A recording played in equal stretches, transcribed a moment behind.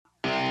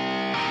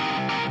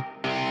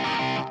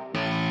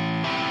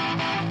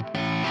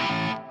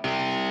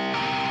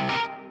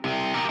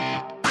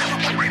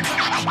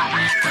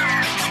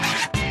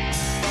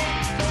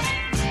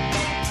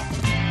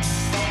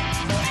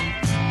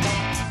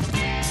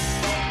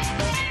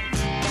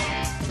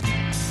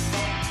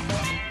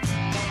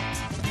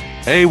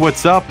Hey,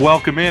 what's up?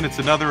 Welcome in. It's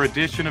another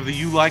edition of the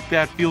You Like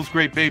That Feels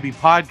Great Baby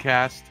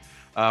podcast.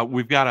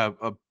 We've got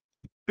a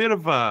bit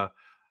of a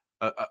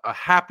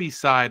happy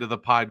side of the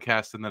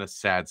podcast and then a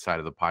sad side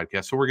of the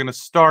podcast. So we're going to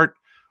start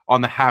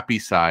on the happy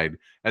side.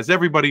 As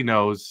everybody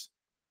knows,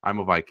 I'm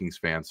a Vikings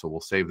fan, so we'll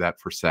save that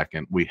for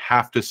second. We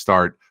have to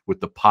start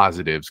with the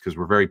positives because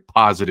we're very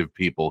positive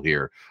people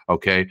here,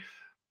 okay?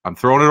 I'm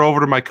throwing it over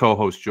to my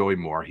co-host, Joey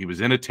Moore. He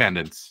was in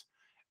attendance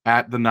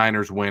at the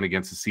Niners win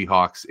against the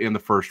Seahawks in the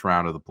first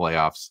round of the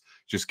playoffs.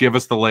 Just give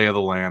us the lay of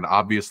the land.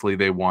 Obviously,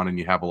 they won and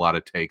you have a lot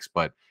of takes,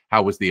 but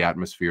how was the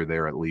atmosphere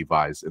there at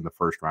Levi's in the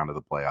first round of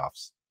the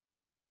playoffs?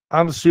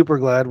 I'm super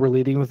glad we're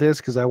leading with this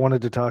because I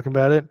wanted to talk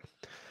about it.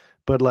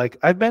 But like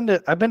I've been to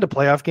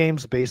playoff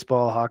games,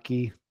 baseball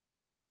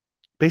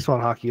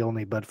and hockey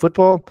only, but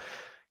football,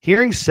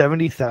 hearing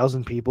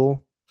 70,000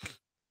 people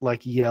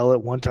like yell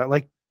at one time,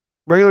 like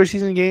regular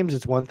season games,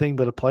 it's one thing,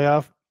 but a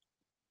playoff,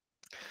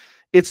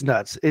 it's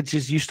nuts. It's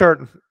just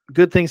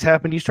good things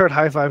happen. You start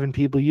high-fiving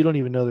people. You don't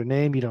even know their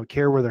name. You don't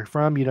care where they're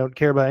from. You don't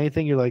care about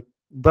anything. You're like,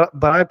 but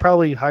I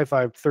probably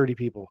high-fived 30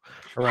 people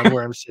around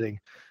where I'm sitting.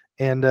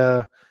 And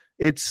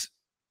it's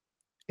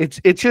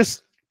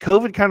just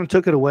COVID kind of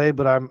took it away,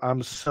 but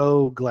I'm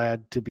so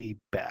glad to be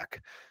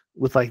back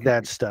with like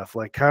that stuff,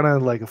 like kind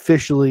of like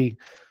officially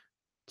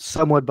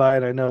somewhat by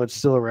it. I know it's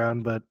still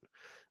around, but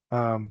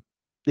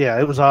yeah,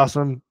 it was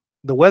awesome.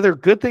 The weather,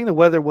 good thing the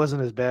weather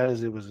wasn't as bad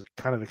as it was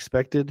kind of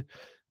expected,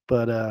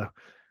 but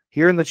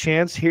hearing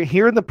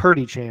the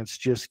Purdy chants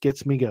just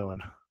gets me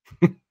going.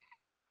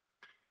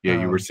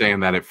 Yeah, you were saying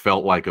that it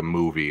felt like a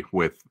movie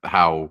with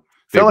how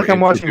felt like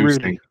I'm watching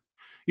Rudy.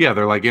 Yeah,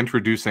 they're like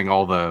introducing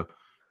all the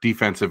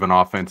defensive and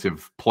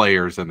offensive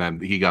players, and then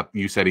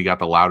you said he got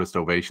the loudest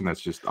ovation. That's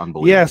just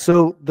unbelievable. Yeah,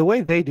 so the way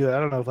they do it, I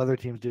don't know if other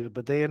teams do it,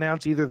 but they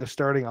announce either the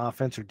starting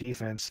offense or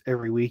defense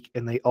every week,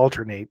 and they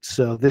alternate.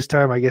 So this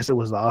time, I guess it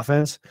was the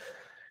offense,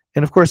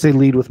 and of course they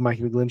lead with Mike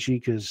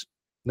McGlinchey because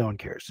no one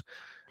cares.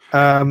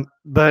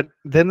 But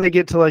then they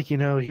get to like,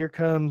 here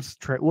comes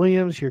Trent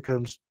Williams, here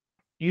comes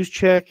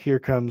Juszczyk, here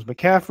comes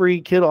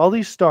McCaffrey, Kittle, all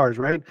these stars,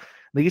 right?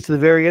 They get to the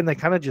very end, they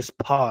kind of just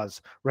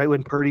pause right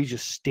when Purdy's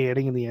just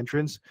standing in the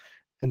entrance.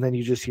 And then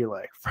you just hear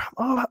like,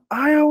 from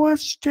Iowa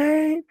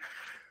State,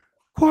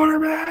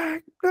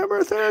 quarterback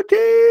number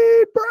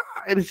 13, bro.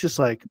 And it's just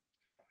like,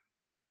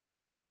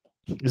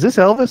 is this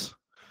Elvis?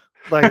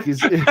 Like, have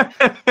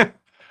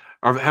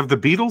the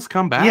Beatles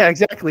come back? Yeah,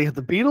 exactly. Are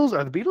the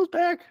Beatles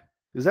back?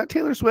 Is that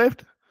Taylor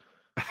Swift?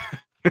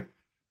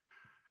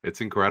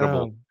 It's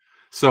incredible.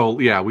 So,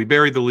 yeah, we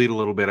buried the lead a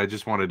little bit. I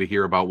just wanted to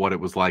hear about what it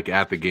was like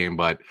at the game.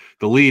 But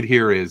the lead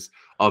here is,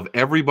 of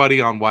everybody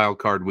on Wild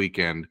Card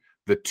Weekend,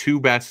 the two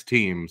best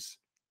teams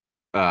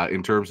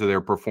in terms of their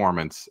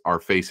performance are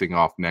facing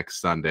off next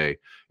Sunday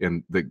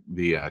in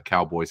the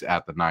Cowboys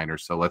at the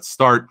Niners. So let's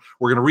start.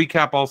 We're going to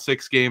recap all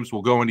 6 games.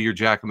 We'll go into your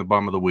Jack and the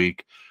Bum of the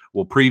week.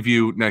 We'll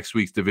preview next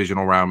week's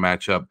divisional round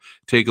matchup,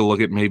 take a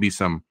look at maybe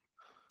some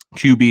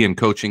QB and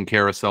coaching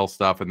carousel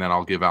stuff, and then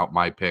I'll give out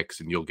my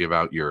picks and you'll give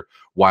out your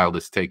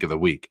wildest take of the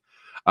week.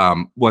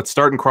 Let's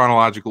start in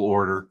chronological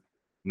order.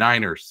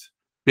 Niners,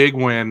 big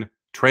win.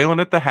 Trailing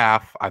at the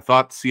half. I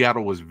thought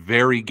Seattle was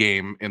very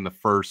game in the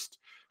first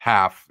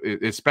half,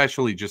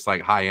 especially just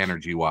like high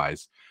energy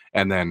wise.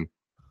 And then,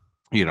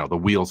 the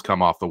wheels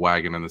come off the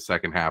wagon in the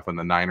second half and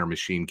the Niner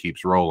machine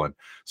keeps rolling.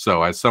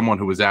 So as someone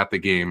who was at the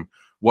game,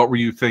 what were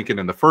you thinking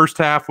in the first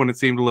half when it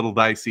seemed a little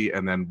dicey?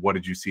 And then what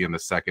did you see in the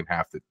second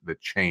half that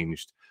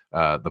changed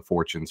the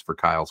fortunes for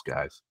Kyle's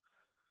guys?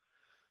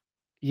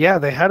 Yeah,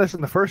 they had us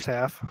in the first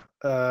half,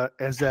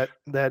 as that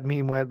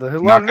meme went.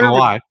 Not gonna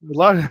lie, a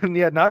lot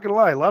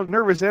of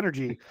nervous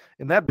energy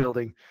in that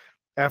building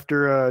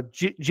after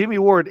Jimmy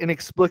Ward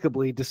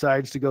inexplicably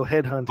decides to go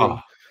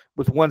headhunting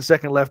with 1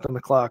 second left on the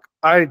clock.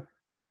 I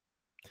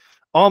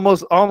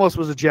almost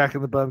was a Jack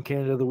in the Bum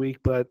candidate of the week,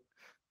 but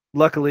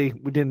luckily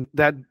we didn't.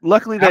 That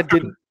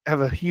didn't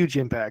have a huge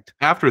impact.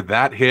 After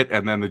that hit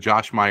and then the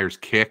Josh Myers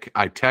kick,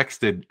 I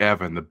texted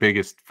Evan, the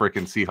biggest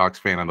freaking Seahawks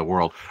fan in the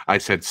world. I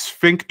said,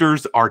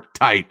 sphincters are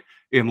tight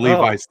in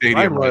Levi's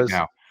Stadium right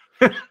now.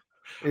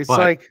 It's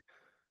like,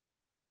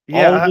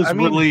 yeah, all was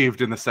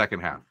relieved in the second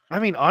half. I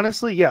mean,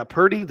 honestly, yeah,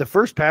 Purdy, the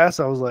first pass,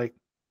 I was like,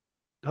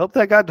 hope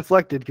that got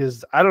deflected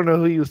because I don't know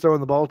who he was throwing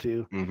the ball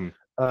to. Mm-hmm.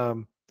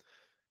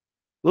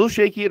 A little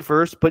shaky at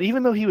first, but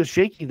even though he was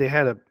shaky, they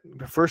had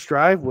the first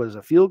drive was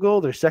a field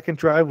goal. Their second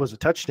drive was a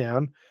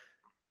touchdown.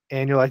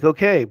 And you're like,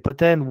 okay, but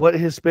then what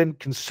has been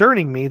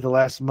concerning me the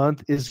last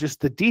month is just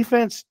the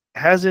defense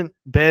hasn't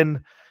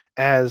been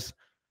as,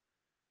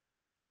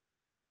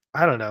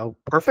 I don't know,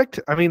 perfect.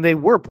 I mean, they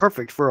were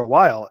perfect for a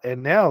while.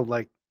 And now,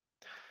 like,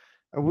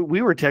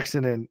 we were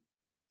texting and,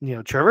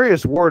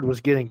 Charvarius Ward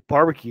was getting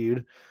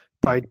barbecued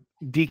by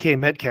DK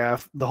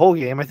Metcalf the whole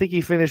game. I think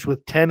he finished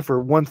with 10 for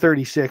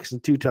 136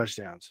 and 2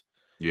 touchdowns.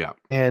 Yeah.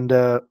 And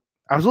I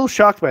was a little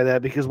shocked by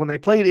that because when they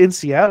played in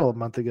Seattle a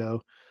month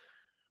ago,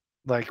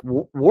 like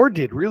Ward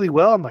did really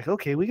well. I'm like,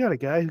 okay, we got a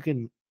guy who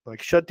can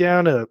like shut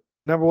down a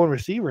number one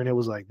receiver. And it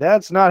was like,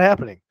 that's not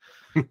happening.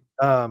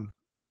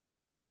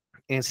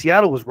 and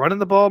Seattle was running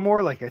the ball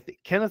more. Like I think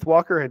Kenneth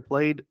Walker had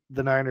played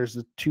the Niners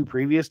the 2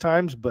 previous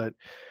times, but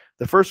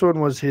the first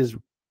one was his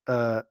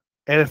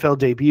NFL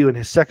debut, and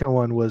his second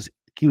one was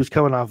he was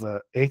coming off an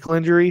ankle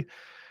injury,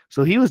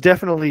 so he was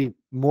definitely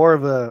more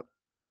of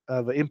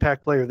an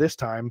impact player this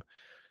time.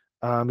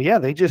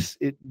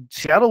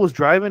 Seattle was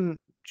driving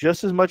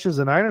just as much as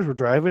the Niners were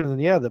driving, and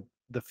then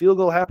the field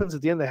goal happens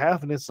at the end of the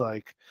half, and it's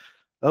like,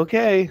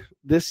 okay,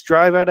 this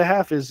drive at a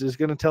half is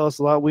going to tell us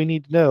a lot we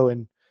need to know,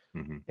 and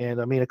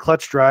I mean a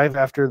clutch drive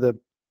after the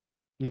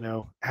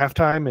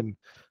halftime, and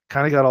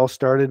kind of got all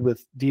started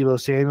with Deebo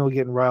Samuel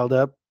getting riled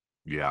up.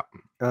 Yeah.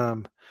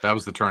 That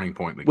was the turning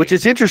point in the game. Which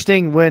is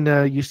interesting when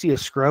you see a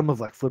scrum of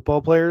like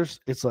football players.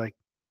 It's like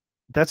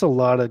that's a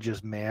lot of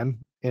just man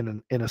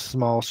in a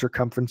small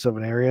circumference of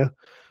an area.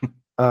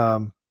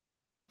 But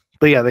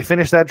yeah, they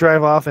finished that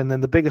drive off, and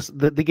then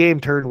the game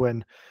turned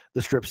when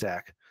the strip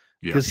sack,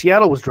 because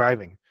Seattle was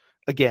driving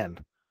again,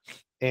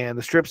 and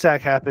the strip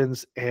sack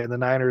happens, and the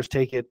Niners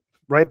take it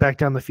right back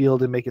down the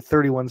field and make it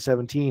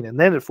 31-17, and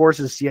then it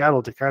forces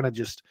Seattle to kind of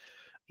just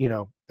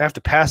have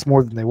to pass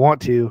more than they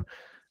want to,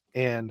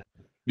 and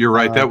you're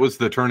right. That was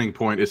the turning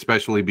point,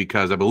 especially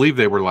because I believe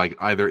they were like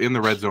either in the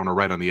red zone or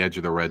right on the edge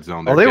of the red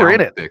zone. They were in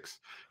it. 6.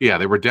 Yeah,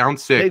 they were down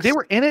 6. They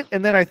were in it,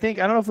 and then I don't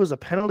know if it was a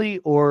penalty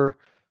or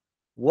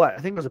what. I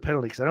think it was a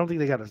penalty because I don't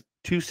think they got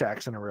 2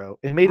 sacks in a row.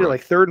 It made it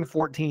like 3rd and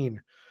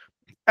 14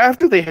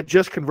 after they had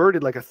just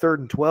converted like a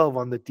 3rd and 12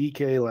 on the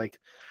DK like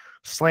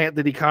slant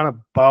that he kind of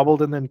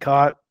bobbled and then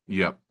caught.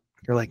 Yep.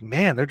 You're like,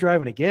 man, they're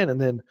driving again,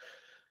 and then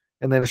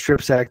a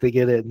strip sack, they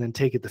get it and then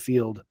take it the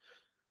field.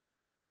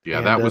 Yeah,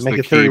 and that was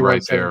the key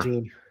right there.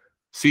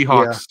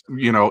 Seahawks,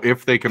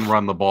 if they can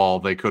run the ball,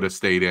 they could have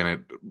stayed in it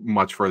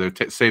much further.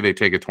 Say they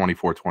take a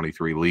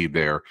 24-23 lead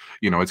there.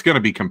 It's going to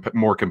be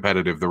more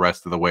competitive the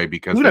rest of the way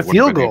because they wouldn't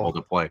have been able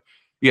to play.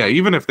 Yeah,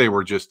 even if they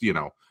were just,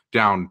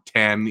 down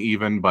 10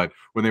 even, but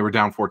when they were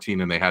down 14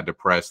 and they had to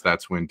press,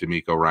 that's when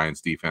D'Amico Ryan's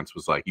defense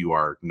was like, you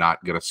are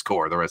not going to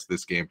score the rest of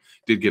this game.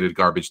 Did get a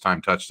garbage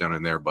time touchdown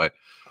in there, but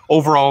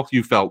overall,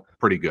 you felt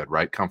pretty good,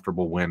 right?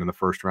 Comfortable win in the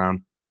first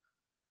round.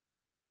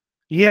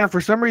 Yeah,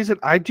 for some reason,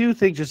 I do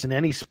think just in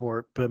any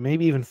sport, but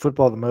maybe even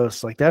football the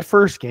most, like that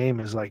first game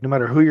is like no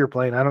matter who you're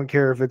playing, I don't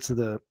care if it's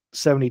the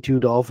 72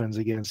 Dolphins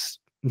against,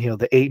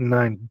 the 8 and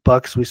 9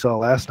 Bucks we saw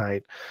last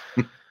night.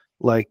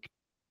 Like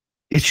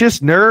it's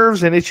just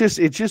nerves, and it's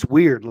just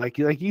weird. Like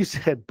you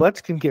said, butts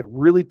can get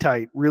really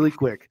tight really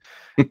quick,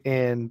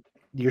 and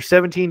your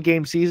 17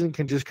 game season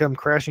can just come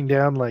crashing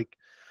down like,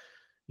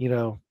 in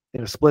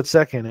a split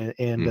second.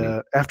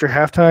 And after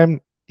halftime,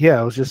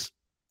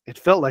 it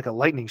felt like a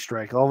lightning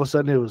strike. All of a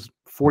sudden it was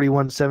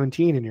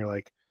 41-17, and you're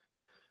like,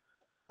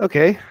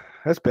 okay,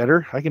 that's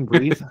better. I can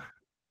breathe.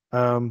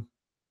 And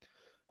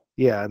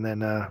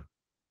then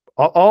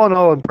all in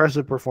all,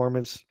 impressive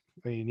performance.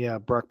 I mean,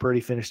 Brock Purdy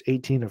finished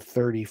 18 of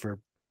 30 for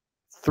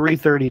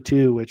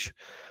 332, which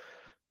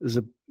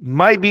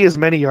might be as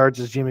many yards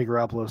as Jimmy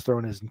Garoppolo's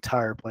thrown his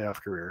entire playoff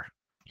career.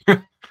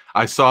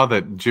 I saw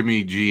that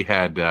Jimmy G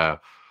had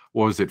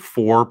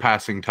 4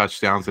 passing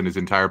touchdowns in his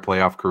entire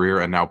playoff career,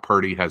 and now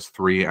Purdy has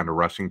 3 and a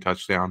rushing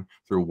touchdown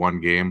through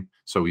 1 game,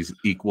 so he's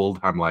equaled.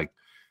 I'm like,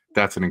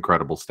 that's an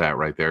incredible stat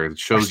right there. It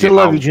shows still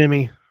love you,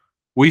 Jimmy.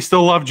 We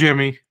still love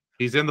Jimmy.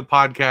 He's in the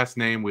podcast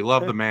name. We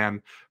love the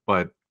man,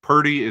 but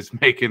Purdy is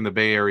making the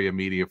Bay Area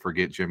media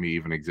forget Jimmy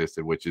even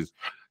existed, which is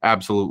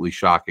absolutely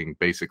shocking,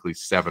 basically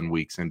 7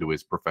 weeks into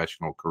his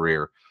professional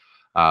career.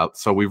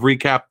 So we've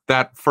recapped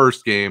that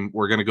first game.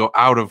 We're going to go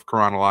out of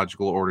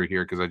chronological order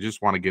here because I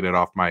just want to get it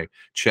off my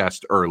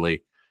chest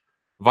early.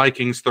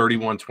 Vikings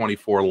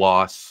 31-24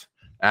 loss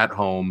at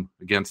home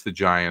against the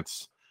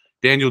Giants.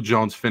 Daniel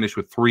Jones finished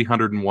with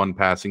 301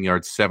 passing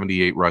yards,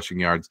 78 rushing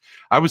yards.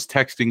 I was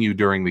texting you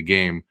during the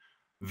game.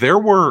 There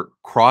were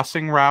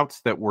crossing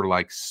routes that were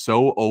like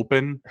so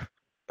open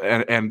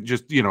and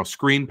just,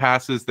 screen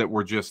passes that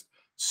were just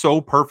so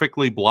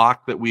perfectly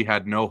blocked that we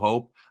had no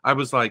hope. I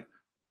was like,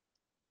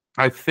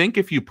 I think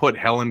if you put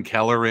Helen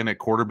Keller in at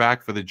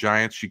quarterback for the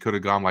Giants, she could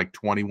have gone like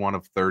 21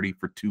 of 30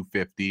 for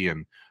 250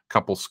 and a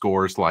couple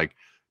scores. Like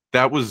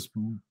that was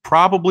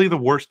probably the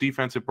worst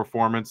defensive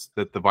performance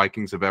that the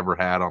Vikings have ever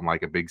had on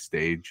like a big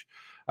stage.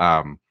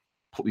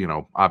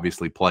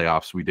 Obviously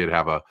playoffs, we did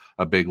have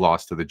a big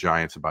loss to the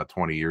Giants about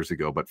 20 years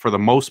ago, but for the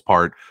most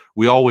part,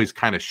 we always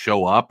kind of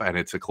show up and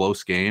it's a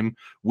close game.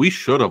 We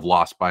should have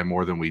lost by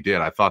more than we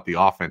did. I thought the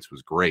offense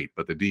was great,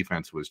 but the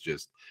defense was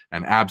just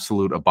an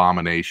absolute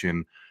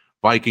abomination.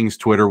 Vikings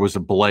Twitter was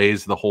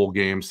ablaze the whole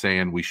game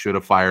saying we should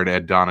have fired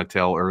Ed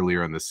Donatel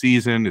earlier in the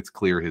season. It's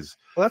clear Well,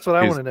 that's what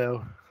I want to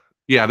know.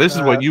 Yeah, this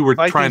is what you were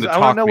Vikings, trying to talk me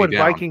down. I want to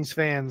know what Vikings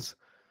fans,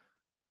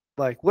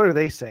 like, what are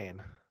they saying?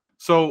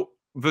 So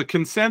the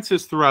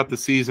consensus throughout the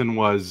season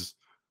was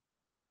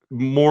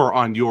more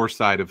on your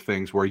side of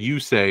things, where you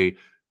say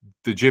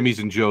the Jimmies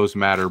and Joes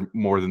matter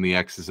more than the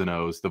X's and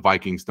O's. The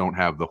Vikings don't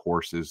have the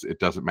horses. It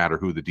doesn't matter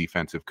who the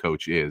defensive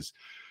coach is.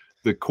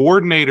 The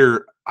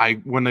coordinator,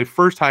 when they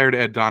first hired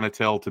Ed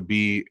Donatel to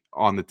be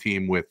on the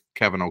team with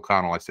Kevin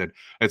O'Connell. I said,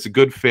 it's a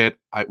good fit.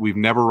 We've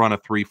never run a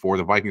 3-4.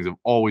 The Vikings have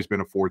always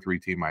been a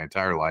 4-3 team my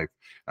entire life.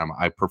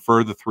 I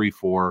prefer the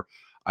 3-4.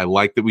 I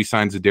like that we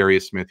signed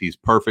Zadarius Smith. He's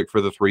perfect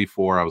for the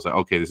 3-4. I was like,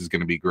 okay, this is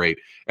going to be great.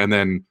 And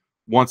then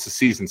once the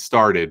season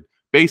started,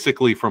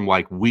 basically from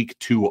like week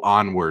 2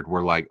 onward,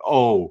 we're like,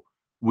 oh,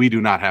 we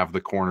do not have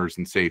the corners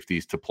and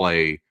safeties to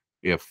play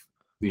if,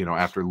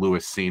 after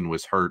Lewis Seen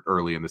was hurt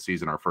early in the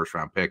season, our first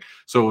round pick.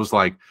 So it was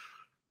like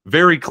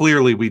very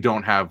clearly we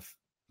don't have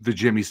the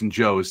Jimmies and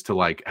Joes to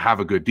like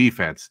have a good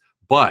defense.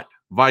 But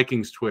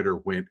Vikings Twitter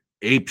went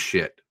ape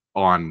shit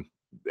on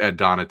Ed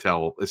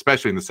Donatel,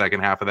 especially in the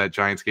second half of that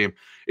Giants game.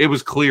 It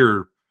was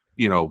clear,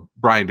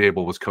 Brian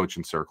Daboll was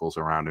coaching circles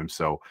around him.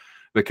 So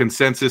the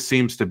consensus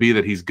seems to be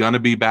that he's going to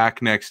be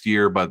back next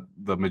year, but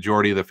the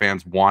majority of the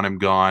fans want him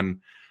gone.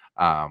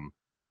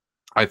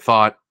 I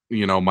thought,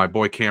 my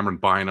boy Cameron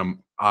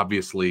Bynum,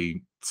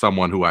 obviously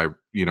someone who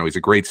he's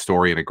a great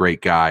story and a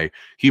great guy.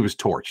 He was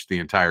torched the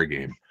entire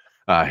game.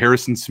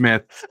 Harrison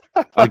Smith,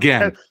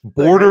 again,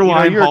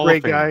 borderline you're Hall a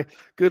great of Fame.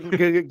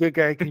 guy, good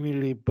guy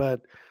community,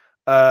 but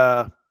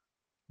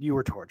you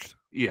were torched.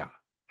 Yeah.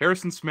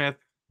 Harrison Smith,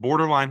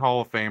 borderline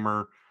Hall of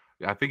Famer.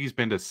 I think he's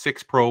been to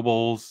 6 Pro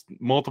Bowls,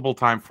 multiple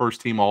time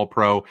first team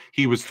All-Pro.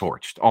 He was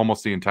torched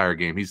almost the entire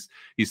game. He's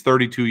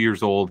 32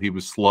 years old. He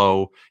was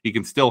slow. He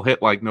can still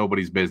hit like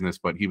nobody's business,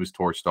 but he was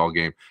torched all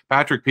game.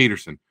 Patrick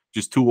Peterson,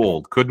 just too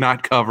old, could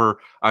not cover.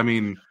 I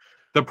mean,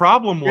 the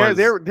problem was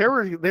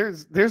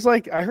there's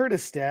like, I heard a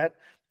stat.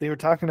 They were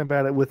talking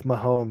about it with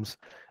Mahomes,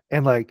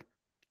 and like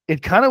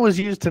it kind of was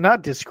used to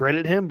not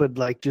discredit him, but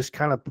like just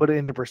kind of put it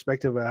into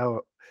perspective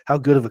of how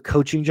good of a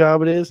coaching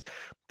job it is.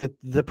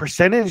 The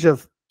percentage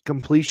of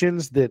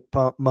completions that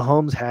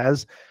Mahomes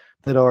has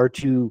that are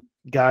to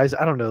guys,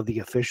 I don't know the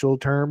official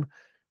term,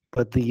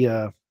 but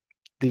the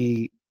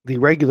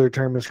regular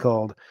term is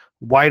called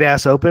wide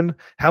ass open.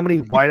 How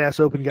many wide ass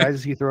open guys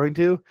is he throwing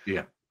to?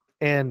 Yeah.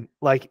 And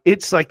like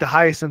it's like the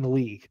highest in the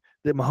league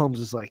that Mahomes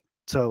is like.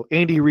 So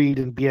Andy Reid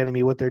and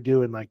Bieniemy, what they're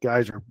doing, like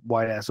guys are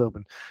wide ass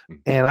open.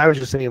 And I was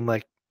just saying,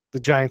 like the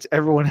Giants,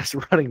 everyone is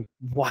running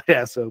wide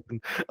ass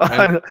open.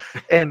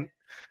 And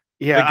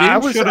yeah, I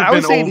was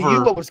saying to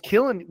you, what was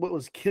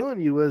killing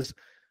you was,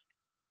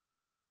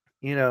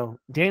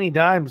 Danny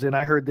Dimes, and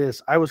I heard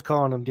this. I was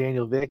calling him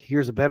Daniel Vick.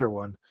 Here's a better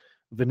one.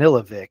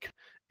 Vanilla Vic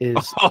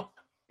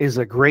is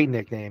a great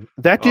nickname.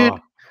 That dude,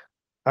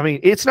 I mean,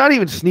 it's not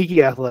even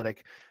sneaky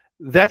athletic.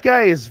 That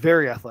guy is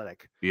very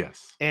athletic.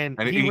 Yes. And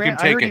he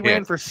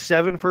ran for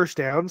 7 first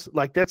downs.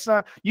 Like that's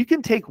not, you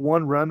can take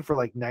one run for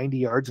like 90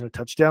 yards and a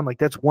touchdown. Like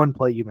that's one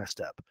play you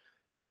messed up.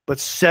 But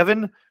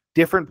 7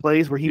 different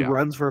plays where he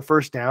runs for a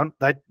first down,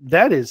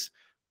 that is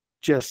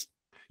just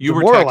you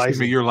were texting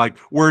me. You're like,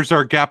 where's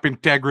our gap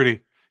integrity?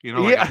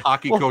 Like a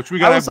hockey coach. We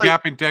gotta have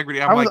gap integrity.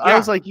 I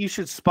was like, you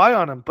should spy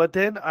on him. But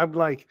then I'm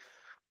like,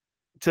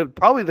 to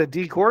probably the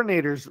D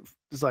coordinators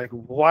is like,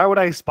 why would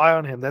I spy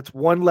on him? That's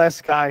one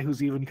less guy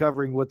who's even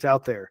covering what's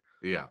out there.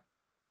 Yeah.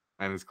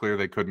 And it's clear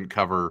they couldn't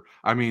cover.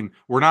 I mean,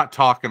 we're not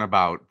talking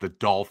about the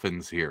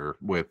Dolphins here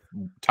with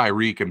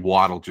Tyreek and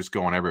Waddle just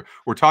going everywhere.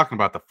 We're talking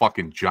about the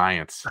fucking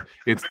Giants.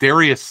 It's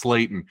Darius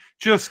Slayton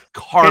just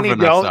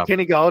carving us up.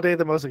 Kenny Galladay,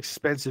 the most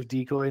expensive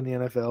decoy in the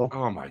NFL.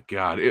 Oh, my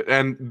God.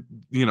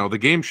 The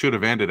game should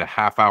have ended a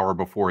half hour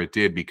before it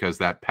did because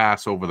that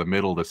pass over the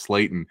middle to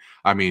Slayton,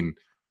 I mean,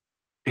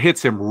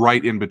 hits him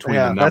right in between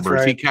the numbers.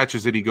 Right. He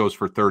catches it. He goes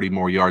for 30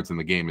 more yards and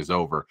the game is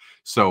over.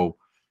 So,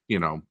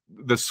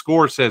 the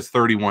score says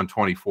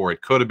 31-24.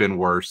 It could have been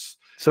worse.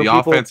 So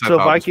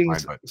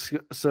Vikings,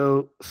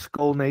 so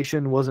Skull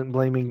Nation wasn't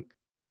blaming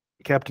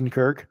Captain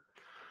Kirk.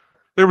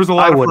 There was a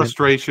lot of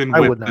frustration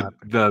with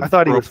I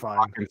thought he was fine.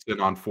 Hawkinson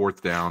on 4th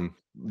down.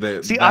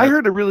 I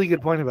heard a really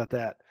good point about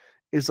that.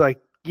 It's like,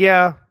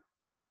 yeah,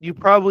 you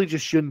probably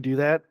just shouldn't do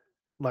that.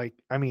 Like,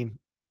 I mean,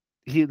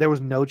 there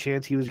was no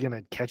chance he was going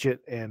to catch it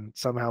and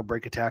somehow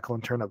break a tackle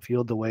and turn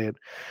upfield the way it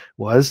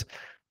was.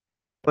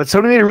 But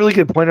somebody made a really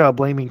good point about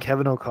blaming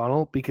Kevin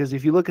O'Connell, because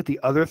if you look at the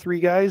other 3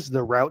 guys,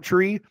 the route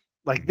tree,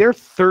 like they're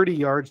 30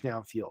 yards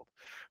downfield.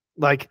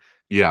 I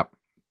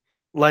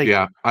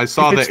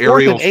saw the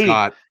aerial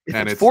shot.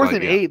 And it's 4th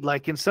and 8.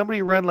 Like, can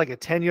somebody run like a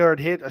 10-yard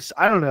hit?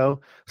 I don't know,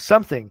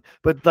 something.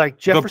 But like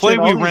Jefferson,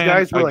 all these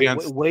guys were like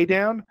way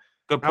down.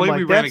 The play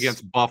we ran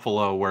against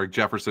Buffalo where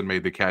Jefferson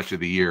made the catch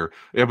of the year,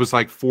 it was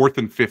like 4th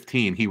and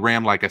 15. He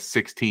ran like a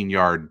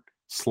 16-yard,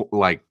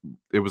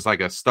 it was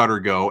like a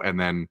stutter go, and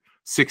then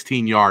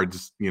 16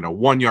 yards,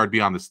 1 yard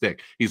beyond the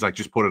stick. He's like,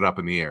 just put it up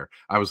in the air.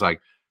 I was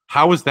like,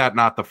 how is that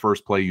not the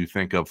first play you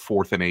think of,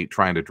 4th and 8,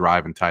 trying to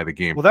drive and tie the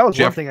game? Well, that was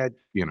one thing I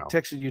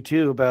texted you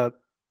too about.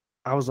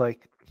 I was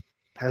like,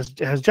 has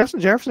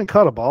Justin Jefferson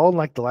caught a ball in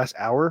like the last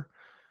hour?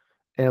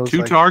 And it was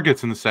 2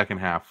 targets in the second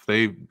half.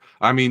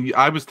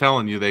 I was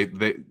telling you,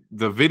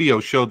 the video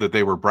showed that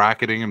they were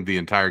bracketing him the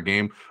entire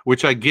game,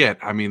 which I get.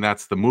 I mean,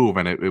 that's the move,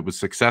 and it was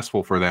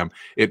successful for them.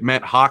 It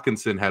meant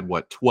Hawkinson had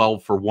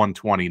 12 for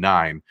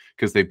 129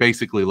 because they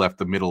basically left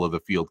the middle of the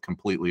field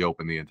completely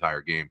open the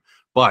entire game.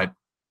 But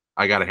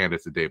I got to hand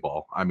it to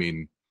Daboll. I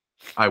mean,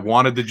 I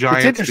wanted the It's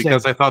Giants interesting.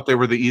 because I thought they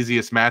were the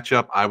easiest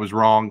matchup. I was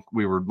wrong.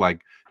 We were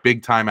like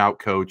big time out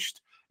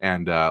coached,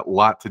 and a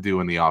lot to do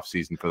in the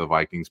offseason for the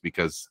Vikings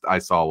because I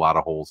saw a lot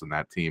of holes in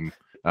that team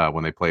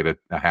when they played a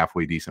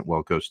halfway decent,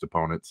 well coached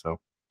opponent. So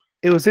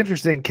It was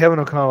interesting. Kevin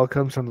O'Connell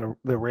comes from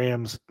the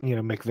Rams,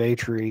 McVay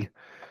tree,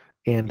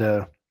 and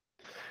I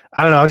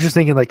don't know. I was just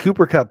thinking like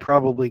Cooper Cup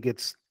probably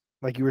gets,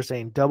 like you were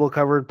saying, double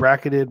covered,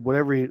 bracketed,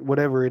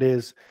 whatever it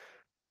is.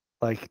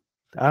 Like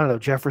I don't know,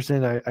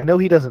 Jefferson. I know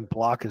he doesn't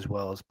block as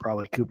well as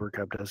probably Cooper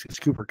Cup does, because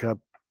Cooper Cup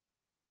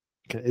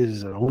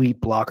is an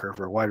elite blocker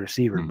for a wide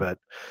receiver, but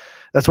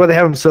that's why they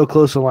have him so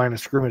close to the line of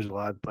scrimmage a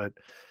lot. But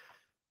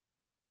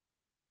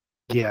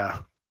yeah.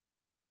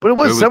 But it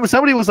was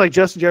somebody was like,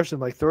 Justin Jefferson,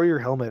 like, throw your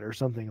helmet or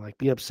something, like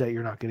be upset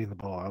you're not getting the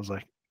ball. I was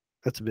like,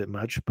 that's a bit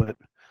much, but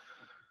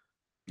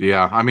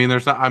yeah, I mean,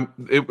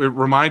 it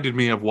reminded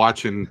me of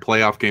watching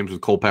playoff games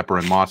with Culpepper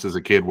and Moss as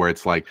a kid, where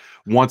it's like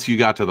once you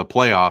got to the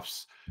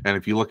playoffs, and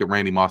if you look at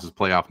Randy Moss's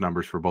playoff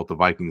numbers for both the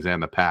Vikings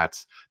and the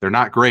Pats, they're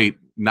not great,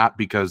 not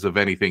because of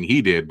anything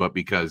he did, but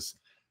because,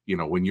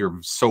 when you're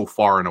so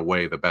far and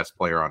away the best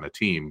player on a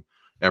team,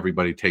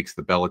 everybody takes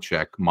the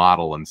Belichick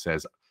model and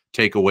says,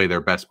 take away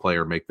their best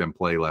player, make them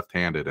play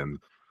left-handed, and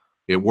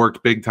it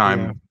worked big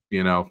time,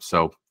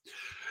 so.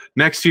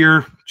 Next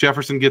year,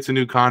 Jefferson gets a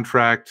new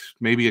contract,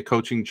 maybe a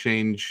coaching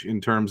change in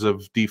terms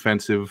of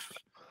defensive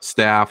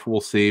staff. We'll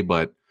see.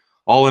 But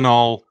all in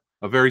all,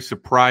 a very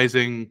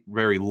surprising,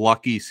 very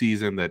lucky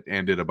season that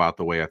ended about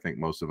the way I think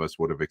most of us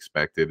would have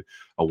expected,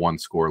 a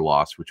one-score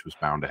loss, which was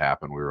bound to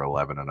happen. We were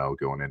 11-0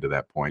 going into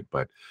that point.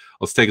 But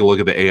let's take a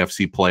look at the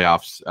AFC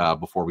playoffs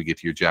before we get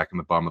to your Jack and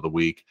the Bum of the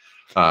week.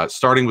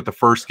 Starting with the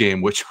first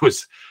game, which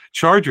was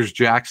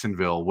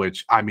Chargers-Jacksonville,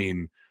 which, I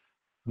mean,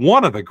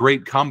 one of the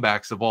great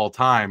comebacks of all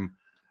time.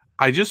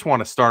 I just want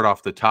to start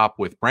off the top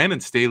with Brandon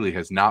Staley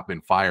has not been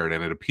fired,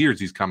 and it appears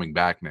he's coming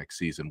back next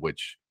season,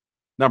 which,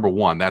 number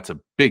one, that's a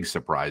big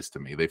surprise to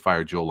me. They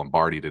fired Joe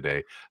Lombardi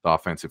today, the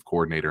offensive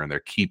coordinator, and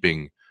they're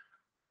keeping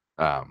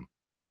the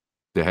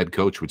head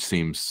coach, which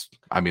seems,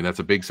 I mean, that's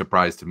a big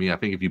surprise to me. I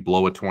think if you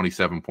blow a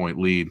 27-point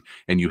lead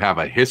and you have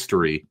a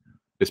history,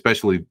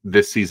 especially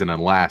this season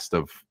and last,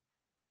 of,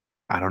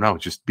 I don't know,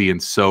 just being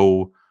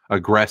so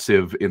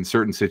aggressive in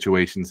certain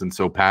situations and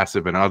so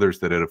passive in others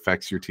that it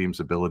affects your team's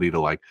ability to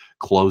like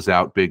close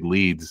out big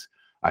leads.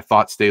 I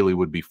thought Staley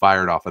would be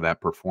fired off of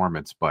that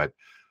performance, but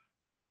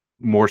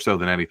more so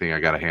than anything, I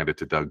got to hand it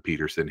to Doug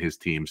Peterson. His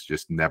teams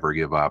just never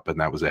give up, and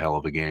that was a hell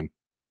of a game.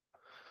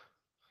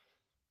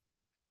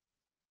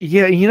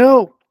 Yeah,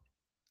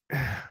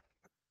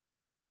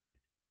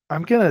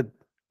 I'm going to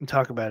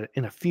talk about it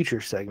in a future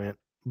segment,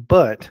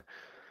 but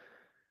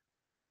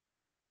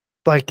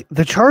like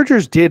the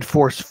Chargers did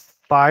force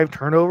 5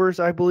 turnovers,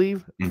 I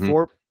believe.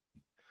 4.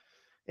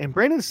 And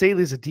Brandon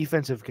Staley is a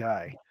defensive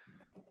guy.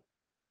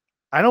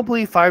 I don't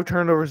believe 5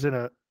 turnovers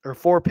or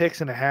 4 picks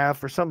and a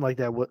half or something like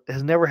that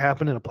has never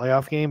happened in a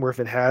playoff game, where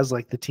if it has,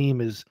 like, the team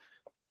is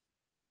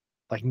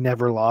like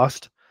never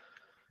lost.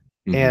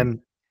 And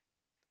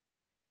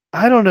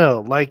I don't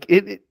know, like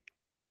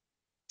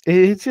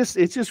it's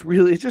just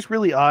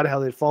really odd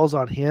how it falls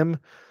on him.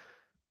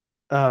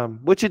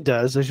 Which it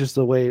does. It's just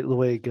the way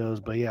it goes.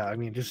 But yeah, I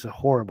mean, just a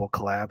horrible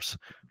collapse.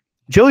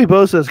 Joey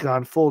Bosa has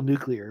gone full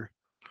nuclear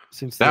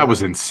since that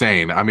was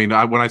insane. I mean,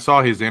 when I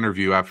saw his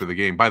interview after the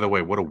game, by the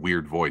way, what a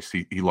weird voice.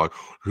 He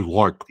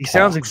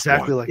sounds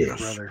exactly like his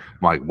brother.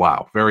 I'm like,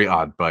 wow, very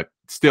odd, but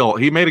still,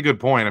 he made a good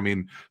point. I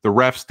mean, the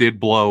refs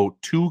did blow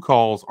 2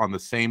 calls on the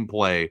same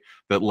play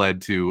that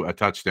led to a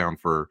touchdown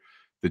for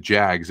the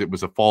Jags. It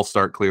was a false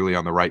start clearly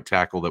on the right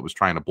tackle that was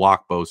trying to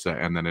block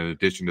Bosa, and then in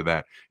addition to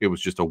that, it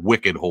was just a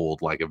wicked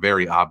hold, like a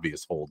very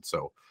obvious hold.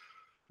 So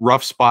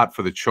rough spot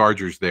for the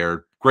Chargers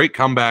there. Great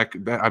comeback.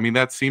 I mean,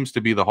 that seems to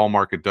be the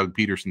hallmark of Doug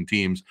Peterson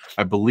teams.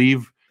 I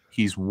believe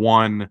he's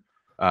won.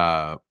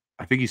 I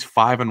think he's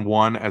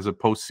 5-1 as a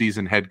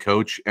postseason head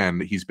coach, and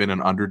he's been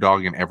an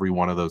underdog in every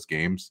one of those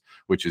games,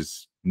 which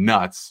is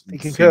nuts. He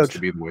can seems coach. To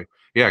be the way.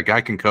 Yeah, a guy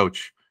can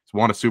coach. He's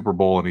won a Super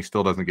Bowl, and he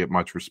still doesn't get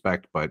much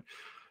respect. But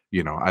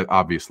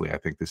obviously, I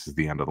think this is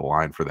the end of the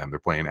line for them. They're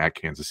playing at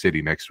Kansas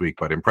City next week,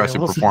 but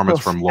impressive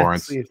performance from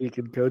Lawrence. See if he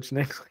can coach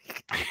next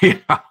week.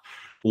 Yeah.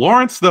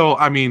 Lawrence, though,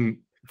 I mean,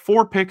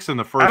 4 picks in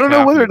the first half. I don't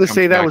know whether to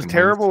say that was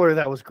terrible or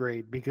that was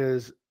great,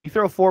 because you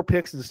throw 4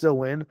 picks and still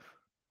win.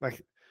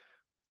 Like,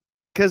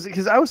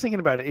 because I was thinking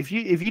about it. If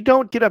you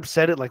don't get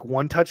upset at like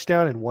 1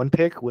 touchdown and 1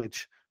 pick,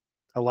 which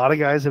a lot of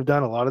guys have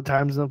done a lot of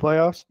times in the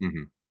playoffs,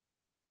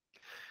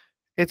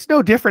 it's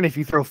no different if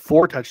you throw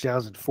 4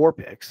 touchdowns and 4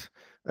 picks.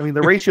 I mean,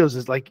 the ratios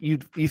is like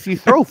if you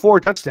throw 4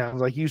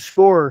 touchdowns, like you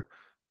score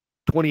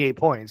 28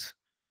 points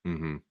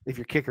if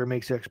your kicker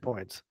makes X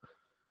points.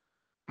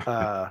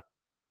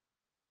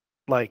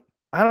 Like,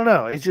 I don't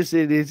know. It's just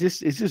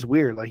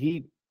weird. Like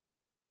you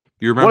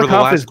remember the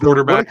last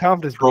quarterback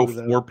throw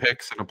 4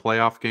 picks in a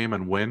playoff game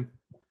and win?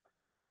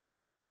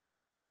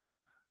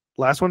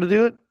 Last one to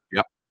do it?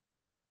 Yep.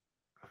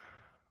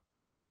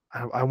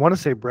 I want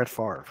to say Brett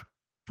Favre.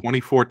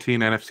 2014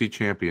 NFC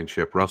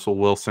Championship. Russell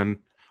Wilson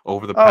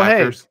over the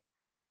Packers. Hey.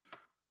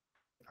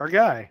 our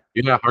guy.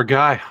 Yeah, our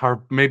guy,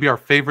 maybe our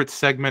favorite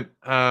segment,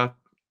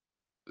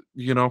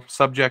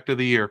 subject of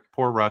the year.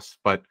 Poor Russ,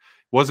 but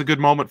was a good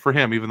moment for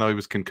him, even though he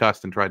was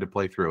concussed and tried to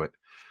play through it.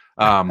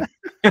 Um,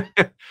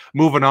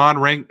 moving on,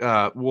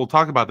 we'll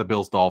talk about the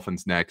Bills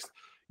Dolphins next.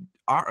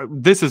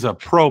 This is a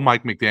pro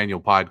Mike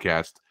McDaniel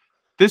podcast.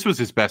 This was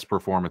his best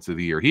performance of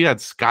the year. He had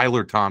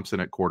Skylar Thompson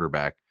at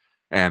quarterback,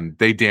 and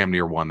they damn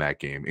near won that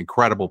game.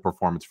 Incredible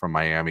performance from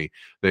Miami.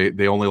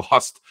 They only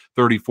lost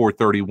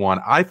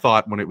 34-31. I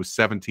thought when it was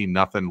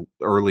 17-0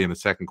 early in the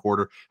second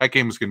quarter, that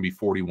game was going to be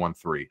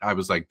 41-3. I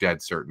was like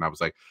dead certain. I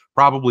was like,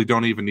 probably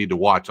don't even need to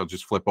watch. I'll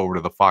just flip over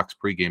to the Fox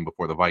pregame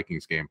before the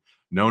Vikings game.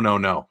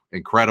 No.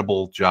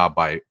 Incredible job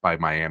by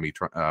Miami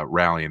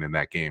rallying in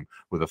that game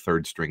with a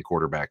third-string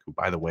quarterback who,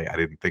 by the way, I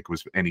didn't think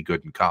was any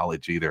good in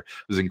college either. It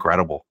was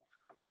incredible.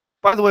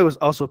 By the way, was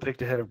also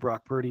picked ahead of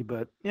Brock Purdy,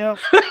 but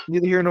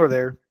neither here nor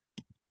there.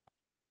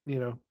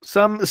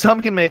 Some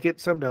can make it,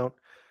 some don't.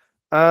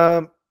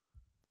 I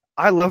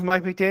love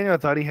Mike McDaniel. I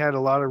thought he had a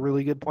lot of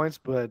really good points,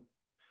 but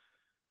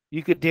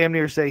you could damn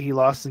near say he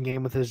lost the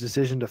game with his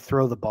decision to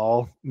throw the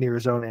ball near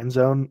his own end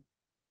zone.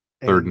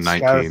 Third and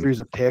 19.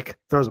 Throws a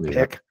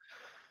pick.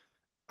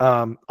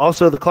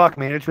 Also, the clock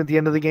management at the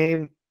end of the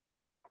game,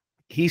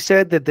 he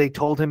said that they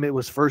told him it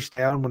was first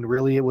down when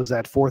really it was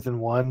at 4th and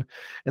 1,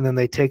 and then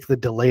they take the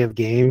delay of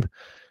game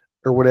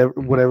or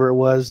whatever it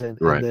was, and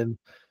then,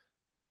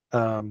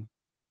 but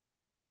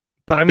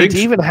I mean, to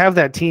even have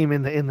that team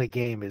in the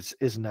game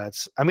is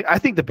nuts. I mean, I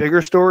think the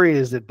bigger story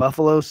is that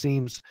Buffalo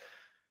seems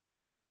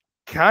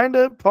kind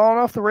of falling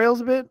off the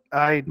rails a bit.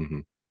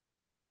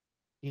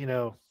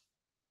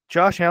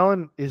 Josh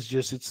Allen is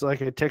just, it's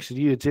like I texted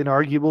you, it's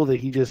inarguable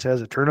that he just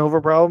has a turnover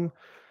problem.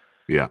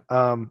 Yeah.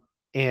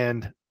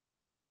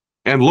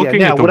 And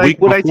looking at the week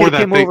before that, would I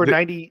take him over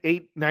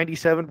 98,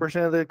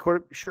 97% of the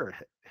quarter? Sure.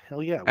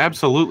 Hell yeah.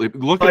 Absolutely.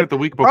 Looking at the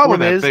week before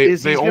that,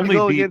 they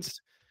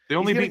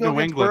only beat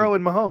New England. Burrow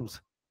and Mahomes.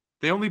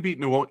 They only beat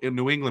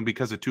New England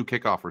because of 2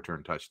 kickoff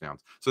return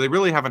touchdowns. So they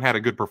really haven't had a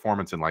good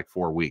performance in like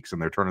 4 weeks,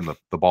 and they're turning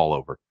the ball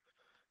over.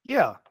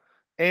 Yeah.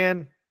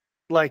 And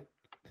like,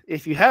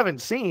 if you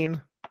haven't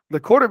seen, the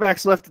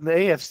quarterbacks left in the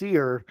AFC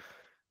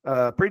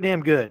are pretty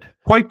damn good.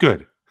 Quite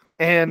good.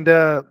 And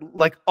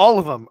like all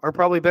of them are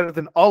probably better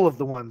than all of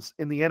the ones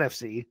in the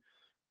NFC.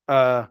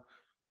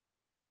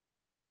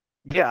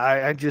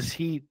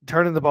 He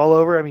turning the ball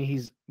over. I mean,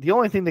 he's the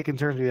only thing that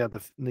concerns me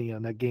about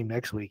that game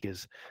next week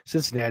is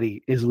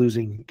Cincinnati is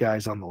losing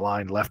guys on the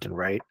line left and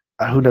right.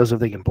 Who knows if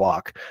they can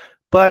block?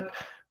 But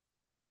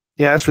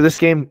yeah, as for this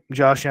game,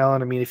 Josh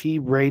Allen, I mean, if he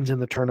reins in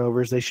the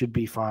turnovers, they should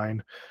be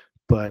fine.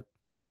 But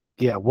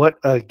yeah, what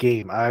a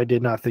game! I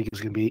did not think it was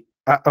going to be.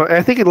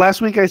 I think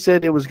last week I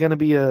said it was going to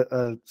be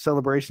a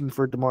celebration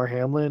for DeMar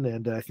Hamlin,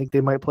 and I think they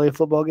might play a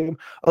football game.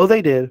 Oh,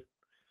 they did.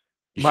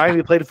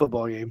 Miami played a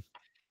football game.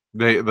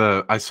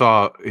 I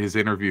saw his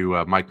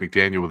interview, Mike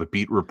McDaniel, with a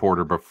beat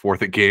reporter before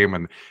the game,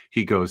 and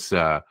he goes,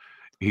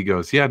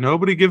 yeah,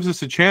 nobody gives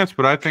us a chance,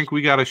 but I think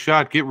we got a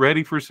shot. Get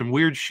ready for some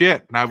weird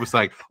shit. And I was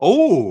like,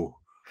 oh,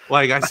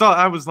 like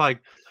I was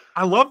like,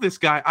 I love this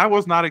guy. I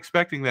was not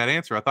expecting that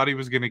answer. I thought he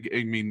was going to,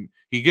 I mean,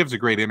 he gives a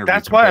great interview.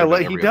 That's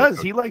why he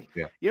does. He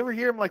you ever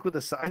hear him like with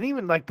the, and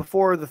even like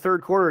before the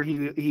third quarter,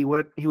 he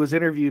was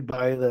interviewed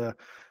by the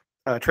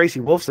Tracy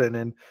Wolfson,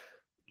 and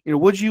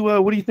what do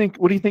you think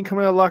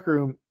coming out of the locker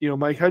room?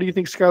 Mike, how do you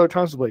think Skylar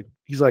Thompson played?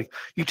 He's like,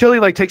 you tell he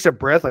like takes a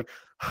breath, like,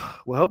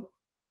 well,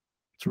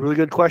 it's a really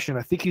good question.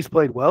 I think he's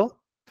played well.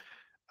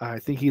 I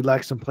think he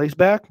lacks some place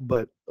back,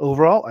 but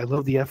overall, I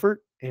love the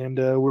effort, and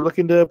we're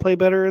looking to play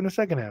better in the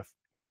second half.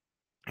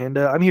 And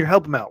I'm here to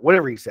help him out,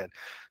 whatever he said.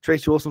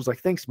 Tracy Wilson was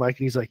like, thanks, Mike.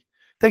 And he's like,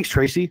 thanks,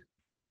 Tracy.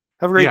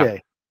 Have a great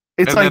day.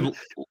 It's and like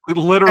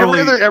literally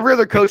every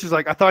other coach is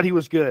like, I thought he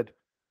was good.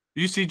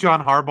 You see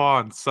John Harbaugh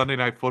on Sunday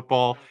Night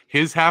Football,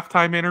 his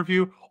halftime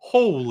interview.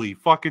 Holy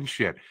fucking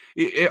shit.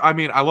 I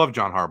mean, I love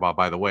John Harbaugh,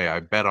 by the way. I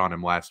bet on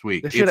him last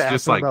week. They should have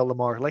asked him about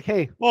Lamar. Like,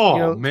 hey, it's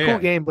a cool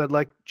game, but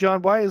like,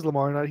 John, why is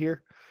Lamar not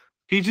here?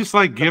 He just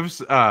like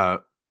gives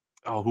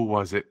who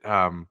was it?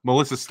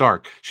 Melissa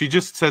Stark. She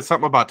just said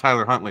something about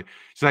Tyler Huntley.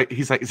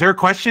 He's like, is there a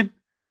question?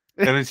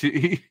 And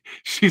then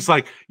she's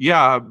like,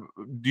 yeah.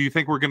 Do you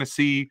think we're going to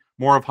see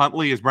more of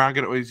Huntley? Is Brown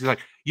going to? She's like,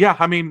 yeah.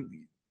 I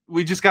mean,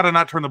 we just got to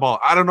not turn the ball.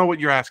 I don't know what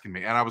you're asking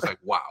me. And I was like,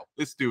 wow,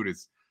 this dude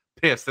is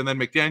pissed. And then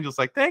McDaniel's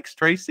like, thanks,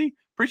 Tracy.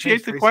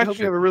 Appreciate the question. Hope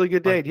you have a really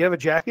good day. Do you have a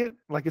jacket?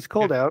 Like, it's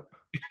cold out.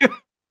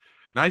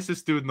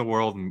 Nicest dude in the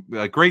world, and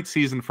a great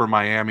season for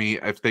Miami.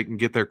 If they can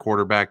get their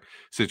quarterback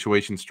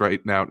situation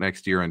straightened out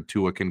next year and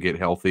Tua can get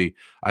healthy,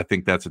 I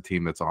think that's a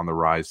team that's on the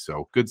rise.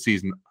 So good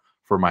season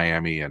for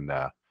Miami, and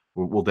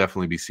we'll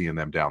definitely be seeing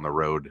them down the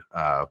road.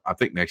 I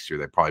think next year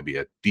they'd probably be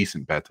a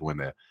decent bet to win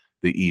the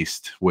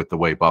East with the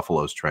way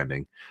Buffalo's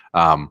trending.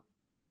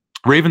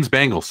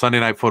 Ravens-Bengals, Sunday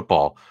Night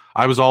Football.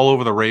 I was all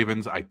over the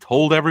Ravens. I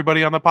told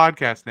everybody on the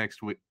podcast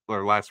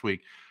last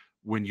week,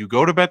 when you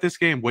go to bet this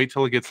game, wait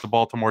till it gets to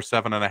Baltimore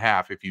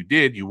 7.5. If you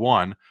did, you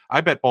won. I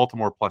bet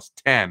Baltimore plus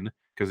 10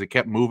 because it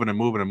kept moving and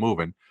moving and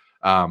moving.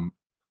 I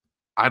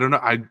don't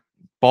know.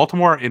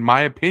 Baltimore, in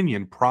my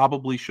opinion,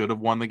 probably should have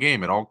won the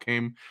game. It all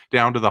came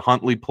down to the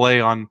Huntley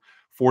play on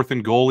 4th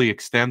and goal. He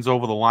extends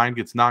over the line,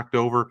 gets knocked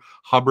over.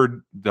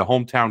 Hubbard, the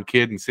hometown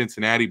kid in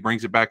Cincinnati,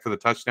 brings it back for the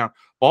touchdown.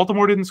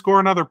 Baltimore didn't score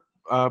another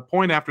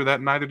point after that,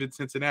 and neither did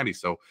Cincinnati.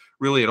 So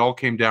really, it all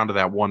came down to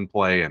that one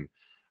play. And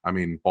I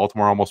mean,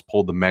 Baltimore almost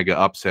pulled the mega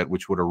upset,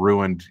 which would have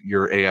ruined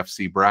your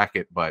AFC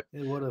bracket. But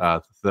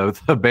the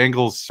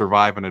Bengals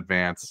survive and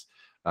advance.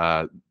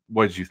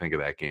 What did you think of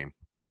that game?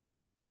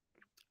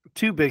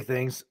 Two big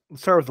things.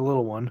 Let's start with the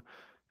little one,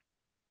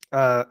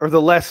 or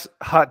the less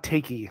hot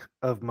takey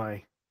of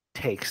my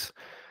takes.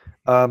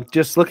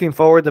 Just looking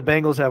forward, the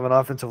Bengals have an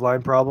offensive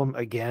line problem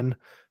again.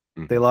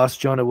 Mm-hmm. They lost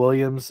Jonah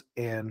Williams,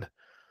 and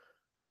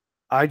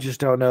I just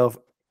don't know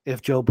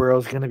if Joe Burrow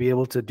is going to be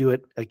able to do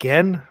it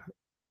again.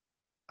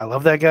 I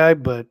love that guy,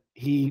 but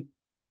he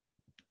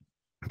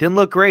didn't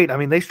look great. I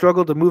mean, they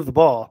struggled to move the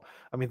ball.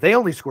 I mean, they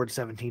only scored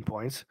 17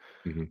 points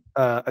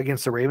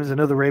against the Ravens. I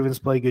know the Ravens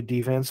play good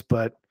defense,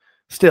 but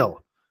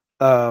still,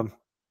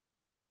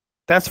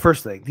 that's the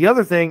first thing. The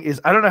other thing is,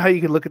 I don't know how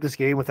you can look at this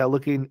game without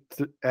looking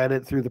at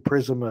it through the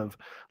prism of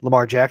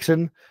Lamar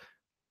Jackson.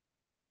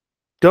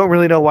 Don't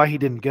really know why he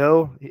didn't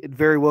go. It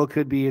very well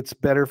could be it's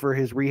better for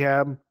his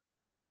rehab.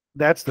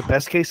 That's the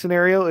best case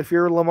scenario if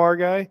you're a Lamar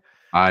guy.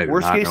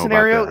 Worst case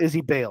scenario is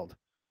he bailed.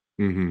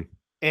 Mm-hmm.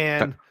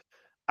 And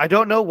I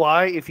don't know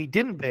why if he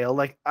didn't bail.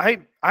 Like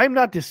I'm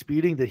not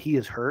disputing that he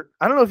is hurt.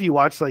 I don't know if you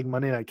watched like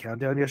Monday Night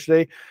Countdown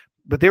yesterday,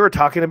 but they were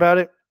talking about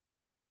it.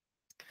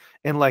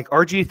 And like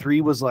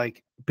RG3 was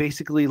like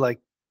basically like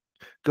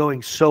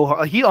going so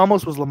hard. He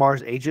almost was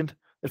Lamar's agent.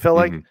 It felt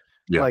like,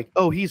 like,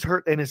 oh, he's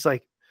hurt. And it's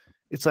like,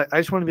 I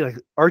just want to be like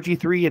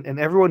RG3 and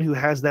everyone who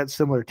has that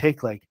similar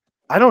take. Like,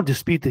 I don't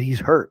dispute that he's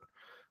hurt.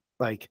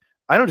 Like,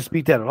 I don't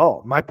dispute that at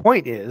all. My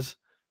point is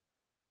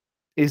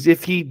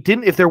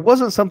if there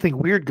wasn't something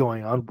weird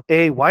going on,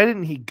 A, why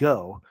didn't he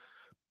go?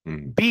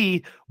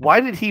 B, why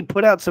did he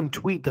put out some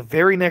tweet the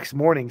very next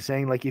morning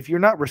saying, like, if you're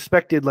not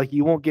respected, like,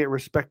 you won't get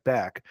respect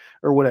back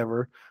or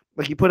whatever?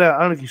 Like, he put out, I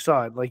don't know if you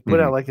saw it, like, put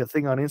out, like, a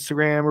thing on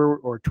Instagram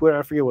or Twitter,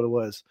 I forget what it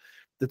was,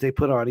 that they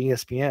put on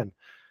ESPN.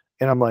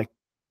 And I'm like,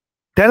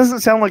 that doesn't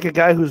sound like a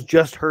guy who's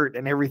just hurt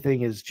and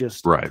everything is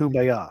just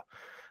kumbaya.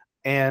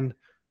 And,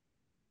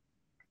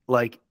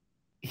 like,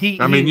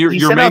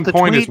 your main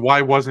point is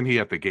why wasn't he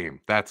at the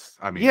game? That's,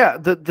 I mean, yeah,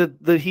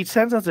 he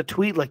sends us a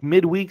tweet like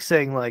midweek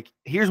saying like,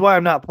 here's why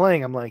I'm not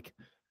playing. I'm like,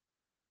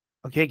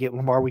 okay,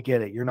 Lamar, we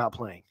get it. You're not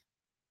playing.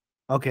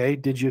 Okay.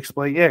 Did you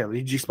explain? Yeah.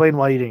 Did you explain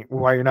why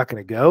you're not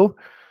going to go?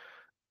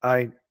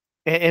 And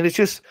it's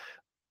just,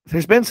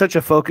 there's been such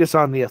a focus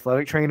on the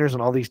athletic trainers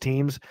and all these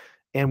teams.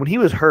 And when he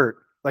was hurt,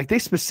 like they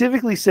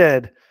specifically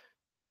said,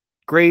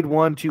 grade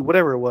 1, 2,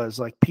 whatever it was,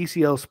 like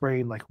PCL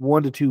sprain, like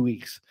 1 to 2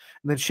 weeks.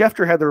 And then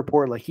Schefter had the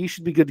report, like he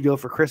should be good to go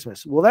for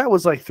Christmas. Well, that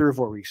was like 3 or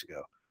 4 weeks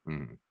ago.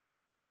 And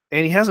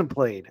he hasn't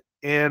played.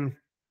 And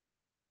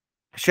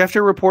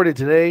Schefter reported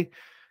today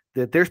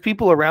that there's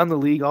people around the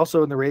league,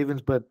 also in the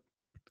Ravens, but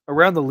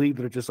around the league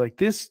that are just like,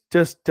 this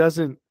just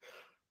doesn't,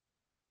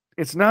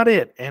 it's not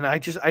it. And I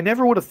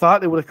never would have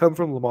thought it would have come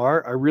from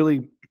Lamar. I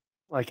really,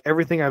 like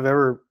everything I've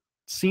ever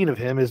seen of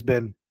him has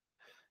been,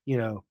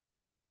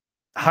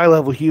 high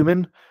level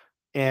human,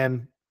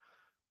 and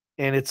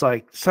it's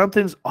like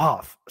something's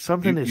off.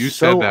 You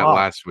said that off.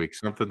 Last week.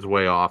 Something's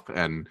way off,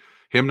 and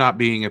him not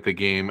being at the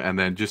game, and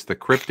then just the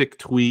cryptic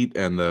tweet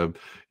and the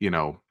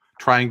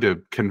trying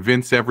to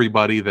convince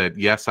everybody that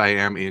yes, I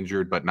am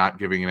injured, but not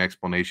giving an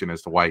explanation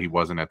as to why he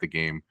wasn't at the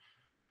game.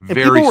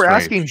 Very people were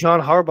strange. Asking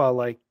John Harbaugh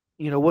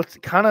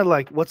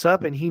like, what's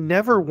up, and he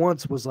never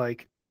once was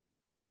like,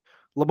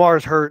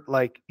 Lamar's hurt.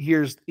 Like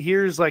here's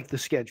like the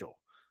schedule,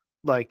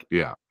 like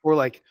or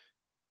like.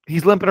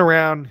 He's limping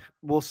around.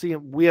 We'll see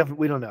him. We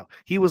don't know.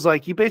 He was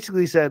like, he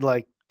basically said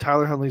like,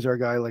 Tyler Huntley's our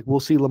guy. Like we'll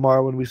see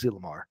Lamar when we see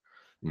Lamar.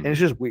 And it's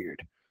just weird.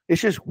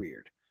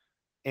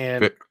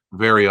 And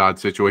very odd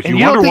situation.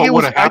 You wonder what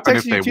would have happened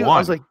if they won. I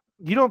was like,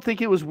 you don't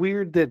think it was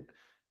weird that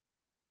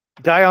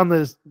guy on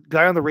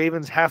the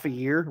Ravens half a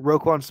year,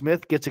 Roquan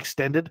Smith, gets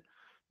extended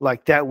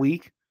like that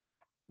week?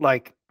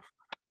 Like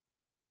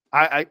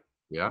I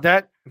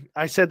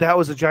said that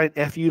was a giant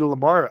FU to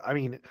Lamar. I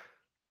mean,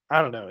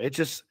 I don't know.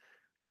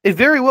 It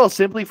very well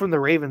simply from the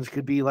Ravens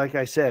could be, like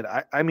I said,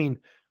 I mean,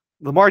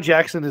 Lamar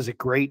Jackson is a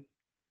great,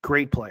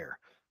 great player,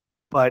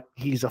 but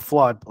he's a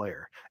flawed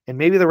player. And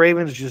maybe the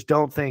Ravens just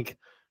don't think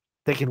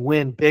they can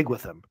win big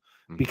with him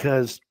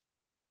because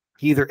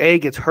he either A,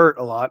 gets hurt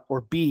a lot,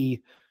 or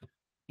B,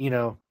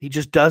 he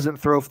just doesn't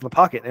throw from the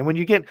pocket. And when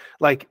you get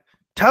like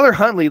Tyler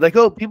Huntley, like,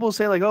 people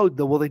say like, well,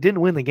 they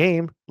didn't win the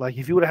game. Like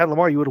if you would have had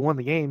Lamar, you would have won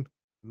the game.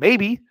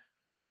 Maybe.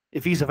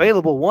 If he's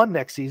available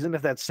next season,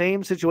 if that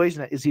same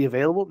situation, is he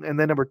available? And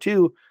then number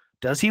 2,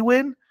 does he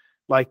win?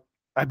 Like,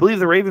 I believe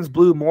the Ravens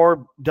blew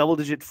more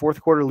double-digit fourth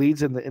quarter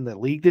leads in the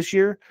league this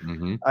year.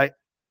 Mm-hmm.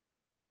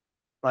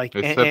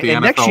 It's set the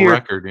NFL next year,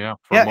 record,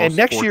 and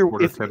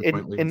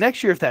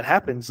next year, if that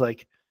happens,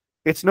 like,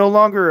 it's no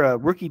longer a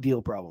rookie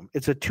deal problem.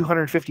 It's a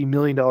 $250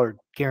 million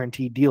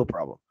guaranteed deal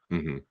problem.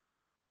 Mm-hmm.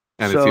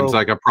 And it seems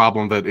like a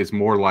problem that is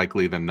more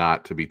likely than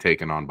not to be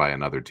taken on by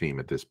another team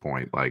at this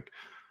point. Like,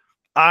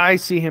 I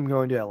see him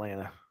going to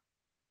Atlanta.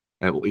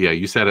 yeah,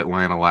 you said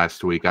Atlanta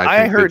last week.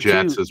 I think the heard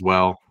Jets too, as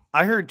well.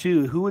 I heard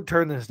too. Who would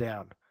turn this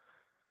down?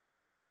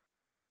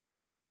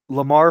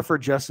 Lamar for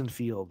Justin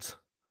Fields.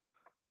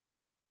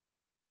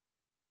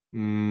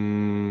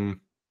 I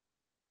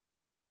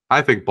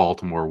think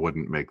Baltimore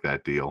wouldn't make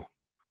that deal.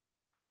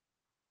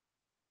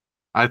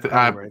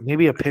 Right.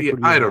 Maybe a pick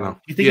would be. I don't know.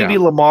 You think it'd be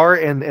Lamar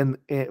and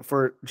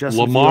for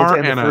Justin Fields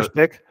and the first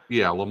pick?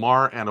 Yeah,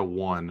 Lamar and a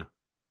 1.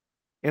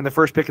 And the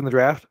first pick in the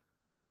draft?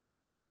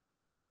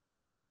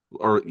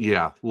 Or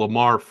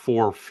Lamar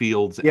for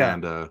Fields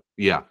and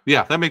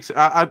that makes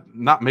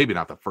maybe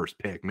not the first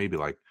pick, maybe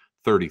like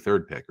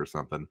 33rd pick or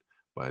something.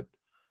 But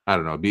I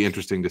don't know. It'd be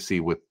interesting to see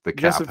with the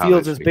cap. Justin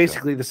Fields is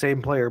basically the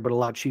same player, but a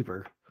lot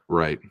cheaper.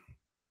 Right.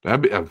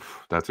 That's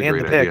a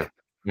great idea.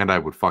 And I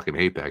would fucking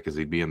hate that because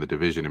he'd be in the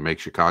division and make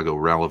Chicago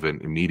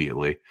relevant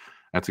immediately.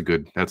 That's a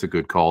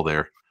good call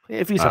there.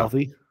 If he's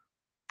healthy.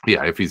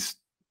 Yeah, if he's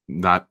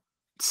not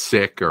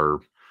sick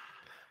or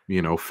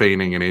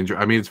feigning an injury.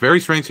 I mean, it's a very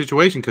strange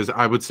situation because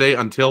I would say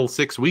until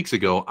 6 weeks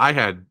ago, I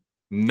had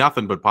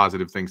nothing but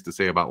positive things to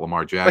say about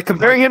Lamar Jackson. Like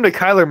comparing him to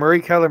Kyler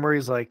Murray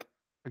is like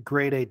a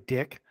grade A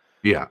dick.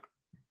 Yeah.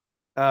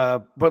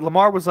 But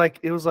Lamar was like,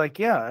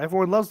 yeah,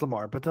 everyone loves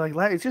Lamar, but like,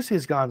 it's just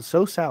has gone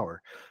so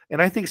sour.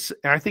 And I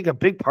think a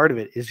big part of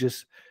it is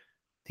just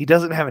he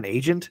doesn't have an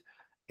agent.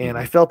 And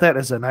I felt that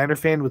as a Niner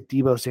fan with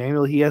Deebo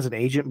Samuel, he has an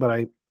agent,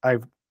 but I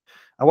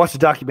watched a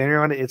documentary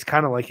on it. It's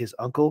kind of like his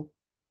uncle.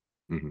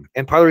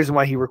 And part of the reason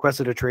why he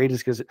requested a trade is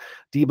because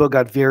Deebo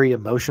got very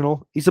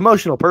emotional. He's an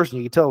emotional person.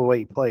 You can tell the way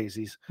he plays.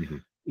 He's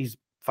a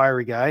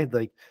fiery guy.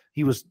 Like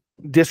he was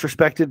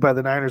disrespected by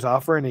the Niners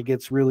offer and it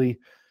gets really,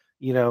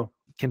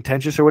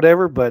 contentious or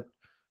whatever, but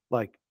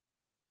like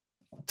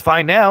it's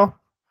fine now.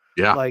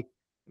 Yeah. Like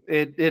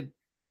it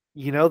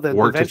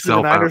eventually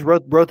itself the Niners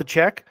out. wrote the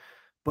check,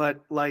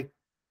 but like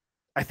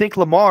I think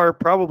Lamar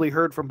probably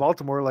heard from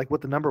Baltimore like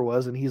what the number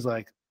was, and he's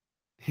like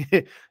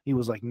he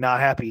was like not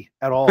happy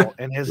at all,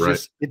 and has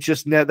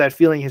that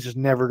feeling has just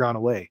never gone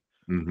away.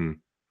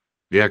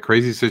 Yeah,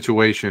 crazy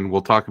situation.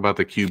 We'll talk about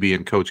the QB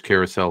and coach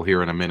carousel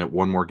here in a minute.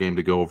 One more game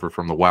to go over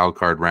from the wild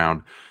card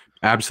round.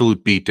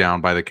 Absolute beatdown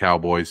by the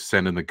Cowboys,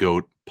 sending the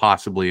GOAT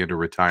possibly into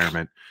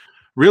retirement.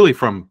 Really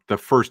from the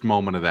first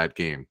moment of that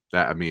game.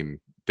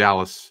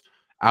 Dallas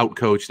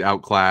outcoached,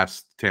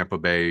 outclassed Tampa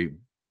Bay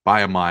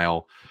by a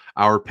mile.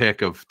 Our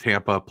pick of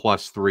Tampa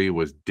 +3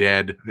 was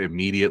dead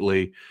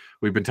immediately.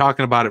 We've been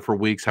talking about it for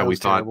weeks, how we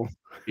thought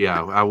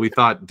we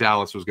thought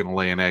Dallas was going to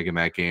lay an egg in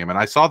that game. And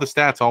I saw the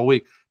stats all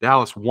week.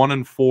 Dallas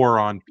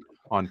 1-4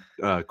 on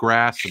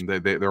grass, and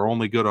they're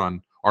only good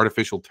on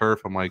artificial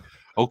turf. I'm like,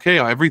 okay,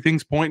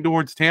 everything's pointing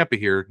towards Tampa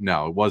here.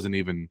 No, it wasn't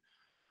even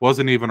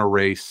a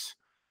race.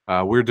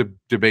 We're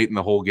debating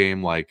the whole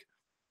game, like,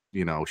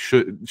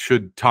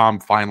 should Tom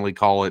finally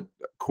call it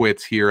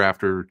quits here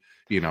after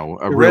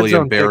a really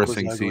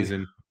embarrassing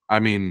season? I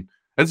mean,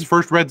 that's his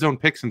first red zone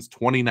pick since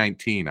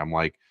 2019. I'm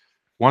like,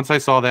 once I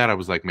saw that, I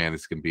was like, man,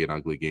 it's going to be an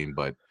ugly game.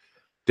 But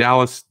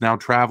Dallas now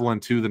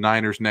traveling to the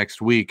Niners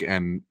next week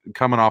and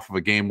coming off of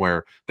a game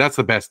where that's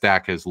the best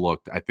Dak has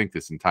looked, I think,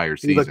 this entire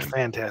season. He looked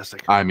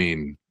fantastic. I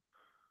mean,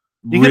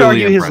 you could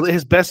argue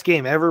his best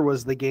game ever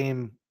was the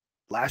game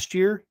last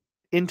year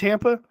in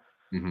Tampa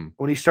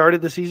when he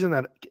started the season,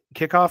 that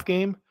kickoff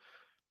game.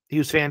 He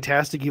was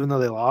fantastic, even though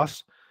they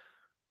lost.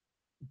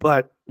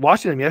 But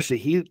watching him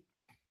yesterday,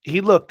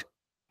 he looked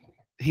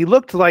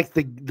like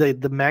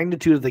the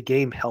magnitude of the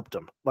game helped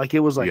him. Like it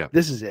was like,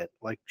 this is it,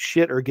 like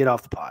shit or get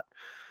off the pot.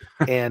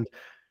 And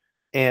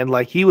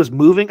like he was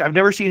moving. I've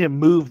never seen him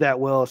move that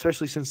well,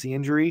 especially since the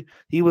injury.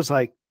 He was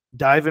like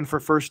diving for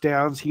first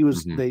downs. He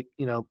was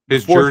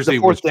his jersey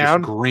was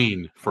just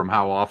green from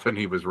how often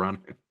he was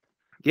running.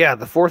 Yeah,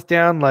 the fourth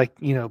down, like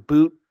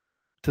boot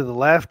to the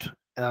left.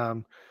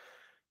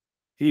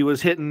 He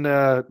was hitting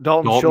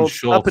Dalton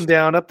Schultz up and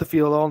down up the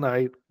field all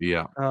night.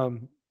 Yeah.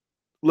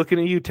 Looking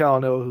at you,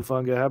 Talanoa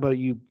Hufanga. How about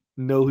you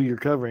know who you're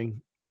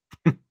covering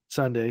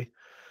Sunday?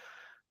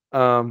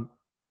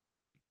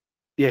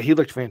 Yeah, he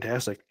looked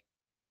fantastic.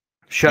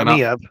 Shut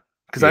me up.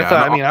 Because I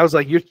thought, I was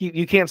like,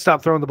 you can't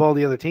stop throwing the ball to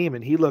the other team.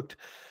 And he looked,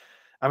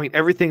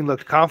 everything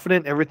looked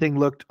confident. Everything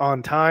looked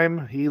on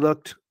time. It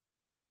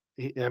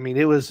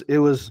was,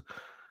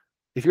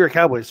 if you're a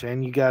Cowboys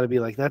fan, you got to be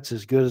like, that's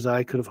as good as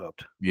I could have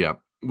hoped. Yeah.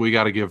 We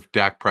got to give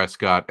Dak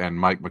Prescott and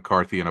Mike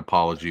McCarthy an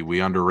apology.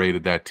 We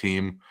underrated that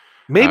team.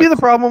 Maybe the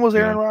problem was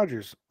Aaron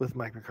Rodgers with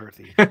Mike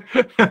McCarthy.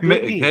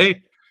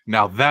 Hey,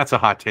 now that's a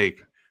hot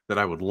take that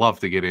I would love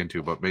to get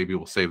into, but maybe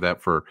we'll save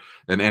that for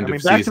an end of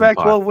season. Back-to-back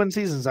 12-win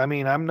seasons.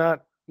 I'm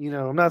not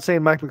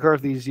saying Mike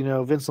McCarthy's,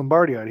 Vince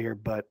Lombardi out here,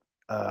 but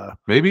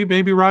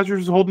maybe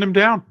Rodgers is holding him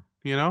down.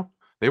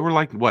 They were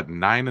like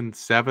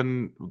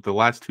 9-7 the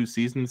last 2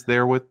 seasons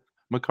there with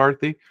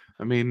McCarthy.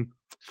 I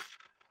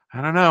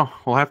don't know.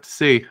 We'll have to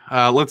see.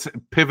 Let's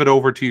pivot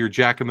over to your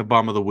Jack in the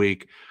Bum of the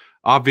week.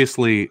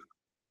 Obviously,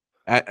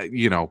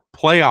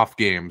 playoff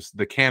games,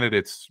 the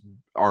candidates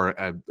are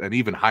an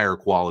even higher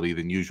quality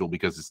than usual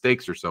because the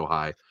stakes are so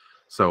high.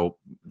 So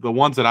the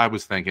ones that I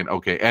was thinking,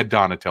 okay, Ed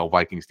Donatel,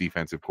 Vikings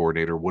defensive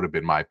coordinator, would have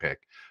been my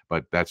pick,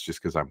 but that's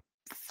just because I'm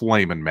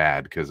flaming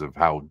mad because of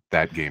how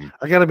that game.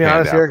 I got to be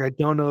honest, out. Eric. I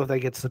don't know if that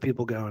gets the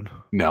people going.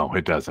 No,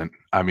 it doesn't.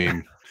 I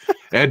mean,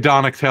 Ed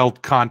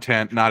Donatel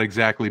content not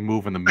exactly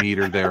moving the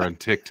meter there on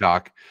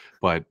TikTok,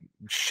 but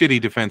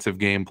shitty defensive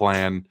game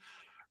plan.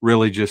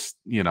 Really just,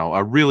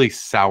 a really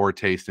sour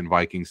taste in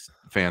Vikings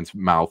fans'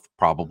 mouth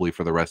probably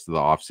for the rest of the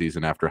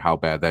offseason after how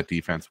bad that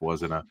defense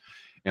was in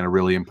a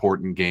really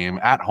important game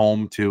at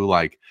home too.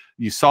 Like,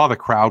 you saw the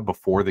crowd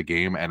before the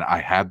game, and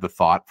I had the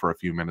thought for a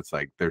few minutes,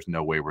 like, there's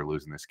no way we're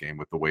losing this game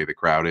with the way the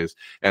crowd is.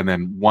 And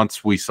then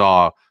once we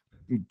saw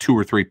 2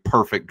 or 3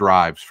 perfect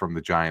drives from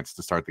the Giants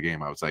to start the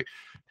game, I was like,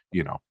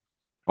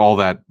 all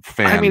that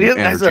fan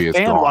energy as a is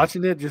fan gone.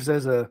 watching it, just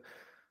as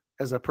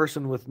a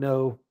person with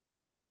no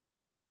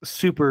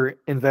super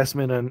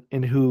investment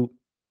in who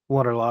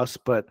won or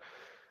lost, but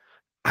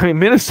I mean,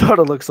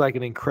 Minnesota looks like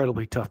an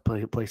incredibly tough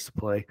place to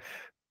play.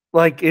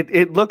 Like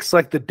it looks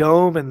like the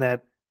dome and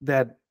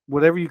that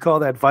whatever you call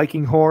that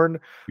Viking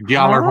horn,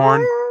 Gallagher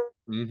horn.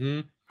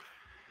 Mm-hmm.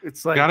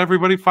 It's like, got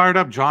everybody fired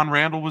up. John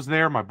Randall was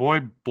there, my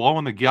boy,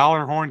 blowing the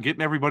Gallagher horn,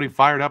 getting everybody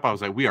fired up. I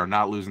was like, we are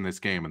not losing this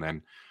game. And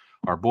then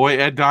our boy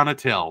Ed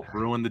Donatel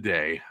ruined the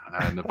day,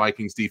 and the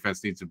Vikings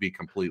defense needs to be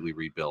completely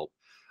rebuilt.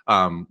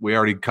 We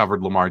already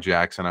covered Lamar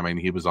Jackson. I mean,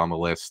 he was on the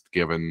list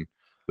given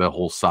the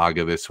whole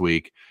saga this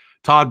week.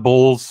 Todd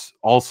Bowles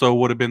also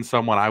would have been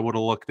someone I would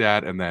have looked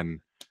at, and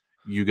then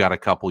you got a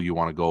couple you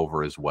want to go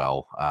over as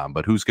well.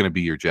 But who's going to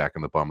be your Jack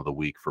and the Bum of the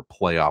week for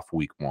playoff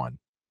week 1?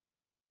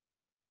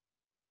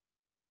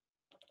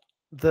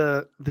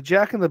 The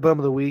Jack and the Bum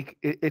of the week.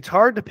 It's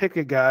hard to pick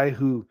a guy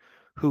who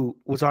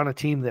was on a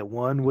team that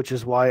won, which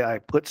is why I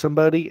put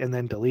somebody and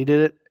then deleted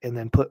it and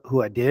then put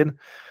who I did.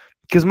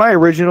 Because my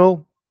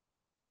original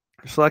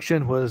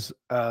selection was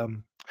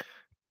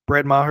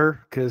Brett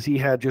Maher, because he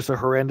had just a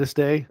horrendous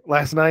day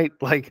last night.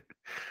 Like,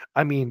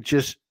 I mean,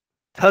 just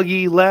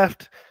tuggy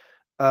left,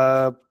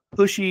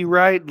 pushy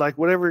right, like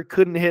whatever,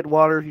 couldn't hit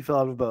water if he fell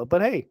out of a boat.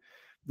 But hey,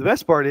 the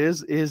best part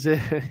is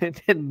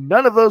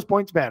none of those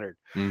points mattered.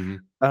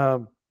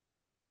 Mm-hmm.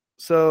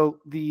 So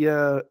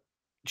the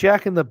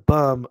Jack and the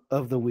Bum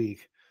of the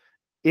week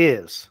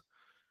is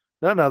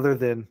none other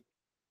than,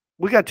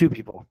 we got 2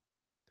 people.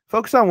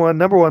 Focus on one.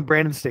 Number 1,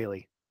 Brandon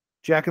Staley,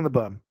 Jack and the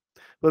Bum.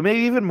 But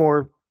maybe even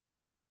more,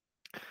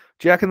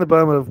 Jack and the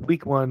Bum of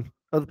week 1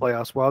 of the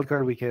playoffs,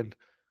 wildcard weekend,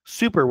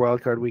 super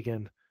wildcard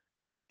weekend,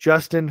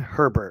 Justin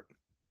Herbert.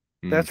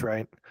 That's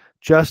right.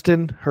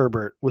 Justin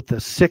Herbert with the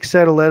 6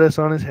 set of lettuce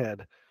on his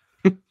head.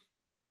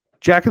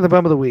 Jack and the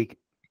Bum of the week.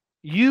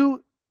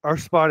 You are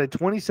spotted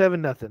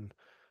 27-0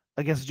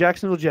 against the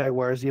Jacksonville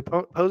Jaguars. The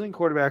opposing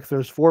quarterback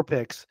throws 4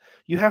 picks.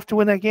 You have to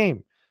win that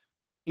game.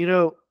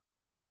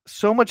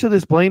 So much of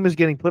this blame is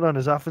getting put on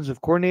his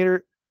offensive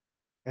coordinator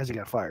as he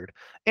got fired,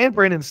 and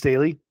Brandon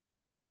Staley,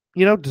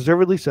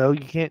 deservedly so.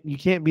 You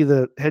can't be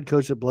the head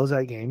coach that blows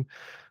that game.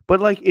 But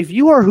like, if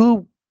you are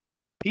who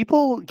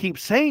people keep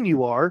saying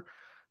you are,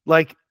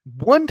 like,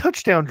 1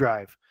 touchdown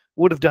drive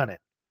would have done it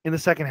in the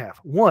second half.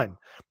 1.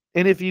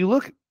 And if you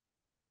look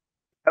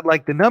at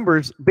like the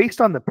numbers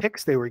based on the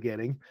picks they were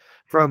getting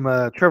from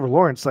Trevor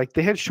Lawrence, like,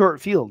 they had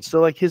short fields.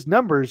 So like, his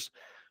numbers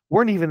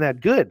weren't even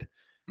that good.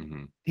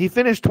 Mm-hmm. He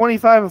finished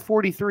 25 of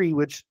 43,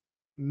 which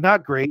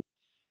not great.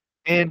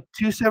 And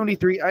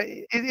 273.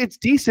 It's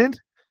decent,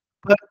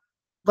 but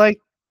like,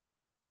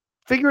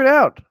 figure it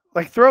out.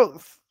 Like,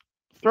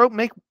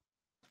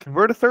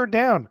 convert a third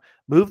down,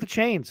 move the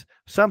chains,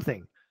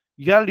 something.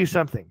 You got to do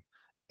something.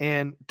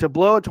 And to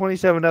blow a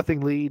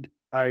 27-0 lead,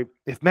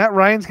 if Matt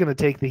Ryan's going to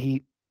take the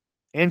heat,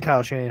 and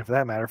Kyle Shanahan for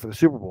that matter, for the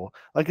Super Bowl,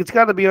 like, it's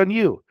got to be on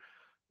you.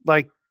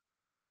 Like,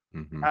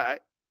 mm-hmm.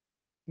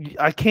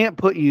 I can't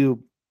put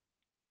you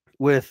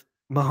with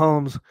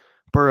Mahomes,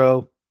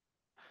 Burrow,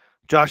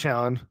 Josh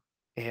Allen,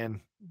 and,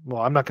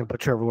 well, I'm not going to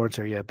put Trevor Lawrence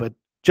there yet, but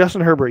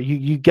Justin Herbert.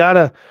 You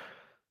gotta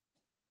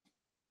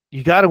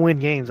win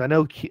games. I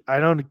know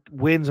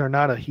wins are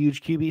not a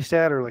huge QB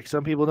stat, or like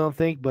some people don't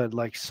think, but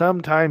like,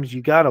 sometimes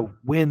you gotta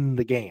win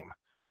the game.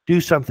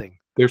 Do something.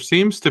 There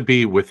seems to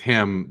be with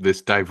him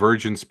this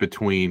divergence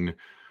between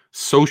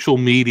social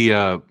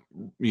media,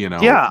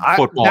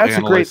 football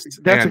analysts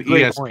and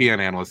ESPN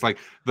analysts, like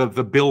the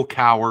Bill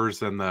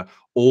Cowers and the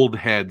old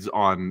heads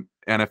on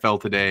NFL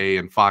Today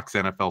and Fox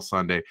NFL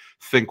Sunday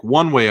think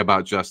one way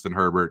about Justin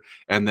Herbert,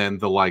 and then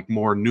the like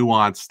more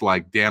nuanced,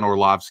 like Dan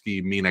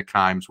Orlovsky, Mina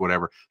Kimes,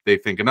 whatever, they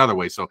think another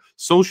way. So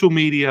social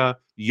media,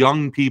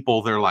 young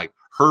people, they're like,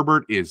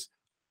 Herbert is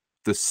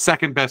the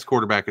second best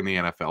quarterback in the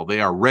NFL.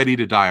 They are ready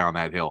to die on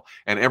that hill.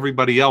 And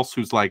everybody else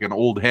who's like an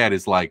old head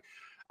is like,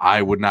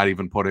 I would not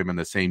even put him in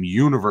the same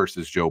universe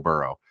as Joe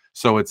Burrow.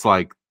 So it's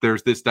like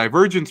there's this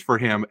divergence for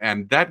him.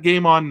 And that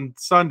game on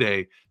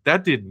Sunday,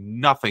 that did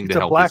nothing to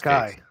help his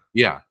case.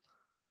 Yeah.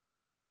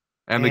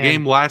 And the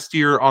game last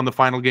year on the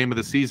final game of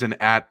the season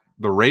at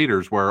the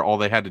Raiders, where all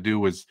they had to do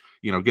was,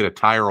 get a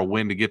tie or a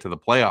win to get to the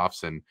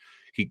playoffs, and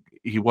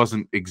he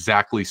wasn't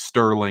exactly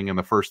sterling in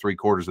the first 3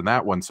 quarters in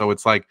that one. So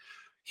it's like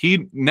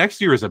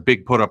next year is a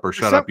big put up or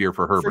shut up year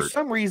for Herbert. For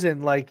some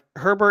reason, like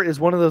Herbert is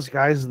one of those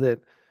guys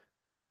that,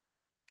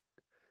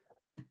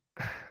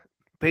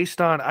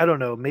 based on, I don't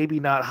know, maybe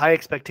not high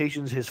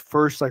expectations his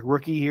first like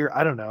rookie year.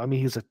 I don't know. I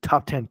mean, he's a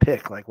top 10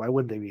 pick. Like, why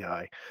wouldn't they be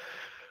high?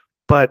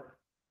 But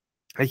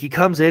like, he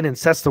comes in and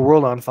sets the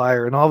world on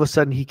fire, and all of a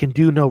sudden he can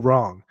do no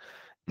wrong.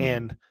 Mm-hmm.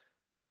 And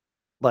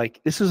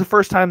like, this is the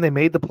first time they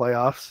made the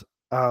playoffs.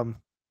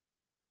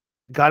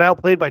 Got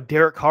outplayed by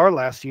Derek Carr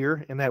last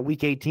year in that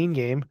Week 18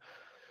 game,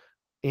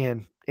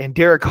 and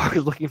Derek Carr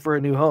is looking for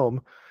a new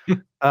home.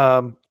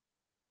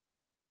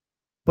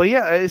 But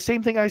yeah,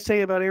 same thing I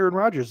say about Aaron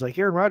Rodgers. Like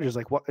Aaron Rodgers,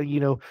 like what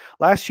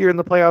last year in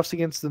the playoffs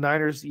against the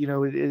Niners,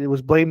 it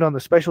was blamed on the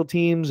special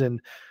teams,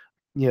 and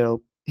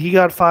he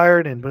got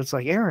fired. But it's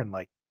like, Aaron,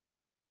 like,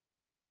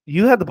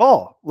 you had the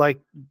ball.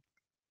 Like,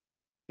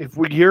 if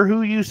you're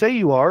who you say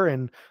you are,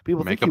 and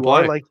people think you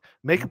are, like,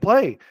 make a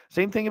play.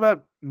 Same thing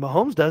about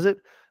Mahomes does it.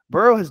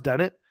 Burrow has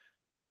done it.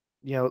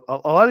 A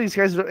lot of these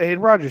guys,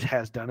 and Rodgers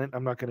has done it.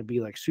 I'm not going to be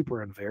like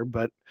super unfair,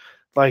 but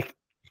like,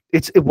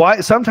 why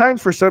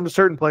sometimes for some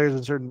certain players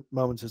in certain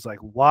moments, it's like,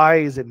 why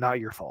is it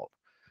not your fault?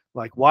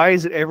 Like, why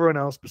is it everyone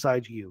else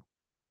besides you?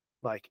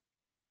 Like,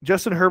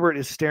 Justin Herbert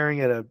is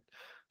staring at a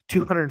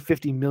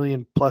 $250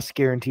 million plus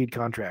guaranteed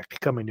contract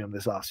coming to him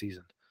this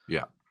offseason.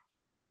 Yeah.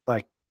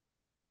 Like,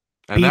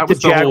 and beat the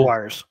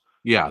Jaguars.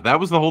 That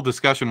was the whole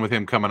discussion with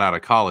him coming out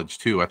of college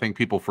too. I think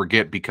people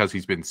forget because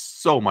he's been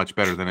so much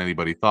better than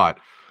anybody thought.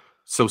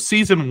 So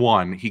season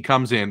 1, he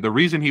comes in. The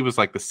reason he was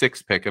like the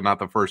 6th pick and not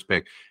the 1st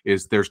pick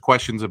is there's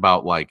questions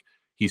about like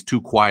he's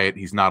too quiet.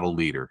 He's not a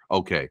leader.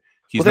 Okay.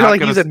 He's a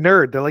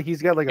nerd. They're like,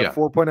 he's got like a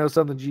 4.0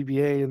 something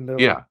GPA.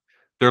 And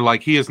they're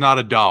like, he is not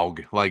a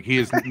dog. Like he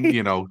is,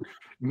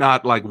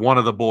 not like one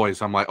of the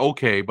boys. I'm like,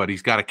 okay, but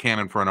he's got a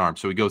cannon for an arm.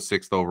 So he goes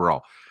 6th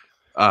overall.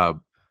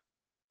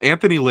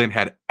 Anthony Lynn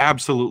had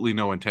absolutely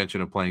no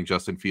intention of playing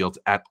Justin Fields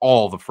at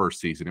all the first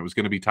season. It was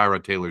going to be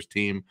Tyrod Taylor's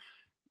team.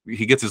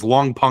 He gets his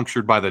lung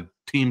punctured by the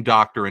team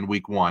doctor in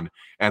week 1,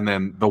 and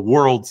then the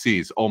world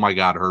sees, oh my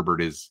God,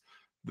 Herbert is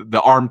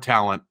the arm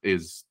talent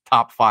is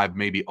top 5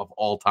 maybe of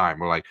all time.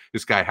 We're like,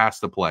 this guy has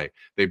to play.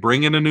 They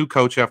bring in a new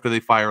coach after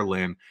they fire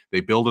Lynn. They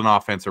build an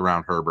offense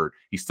around Herbert.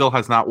 He still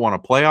has not won a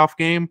playoff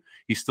game.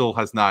 He still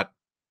has not,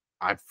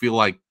 I feel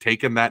like,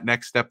 taken that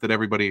next step that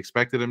everybody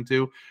expected him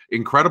to.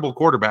 Incredible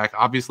quarterback.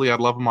 Obviously, I'd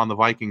love him on the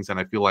Vikings, and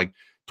I feel like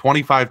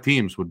 25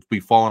 teams would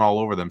be falling all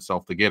over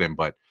themselves to get him,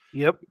 but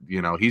yep.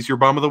 He's your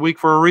bum of the week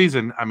for a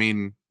reason. I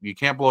mean, you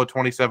can't blow a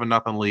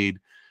 27-0 lead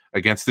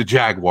against the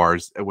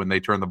Jaguars when they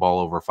turn the ball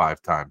over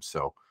 5 times.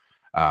 So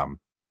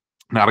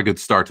not a good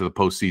start to the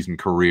postseason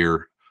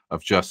career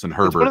of Justin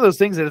Herbert. It's one of those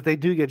things that if they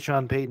do get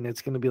Sean Payton,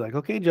 it's going to be like,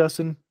 okay,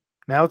 Justin,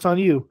 now it's on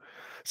you.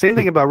 Same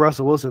thing about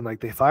Russell Wilson. Like,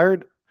 they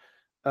fired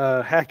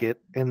Hackett,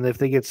 and if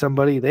they get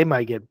somebody, they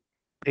might get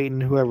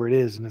Payton, whoever it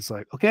is. And it's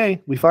like,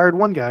 okay, we fired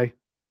one guy.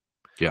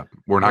 Yeah,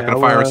 we're not going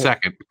to fire a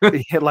second.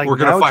 Like, we're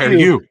going to fire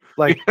you.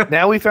 Like,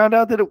 now we found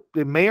out that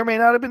it may or may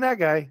not have been that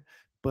guy,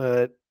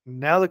 but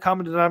now the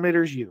common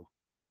denominator is you.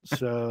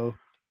 So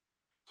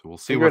we'll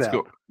see what's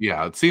going.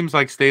 Yeah, it seems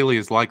like Staley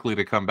is likely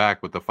to come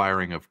back with the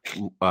firing of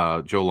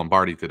Joe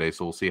Lombardi today,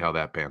 so we'll see how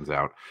that pans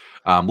out.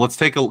 Let's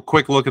take a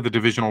quick look at the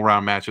divisional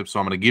round matchups. So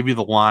I'm going to give you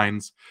the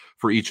lines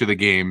for each of the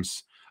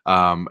games,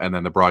 and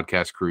then the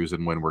broadcast crews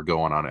and when we're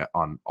going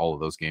on all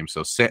of those games.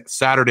 So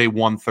Saturday,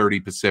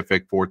 1:30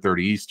 Pacific,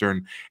 4:30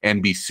 Eastern,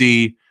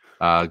 NBC,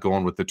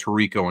 going with the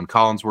Tirico and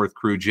Collinsworth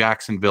crew.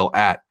 Jacksonville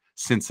at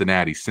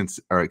Cincinnati,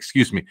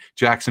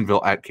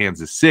 Jacksonville at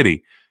Kansas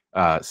City.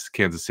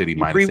 Kansas City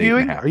minus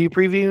 8.5. Are you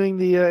previewing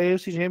the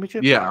AFC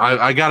Championship? Yeah,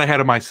 I got ahead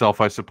of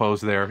myself, I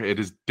suppose. There, it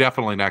is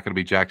definitely not going to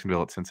be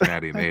Jacksonville at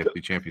Cincinnati in the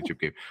AFC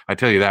Championship game. I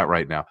tell you that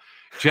right now.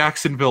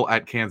 Jacksonville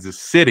at Kansas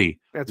City.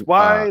 That's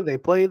why they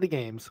play the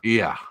games.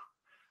 Yeah,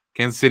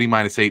 Kansas City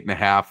minus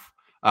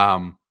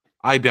 8.5.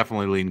 I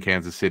definitely lean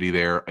Kansas City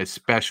there,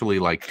 especially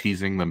like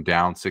teasing them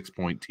down,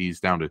 6-point tease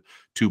down to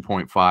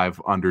 2.5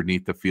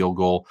 underneath the field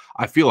goal.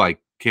 I feel like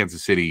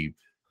Kansas City,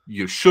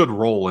 you should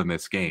roll in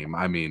this game.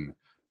 I mean,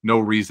 no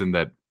reason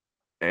that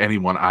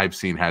anyone I've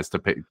seen has to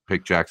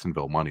pick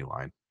Jacksonville money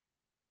line.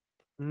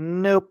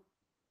 Nope.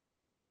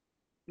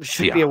 It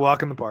should be a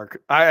walk in the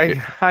park. I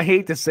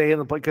hate to say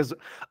it because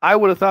I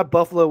would have thought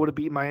Buffalo would have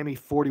beat Miami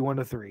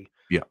 41-3.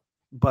 Yeah.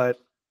 But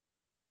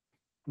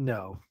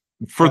no.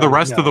 For the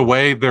rest of the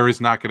way, there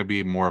is not going to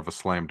be more of a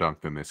slam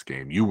dunk than this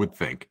game, you would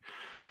think.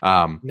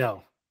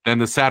 No. Then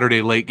the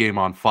Saturday late game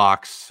on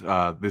Fox,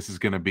 this is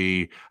going to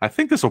be, I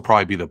think this will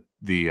probably be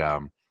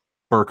the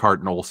Burkhardt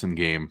and Olsen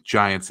game.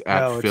 Giants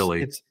at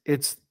Philly.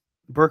 It's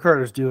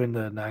Burkhardt is doing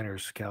the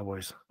Niners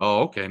Cowboys.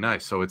 Oh, okay,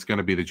 nice. So it's going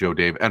to be the Joe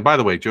Davis. And by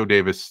the way, Joe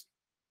Davis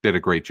did a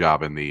great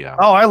job in the.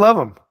 I love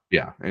him.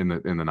 Yeah, in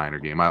the Niner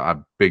game, I'm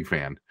a big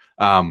fan.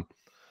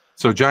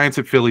 So Giants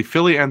at Philly.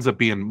 Philly ends up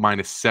being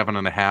minus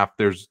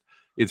 7.5.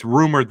 It's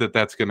rumored that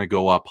that's going to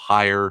go up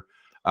higher.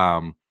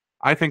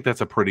 I think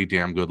that's a pretty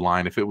damn good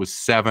line. If it was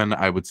 7,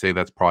 I would say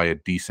that's probably a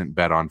decent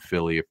bet on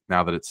Philly.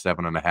 Now that it's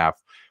 7.5,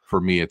 for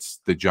me,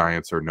 it's the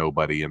Giants or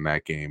nobody in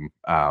that game.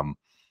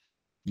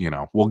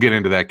 We'll get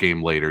into that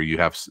game later. You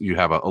have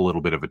a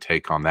little bit of a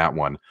take on that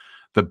one.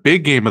 The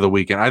big game of the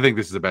weekend, I think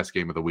this is the best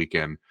game of the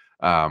weekend.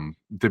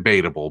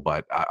 Debatable,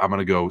 but I'm going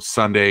to go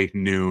Sunday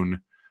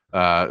noon,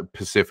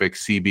 Pacific,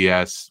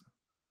 CBS,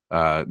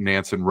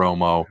 Nance and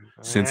Romo,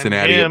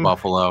 Cincinnati at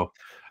Buffalo.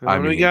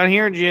 What do we got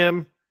here,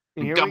 Jim?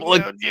 A couple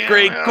of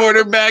great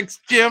quarterbacks,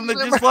 Jim, that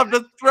just love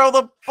to throw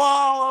the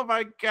ball. Oh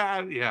my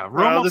God. Yeah.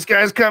 Romo, this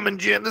guy's coming,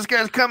 Jim. This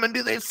guy's coming.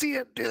 Do they see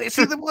it? Do they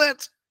see the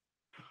blitz?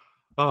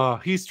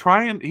 He's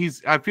trying.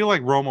 I feel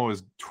like Romo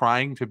is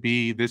trying to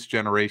be this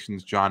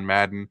generation's John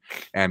Madden,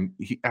 and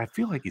I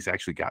feel like he's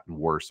actually gotten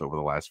worse over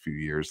the last few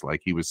years.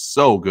 Like he was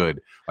so good,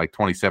 like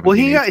 2017.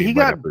 Well, he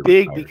got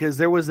big because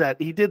there was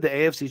he did the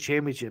AFC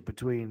Championship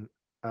between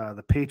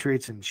the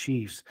Patriots and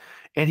Chiefs,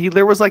 and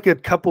there was like a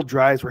couple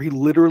drives where he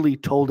literally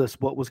told us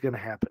what was going to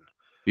happen.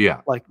 Yeah,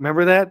 like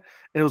remember that?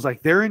 And it was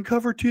like they're in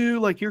cover 2,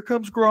 like here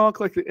comes Gronk,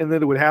 and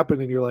then it would happen,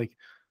 and you're like,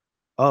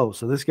 oh,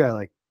 so this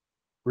guy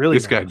really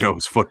guy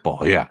knows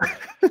football. Yeah.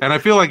 And I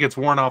feel like it's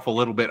worn off a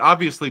little bit.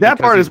 Obviously, that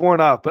part is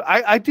worn off, but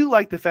I do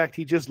like the fact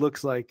he just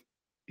looks like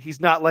he's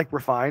not like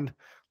refined.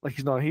 Like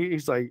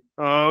he's like,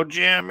 oh,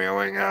 Jim, here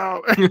we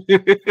go.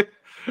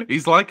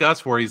 He's like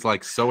us, where he's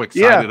like so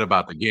excited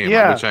about the game,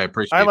 which I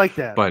appreciate. I like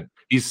that. But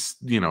he's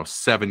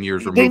 7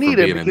 years removed from being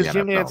in the NFL.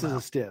 Jim Nance is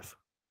a stiff.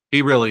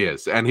 He really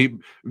is.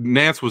 And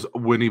Nance was,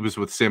 when he was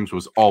with Sims,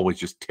 was always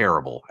just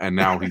terrible. And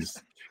now he's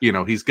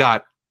he's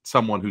got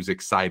someone who's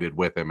excited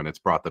with him, and it's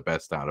brought the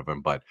best out of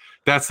him. But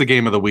that's the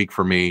game of the week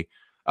for me.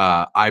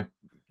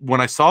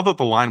 When I saw that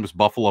the line was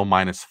Buffalo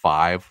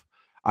 -5,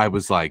 I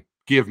was like,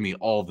 give me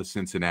all the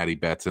Cincinnati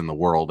bets in the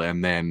world.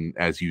 And then,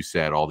 as you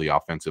said, all the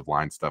offensive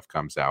line stuff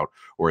comes out,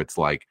 where it's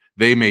like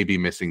they may be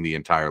missing the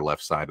entire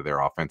left side of their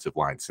offensive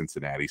line,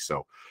 Cincinnati.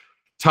 So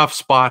tough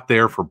spot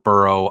there for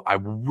Burrow. I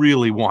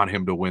really want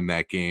him to win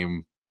that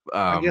game.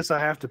 I guess I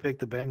have to pick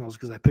the Bengals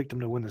because I picked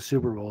them to win the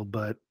Super Bowl,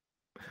 but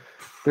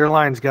their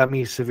line's got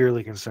me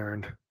severely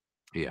concerned.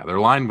 Yeah, their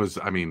line was,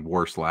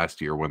 worse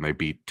last year when they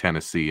beat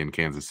Tennessee and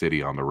Kansas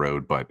City on the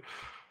road, but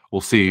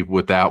we'll see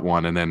with that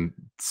one. And then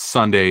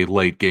Sunday,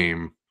 late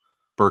game,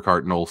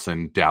 Burkhardt and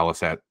Olsen,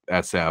 Dallas at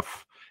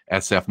SF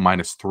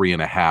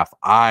 -3.5.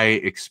 I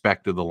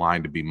expected the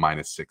line to be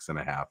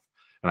 -6.5,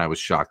 and I was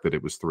shocked that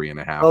it was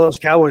 3.5. All those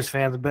Cowboys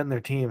fans have betting their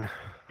team.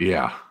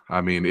 Yeah,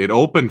 it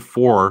opened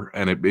 4,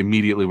 and it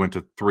immediately went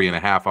to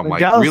 3.5. I'm like,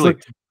 Dallas really?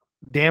 Looked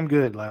damn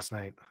good last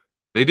night.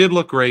 They did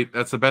look great.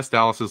 That's the best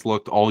Dallas has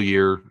looked all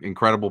year.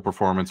 Incredible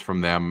performance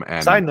from them.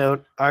 And side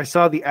note, I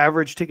saw the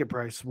average ticket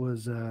price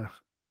was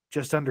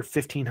just under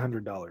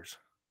 $1,500.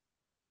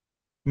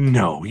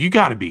 No, you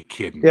got to be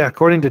kidding. Yeah,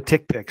 according to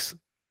TickPicks.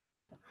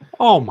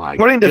 Oh my!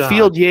 According to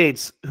Field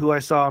Yates, who I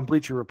saw on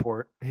Bleacher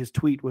Report, his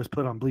tweet was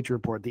put on Bleacher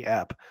Report, the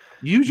app.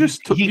 He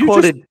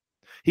quoted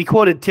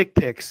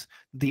TickPicks.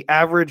 The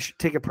average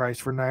ticket price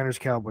for Niners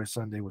Cowboys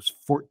Sunday was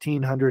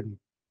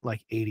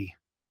 $1,480.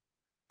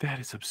 That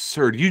is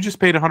absurd. You just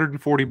paid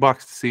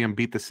 $140 to see him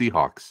beat the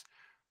Seahawks.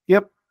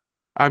 Yep.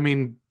 I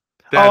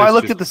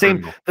looked at the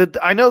same.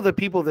 I know the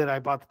people that I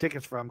bought the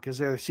tickets from because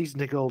they're season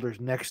ticket holders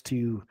next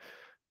to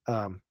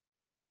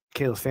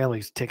Kayla's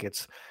family's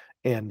tickets,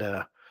 and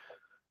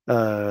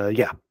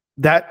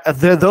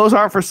those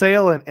aren't for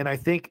sale. And I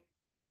think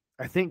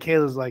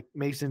Kayla's like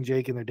Mason,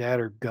 Jake, and their dad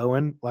are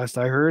going. Last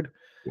I heard.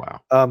 Wow.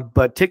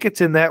 But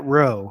tickets in that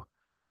row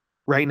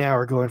right now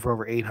are going for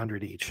over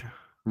 $800 each.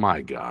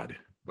 My God.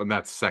 And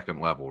that's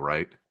second level,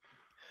 right?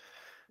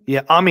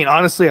 Yeah,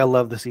 honestly, I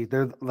love the seat.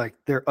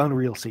 They're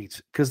unreal seats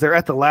because they're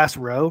at the last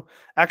row.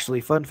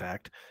 Actually, fun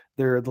fact,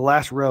 they're the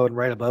last row, and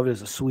right above it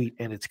is a suite,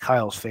 and it's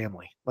Kyle's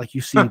family. Like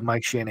you see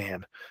Mike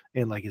Shanahan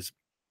and like his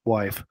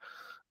wife.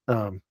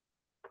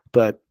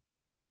 But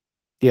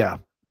yeah,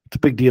 it's a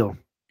big deal.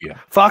 Yeah,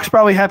 Fox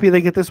probably happy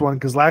they get this one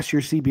because last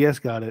year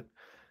CBS got it,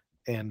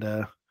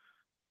 and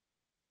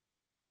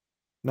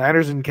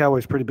Niners and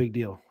Cowboys pretty big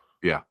deal.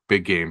 Yeah,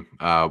 big game.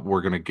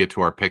 We're going to get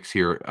to our picks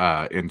here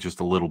in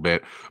just a little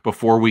bit.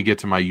 Before we get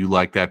to my You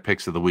Like That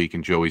picks of the week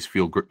and Joey's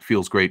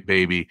Feels Great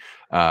Baby,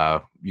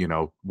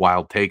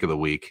 wild take of the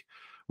week,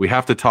 we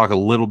have to talk a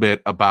little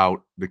bit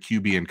about the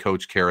QB and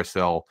coach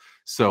carousel.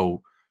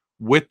 So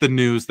with the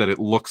news that it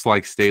looks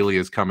like Staley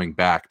is coming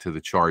back to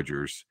the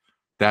Chargers,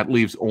 that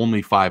leaves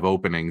only 5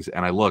 openings.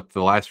 And I looked,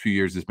 the last few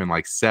years has been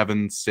like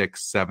 7,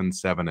 6, 7,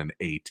 7, and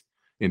 8.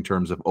 In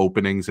terms of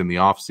openings in the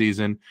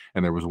offseason.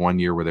 And there was one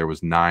year where there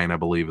was 9, I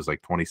believe, it was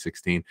like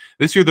 2016.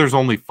 This year there's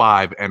only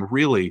 5. And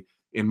really,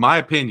 in my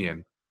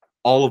opinion,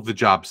 all of the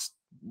jobs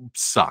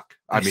suck.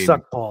 They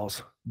suck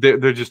balls.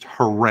 They're just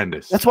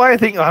horrendous. That's why I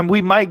think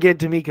we might get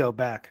D'Amico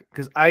back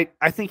because I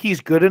think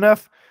he's good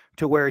enough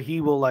to where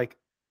he will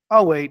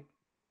oh, wait.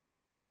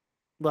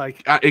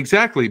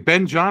 Exactly.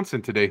 Ben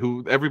Johnson today,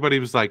 who everybody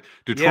was like,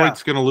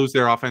 Detroit's going to lose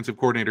their offensive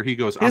coordinator. He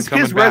goes, I'm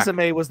coming his back.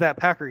 Resume was that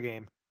Packer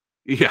game.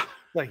 Yeah.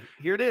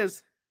 Here it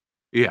is.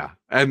 Yeah.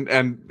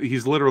 And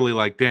he's literally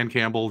like, Dan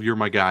Campbell, you're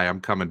my guy.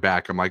 I'm coming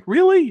back. I'm like,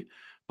 really?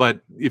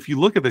 But if you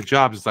look at the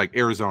jobs, it's like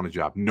Arizona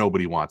job,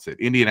 nobody wants it.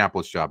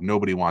 Indianapolis job,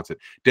 nobody wants it.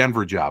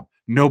 Denver job,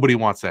 nobody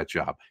wants that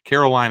job.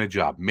 Carolina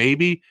job,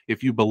 maybe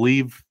if you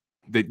believe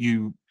that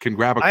you can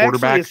grab a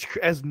quarterback.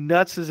 As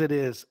nuts as it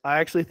is, I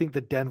actually think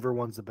the Denver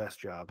one's the best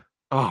job.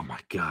 Oh my I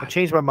God.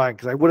 changed my mind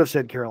because I would have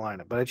said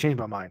Carolina, but I changed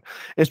my mind.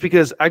 It's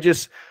because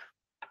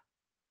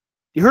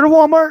you heard of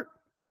Walmart?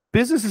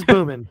 Business is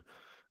booming.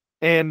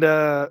 And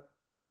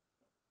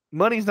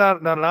money's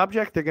not an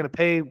object. They're going to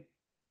pay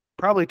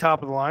probably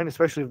top of the line,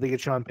 especially if they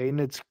get Sean Payton.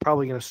 It's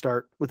probably going to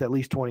start with at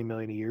least $20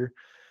 million a year.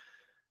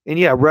 And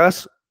yeah,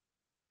 Russ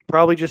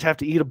probably just have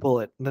to eat a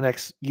bullet in the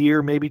next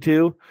year, maybe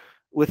two,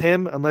 with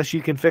him, unless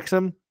you can fix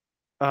him.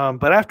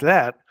 But after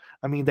that,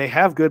 I mean, they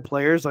have good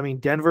players. I mean,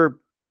 Denver,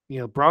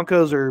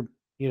 Broncos are,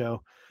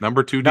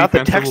 number 2 not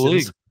the defense in the league.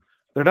 Texans.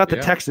 They're not the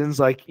Texans.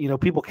 Like,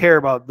 people care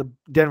about the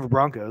Denver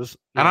Broncos.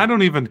 And I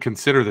don't even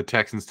consider the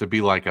Texans to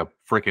be like a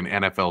freaking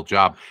NFL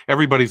job.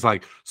 Everybody's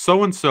like,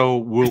 so-and-so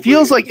will.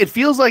 It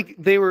feels like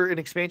they were an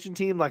expansion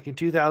team like in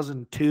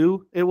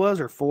 2002 it was,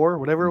 or 4,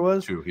 whatever it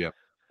was. 2, yeah.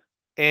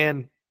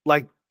 And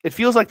like, it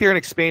feels like they're an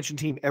expansion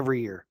team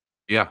every year.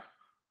 Yeah.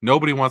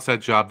 Nobody wants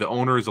that job. The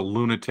owner is a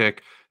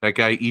lunatic. That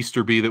guy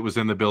Easterby that was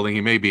in the building,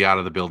 he may be out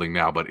of the building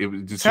now, but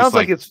it sounds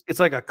like it's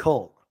like a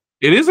cult.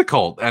 It is a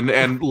cult.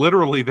 And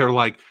literally they're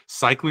like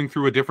cycling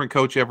through a different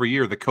coach every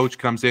year. The coach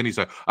comes in, he's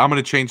like, I'm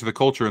going to change the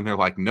culture. And they're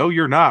like, no,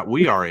 you're not.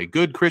 We are a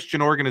good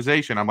Christian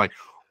organization. I'm like,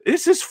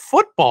 this is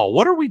football.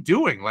 What are we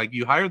doing? Like,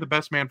 you hire the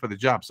best man for the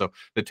job. So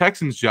the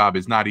Texans job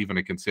is not even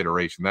a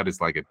consideration. That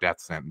is like a death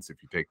sentence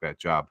if you take that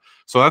job.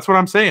 So that's what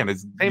I'm saying.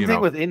 Is Same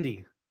thing with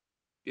Indy.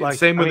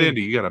 Same with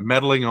Indy. You got a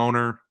meddling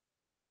owner,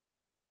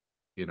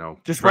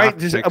 just right.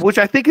 Which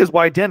I think is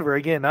why Denver,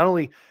 again, not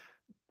only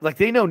like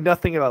they know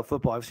nothing about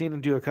football. I've seen them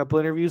do a couple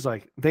interviews.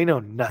 Like, they know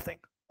nothing.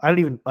 I don't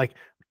even like,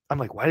 I'm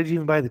like, why did you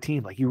even buy the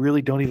team? Like, you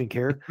really don't even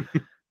care.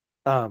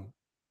 But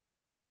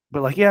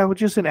like, yeah, with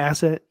just an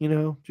asset,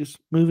 just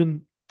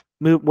move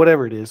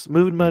whatever it is,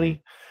 moving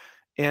money.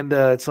 And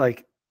it's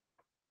like,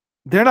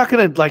 they're not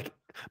going to like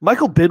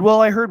Michael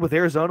Bidwell. I heard with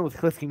Arizona with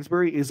Cliff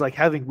Kingsbury is like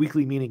having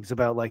weekly meetings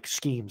about like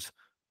schemes.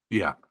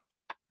 Yeah.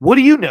 What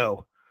do you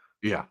know?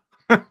 Yeah.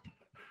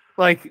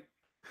 Like,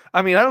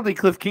 I mean, I don't think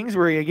Cliff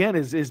Kingsbury again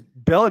is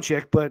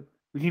Belichick, but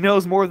he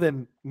knows more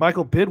than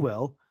Michael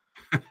Bidwell.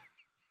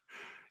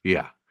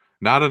 Yeah.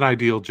 Not an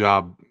ideal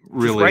job,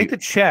 really. Just write the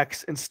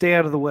checks and stay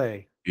out of the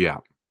way. Yeah.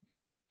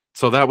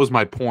 So that was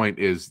my point,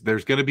 is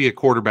there's going to be a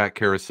quarterback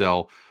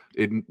carousel.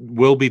 It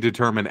will be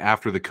determined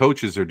after the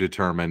coaches are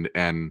determined.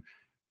 And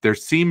there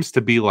seems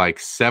to be like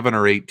 7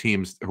 or 8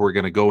 teams who are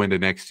going to go into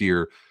next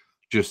year.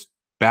 Just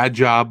bad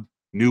job,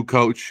 new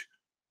coach,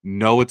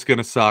 know it's going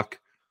to suck.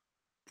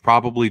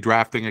 Probably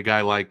drafting a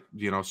guy like,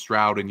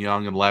 Stroud and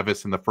Young and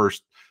Levis in the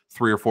first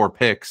 3 or 4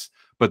 picks.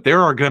 But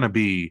there are going to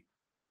be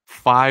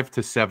 5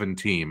 to 7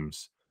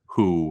 teams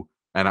who,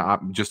 and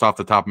I'm just off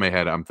the top of my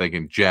head, I'm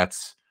thinking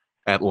Jets,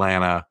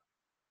 Atlanta,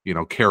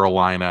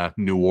 Carolina,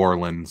 New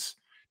Orleans,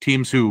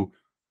 teams who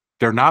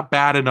they're not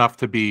bad enough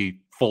to be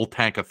full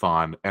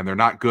tankathon, and they're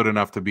not good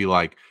enough to be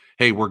like,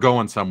 hey, we're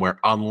going somewhere,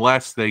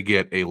 unless they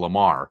get a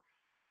Lamar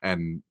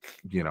and,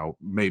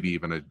 maybe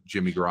even a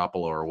Jimmy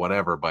Garoppolo or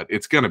whatever. But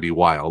it's going to be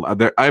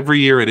wild. Every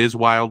year it is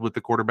wild with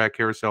the quarterback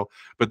carousel,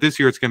 but this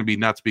year it's going to be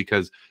nuts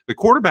because the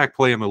quarterback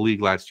play in the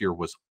league last year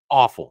was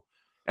awful.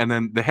 And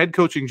then the head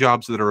coaching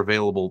jobs that are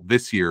available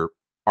this year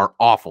are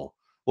awful.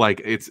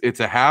 Like, it's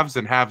a haves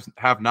and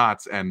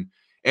have-nots, and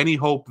any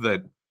hope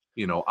that,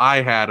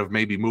 I had of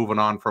maybe moving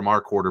on from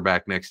our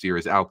quarterback next year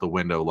is out the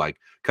window. Like,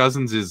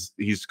 Cousins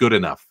he's good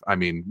enough. I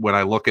mean, when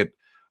I look at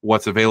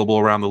what's available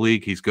around the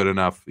league, he's good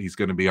enough. He's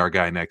going to be our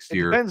guy next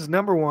year. Depends,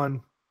 number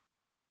one,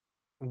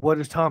 what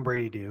does Tom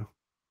Brady do?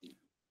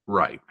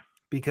 Right.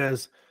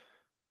 Because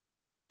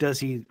does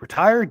he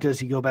retire? Does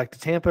he go back to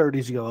Tampa, or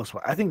does he go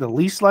elsewhere? I think the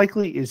least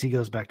likely is he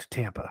goes back to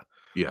Tampa.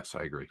 Yes,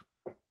 I agree.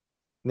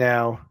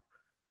 Now,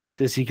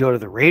 does he go to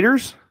the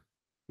Raiders?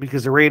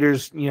 Because the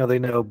Raiders, they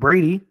know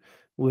Brady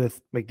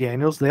with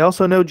McDaniels. They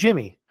also know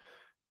Jimmy.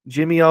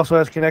 Jimmy also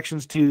has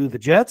connections to the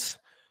Jets,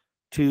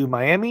 to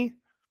Miami.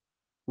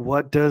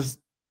 What does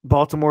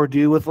Baltimore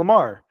do with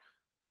Lamar?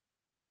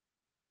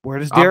 Where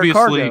does Derek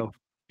Carr go?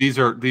 These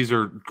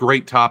are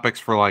great topics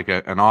for like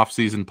an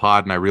off-season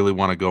pod, and I really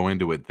want to go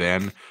into it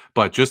then.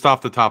 But just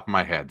off the top of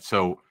my head,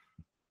 so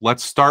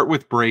let's start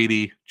with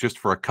Brady just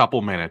for a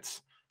couple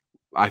minutes.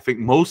 I think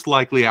most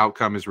likely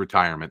outcome is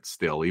retirement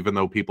still, even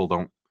though people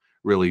don't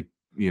really,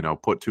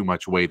 put too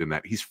much weight in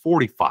that. He's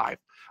 45.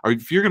 Or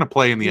if you're going to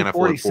play in the NFL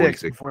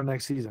 46 before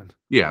next season.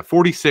 Yeah,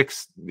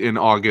 46 in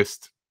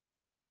August.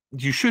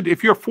 You should,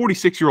 if you're a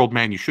 46-year-old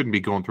man, you shouldn't be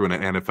going through an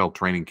NFL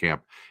training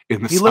camp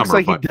in the summer. He looks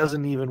like he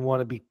doesn't even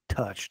want to be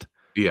touched.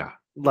 Yeah.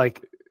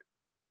 Like,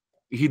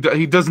 he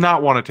does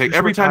not want to take,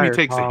 every time he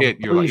takes a hit,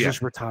 you're like, yeah.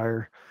 Just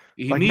retire.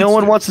 Like, no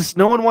one wants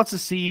to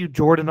see you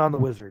Jordan on the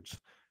Wizards.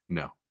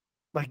 No.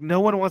 Like,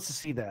 no one wants to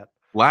see that.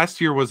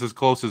 Last year was as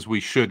close as we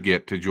should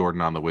get to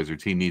Jordan on the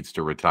Wizards. He needs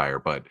to retire.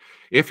 But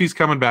if he's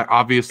coming back,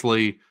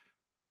 obviously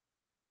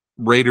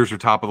Raiders are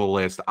top of the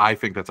list. I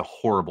think that's a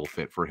horrible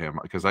fit for him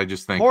because I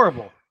just think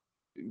horrible.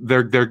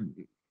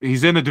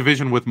 He's in a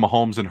division with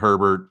Mahomes and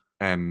Herbert,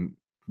 and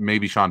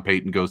maybe Sean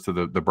Payton goes to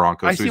the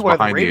Broncos. I see why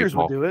the Raiders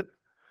would do it.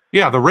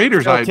 Yeah, the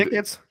Raiders.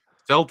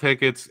 Sell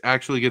tickets.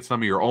 Actually, get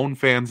some of your own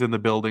fans in the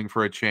building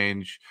for a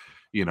change.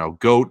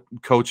 Goat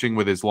coaching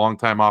with his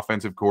longtime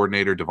offensive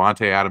coordinator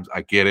Devontae Adams.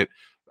 I get it.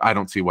 I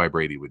don't see why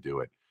Brady would do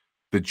it.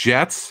 The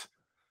Jets,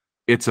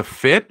 it's a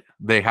fit.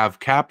 They have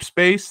cap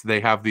space. They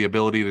have the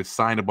ability to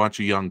sign a bunch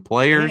of young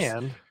players,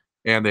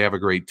 and they have a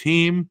great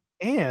team.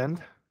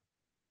 And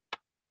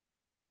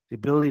the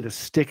ability to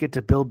stick it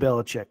to Bill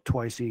Belichick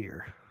twice a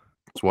year.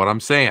 That's what I'm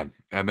saying.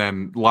 And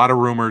then a lot of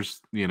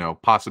rumors,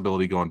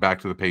 possibility going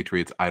back to the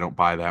Patriots. I don't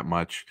buy that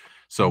much.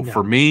 So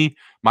for me,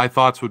 my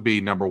thoughts would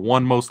be number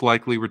 1, most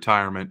likely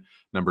retirement.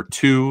 Number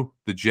 2,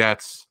 the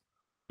Jets.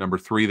 Number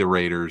 3, the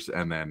Raiders.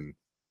 And then,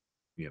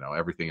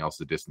 everything else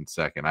a distant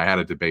second. I had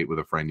a debate with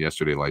a friend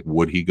yesterday, like,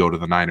 would he go to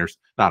the Niners?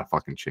 Not a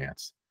fucking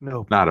chance.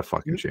 No. Not a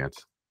fucking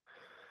chance.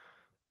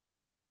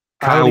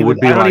 Kyle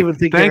would be like,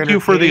 thank you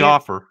for the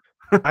offer.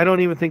 I don't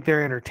even think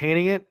they're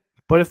entertaining it.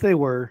 But if they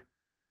were,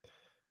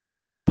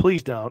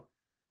 please don't.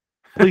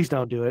 Please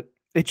don't do it.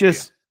 It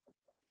just...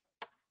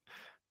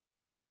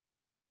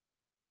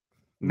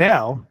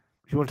 Now,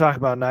 if you want to talk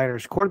about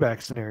Niners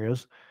quarterback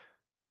scenarios,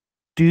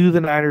 do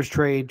the Niners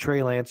trade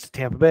Trey Lance to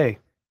Tampa Bay?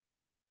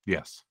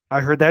 Yes.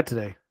 I heard that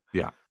today.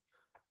 Yeah.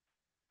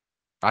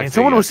 And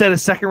someone who said a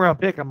second-round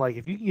pick, I'm like,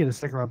 if you can get a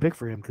second-round pick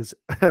for him, because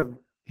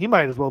he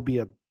might as well be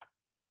a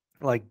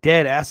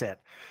dead asset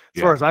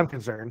as far as I'm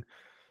concerned.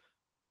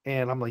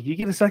 And I'm like, you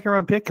get a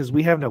second-round pick because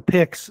we have no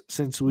picks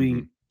since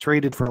we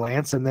traded for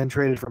Lance and then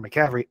traded for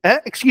McCaffrey.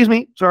 Excuse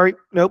me. Sorry.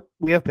 Nope.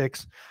 We have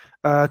picks.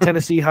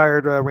 Tennessee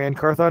hired Rand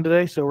Carthon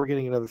today, so we're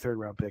getting another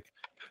third-round pick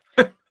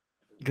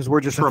because we're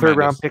just a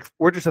third-round pick.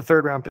 We're just a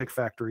third-round pick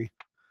factory.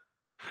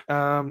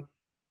 Yeah,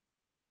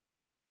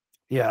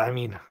 I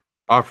mean,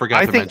 I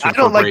forgot to mention. I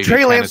don't like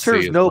Trey Lance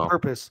serves no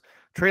purpose.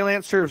 Trey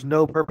Lance serves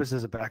no purpose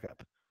as a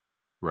backup.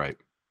 Right.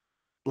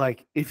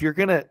 Like if you're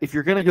gonna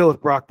go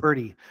with Brock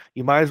Purdy,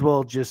 you might as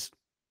well just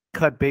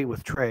cut bait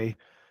with Trey.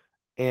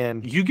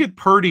 And you get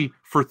Purdy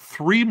for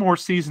 3 more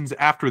seasons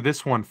after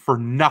this one for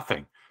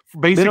nothing.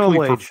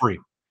 Basically for free.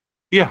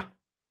 Yeah.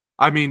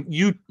 I mean,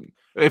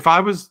 if I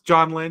was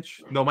John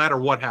Lynch, no matter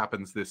what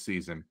happens this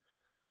season,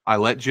 I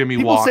let Jimmy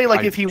walk. People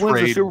say if he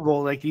wins the Super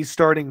Bowl, he's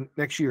starting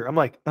next year. I'm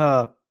like,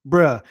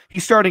 bruh,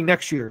 he's starting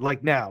next year,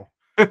 now.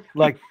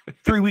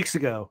 3 weeks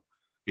ago.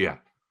 Yeah.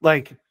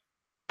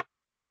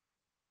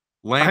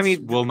 Lance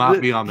will not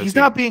be on the He's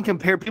team. not being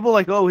compared. People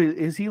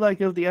is he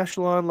of the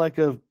echelon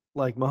of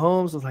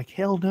Mahomes? I was like,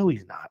 hell no,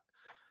 he's not.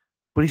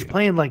 But he's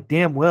playing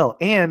damn well.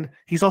 And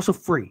he's also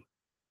free.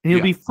 And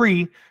he'll be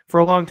free for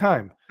a long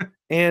time.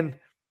 And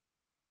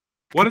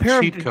what a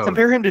cheat code.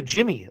 Compare him to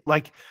Jimmy.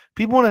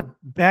 People want to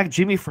bag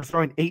Jimmy for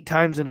throwing 8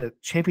 times in a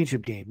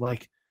championship game.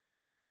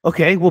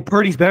 Okay, well,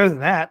 Purdy's better than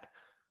that.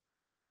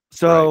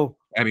 So,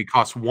 right. And he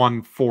costs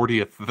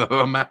 1/40th the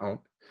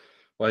amount.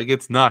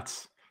 It's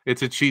nuts.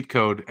 It's a cheat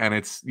code, and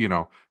it's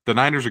the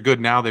Niners are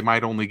good now. They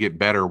might only get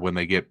better when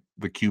they get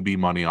the QB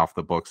money off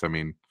the books. I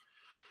mean,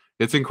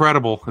 it's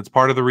incredible. It's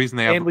part of the reason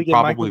they have. And we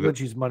get Michael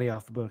Lynch's money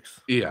off the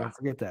books. Yeah, don't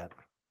forget that.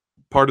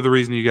 Part of the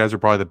reason you guys are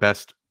probably the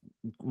best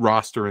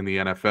roster in the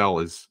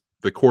NFL is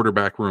the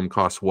quarterback room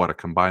costs a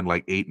combined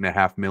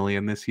 $8.5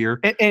 million this year.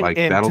 And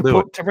that'll do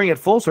it. To bring it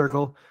full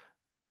circle,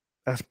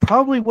 that's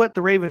probably what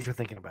the Ravens are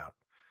thinking about.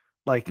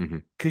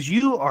 Because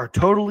you are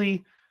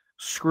totally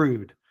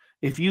screwed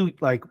if you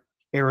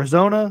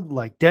Arizona,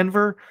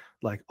 Denver,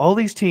 all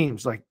these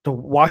teams, the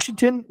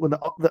Washington, when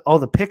all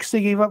the picks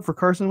they gave up for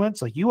Carson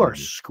Wentz, you are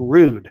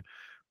screwed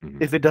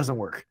if it doesn't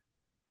work.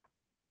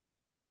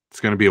 It's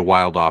going to be a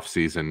wild off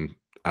season.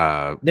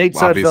 Nate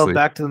Sudfeld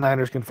back to the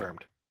Niners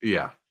confirmed.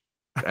 Yeah,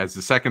 as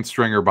the second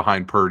stringer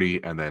behind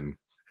Purdy, and then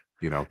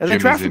and then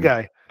draft a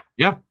guy.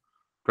 Yeah,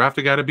 draft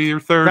a guy to be your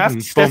third. Draft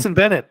Stetson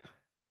Bennett.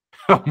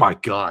 Oh my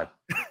God.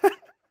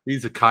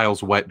 He's a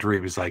Kyle's wet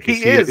dream. He's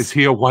is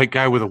he a white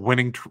guy with a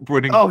winning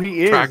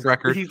he track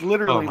record? He's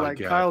literally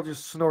Kyle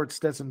just snorts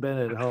Stetson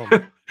Bennett at home.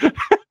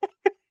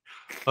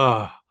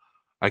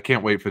 I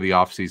can't wait for the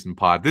offseason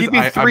pod. He'd be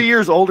 3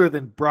 years older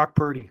than Brock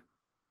Purdy.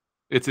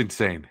 It's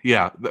insane.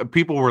 Yeah.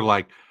 People were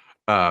like,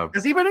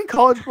 has he been in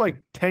college for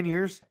 10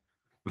 years?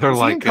 They're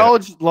he in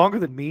college longer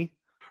than me?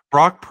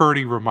 Brock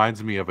Purdy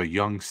reminds me of a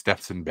young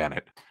Stetson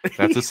Bennett.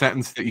 That's a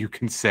sentence that you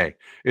can say.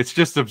 It's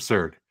just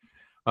absurd.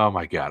 Oh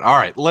my God. All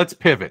right, let's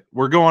pivot.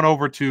 We're going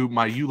over to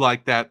my You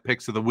Like That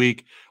picks of the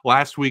week.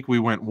 Last week we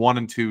went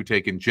 1-2,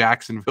 taking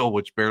Jacksonville,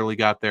 which barely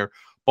got there.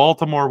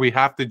 Baltimore, we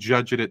have to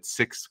judge it at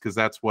 6 because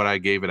that's what I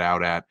gave it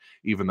out at,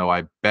 even though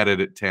I bet it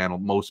at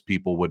 10. Most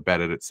people would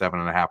bet it at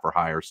 7.5 or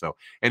higher. So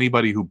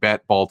anybody who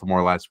bet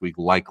Baltimore last week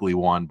likely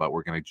won, but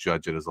we're going to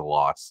judge it as a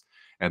loss.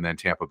 and then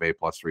Tampa Bay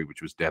 +3,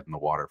 which was dead in the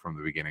water from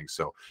the beginning.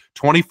 So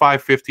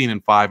 25, 15,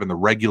 and 5 in the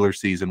regular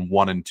season,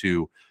 1 and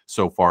 2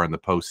 so far in the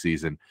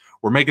postseason.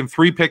 We're making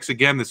 3 picks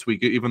again this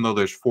week, even though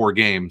there's 4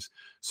 games.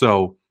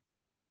 So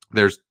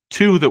there's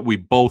 2 that we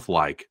both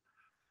like.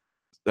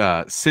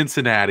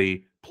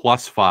 Cincinnati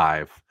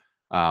 +5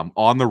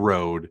 on the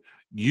road.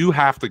 You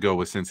have to go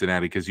with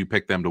Cincinnati because you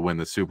picked them to win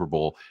the Super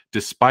Bowl.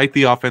 Despite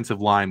the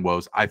offensive line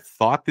woes, I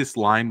thought this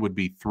line would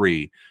be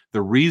 3.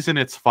 The reason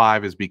it's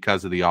 5 is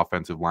because of the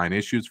offensive line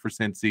issues for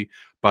Cincy,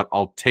 but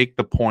I'll take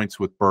the points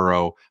with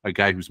Burrow, a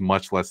guy who's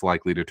much less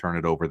likely to turn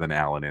it over than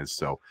Allen is.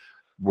 So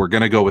we're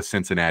going to go with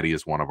Cincinnati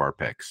as one of our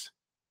picks.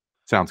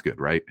 Sounds good,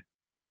 right?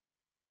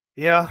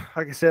 Yeah,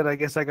 like I said, I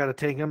guess I got to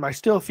take him. I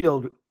still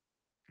feel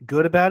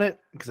good about it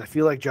because I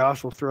feel like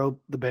Josh will throw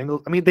the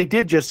Bengals. I mean, they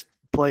did just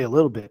play a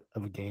little bit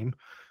of a game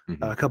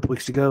a couple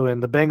weeks ago,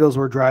 and the Bengals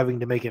were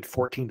driving to make it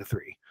 14-3.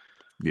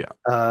 Yeah.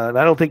 And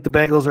I don't think the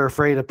Bengals are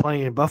afraid of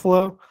playing in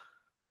Buffalo.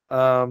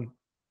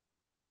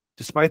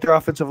 Despite their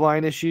offensive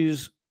line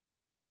issues,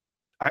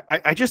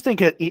 I just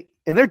think in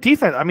their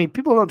defense, I mean,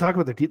 people don't talk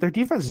about their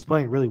defense is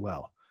playing really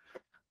well.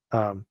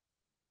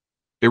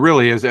 It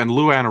really is. And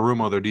Lou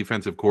Anarumo, their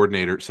defensive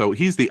coordinator, so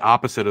he's the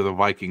opposite of the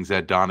Vikings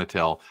at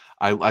Donatel.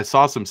 I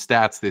saw some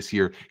stats this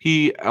year.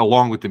 He,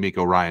 along with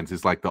D'Amico Ryans,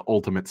 is like the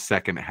ultimate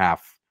second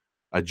half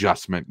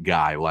adjustment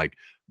guy. Like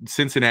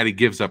Cincinnati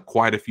gives up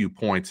quite a few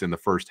points in the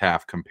first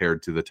half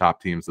compared to the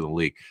top teams in the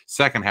league.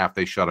 Second half,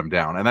 they shut them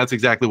down. And that's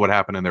exactly what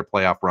happened in their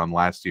playoff run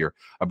last year.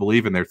 I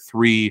believe in their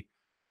 3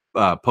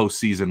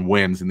 postseason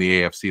wins in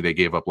the AFC, they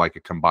gave up like a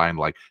combined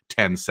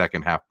 10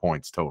 second half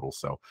points total.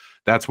 So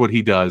that's what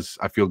he does.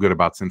 I feel good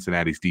about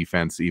Cincinnati's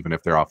defense, even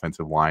if their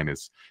offensive line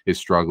is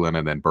struggling,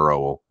 and then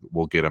Burrow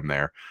will get them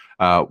there.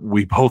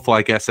 We both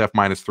like SF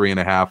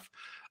 -3.5.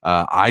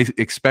 I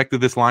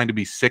expected this line to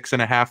be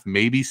 6.5,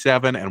 maybe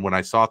 7. And when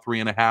I saw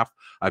 3.5,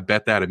 I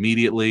bet that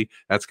immediately.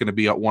 That's going to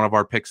be one of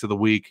our picks of the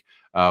week.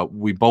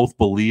 We both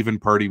believe in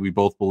Purdy. We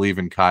both believe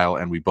in Kyle.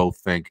 And we both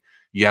think,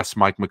 yes,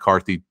 Mike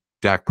McCarthy,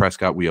 Dak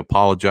Prescott, we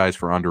apologize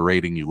for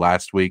underrating you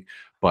last week.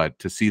 But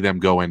to see them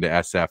go into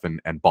SF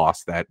and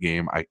boss that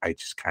game, I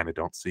just kind of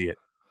don't see it.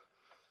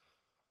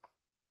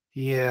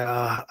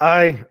 Yeah.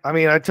 I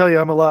mean, I tell you,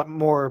 I'm a lot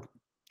more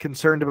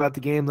concerned about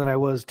the game than I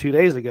was 2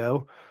 days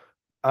ago.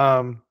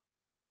 But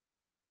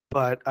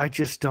I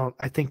just don't.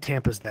 I think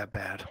Tampa's that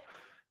bad,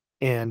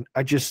 and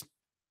I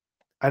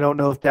don't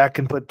know if Dak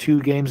can put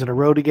 2 games in a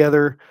row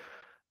together.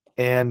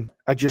 And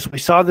we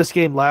saw this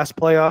game last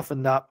playoff,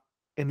 and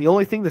the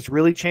only thing that's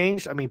really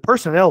changed, I mean,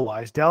 personnel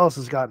wise, Dallas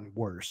has gotten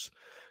worse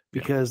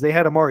because they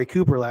had Amari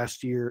Cooper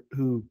last year,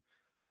 who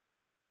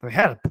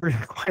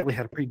quietly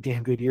had a pretty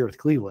damn good year with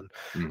Cleveland.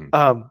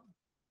 Mm-hmm.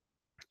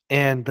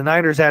 And the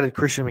Niners added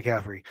Christian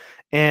McCaffrey.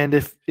 And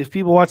if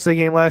people watched the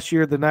game last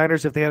year, the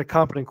Niners, if they had a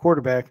competent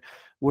quarterback,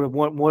 would have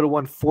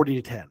won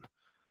 40-10.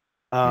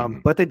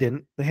 But they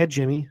didn't. They had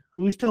Jimmy,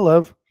 who we still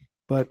love,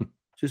 but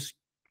just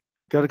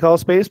got to call a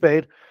spade a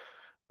spade.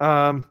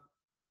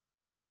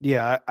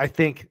 Yeah, I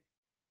think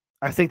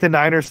the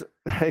Niners,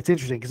 it's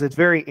interesting because it's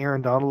very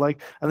Aaron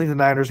Donald-like. I think the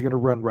Niners are going to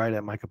run right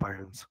at Micah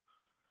Parsons.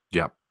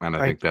 Yeah, and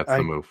I think that's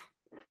the move.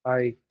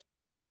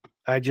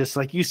 I just,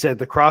 like you said,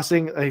 the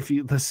crossing,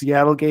 the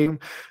Seattle game,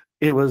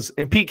 it was,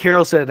 and Pete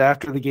Carroll said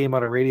after the game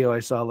on a radio, I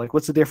saw,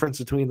 what's the difference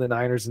between the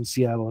Niners and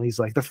Seattle? And he's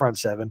like, the front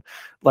 7.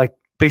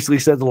 Basically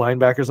said the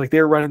linebackers,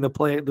 they were running the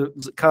play,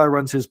 Kyle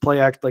runs his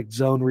play act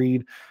zone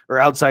read or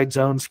outside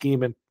zone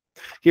scheme, and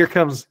here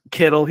comes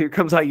Kittle, here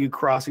comes IU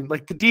crossing, the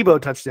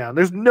Debo touchdown.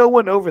 There's no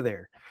one over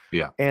there.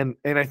 Yeah. And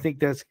I think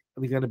that's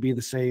going to be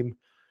the same.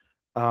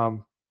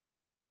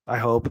 I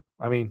hope.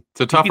 I mean,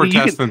 it's a tougher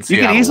test than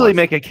Seattle. You can easily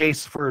make a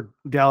case for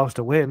Dallas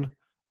to win.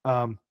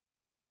 The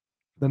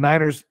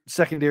Niners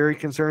secondary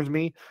concerns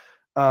me,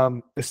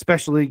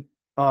 especially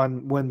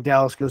on when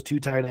Dallas goes 2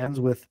 tight ends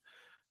with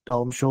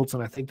Dalton Schultz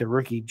and I think the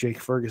rookie Jake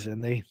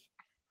Ferguson. They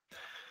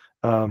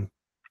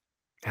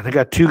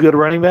got 2 good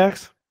running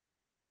backs.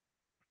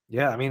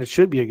 Yeah, I mean, it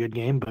should be a good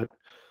game, but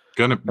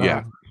gonna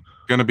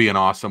be an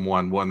awesome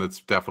one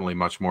that's definitely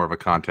much more of a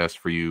contest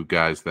for you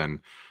guys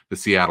than the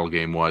Seattle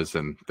game was,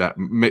 and that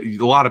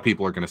a lot of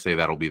people are going to say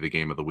that'll be the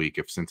game of the week.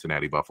 If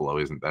Cincinnati Buffalo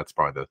isn't, that's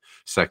probably the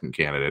second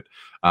candidate.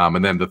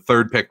 And then the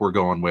third pick we're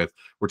going with,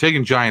 we're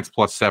taking Giants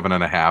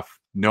 +7.5.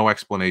 No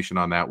explanation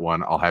on that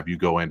one. I'll have you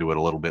go into it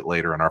a little bit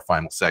later in our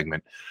final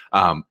segment.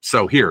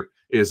 So here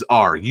is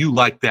our You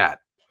Like That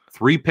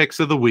 3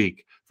 picks of the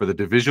week for the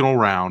divisional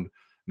round.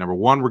 Number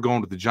 1, we're going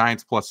with the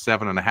Giants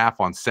 +7.5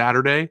 on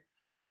Saturday.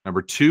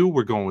 Number 2,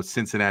 we're going with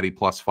Cincinnati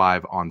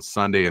 +5 on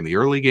Sunday in the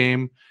early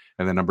game.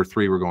 And then number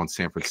 3, we're going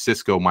San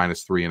Francisco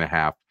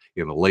 -3.5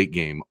 in the late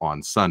game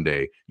on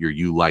Sunday.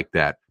 You Like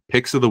That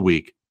picks of the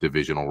week,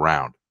 divisional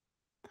round.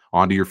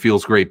 On to your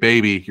feels great,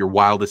 baby. Your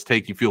wildest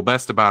take you feel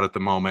best about at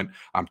the moment.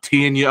 I'm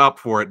teeing you up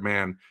for it,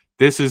 man.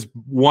 This is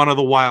one of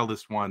the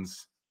wildest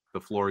ones. The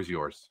floor is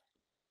yours.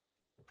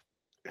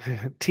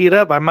 Tee it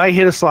up. I might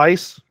hit a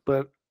slice,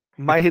 but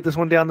might hit this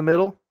one down the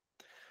middle.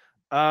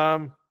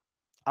 I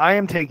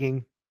am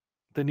taking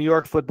the New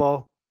York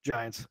Football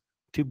Giants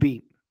to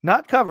beat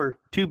not cover,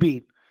 to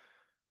beat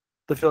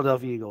the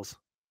Philadelphia Eagles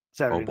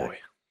Saturday night.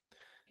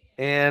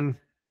 And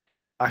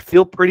I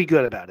feel pretty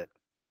good about it.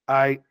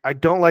 I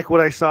don't like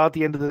what I saw at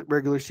the end of the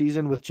regular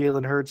season with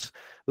Jalen Hurts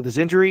with his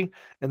injury.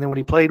 And then when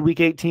he played week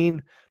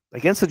 18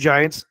 against the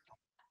Giants,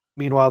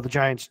 meanwhile, the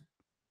Giants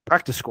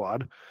practice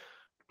squad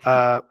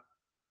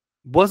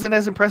wasn't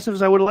as impressive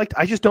as I would have liked.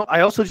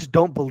 I also just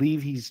don't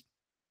believe he's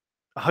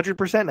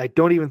 100%. I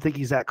don't even think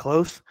he's that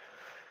close.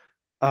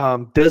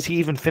 Does he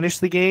even finish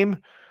the game?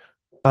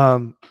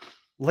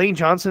 Lane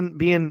Johnson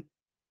being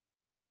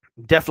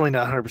definitely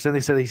not 100%. They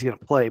said he's going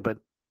to play, but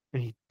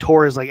he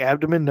tore his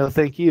abdomen. No,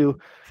 thank you.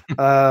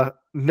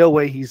 No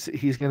way he's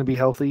going to be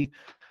healthy.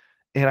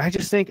 And I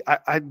just think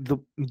the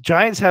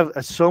Giants have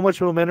so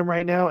much momentum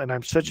right now, and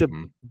I'm such a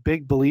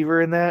big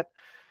believer in that.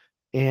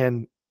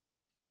 And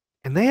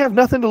they have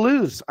nothing to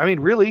lose. I mean,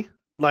 really,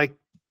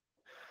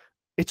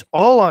 it's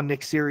all on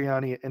Nick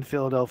Sirianni in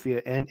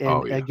Philadelphia. And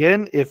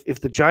again,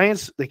 if the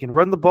Giants, they can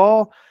run the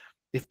ball,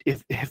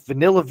 if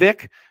Vanilla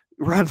Vic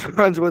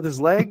runs with his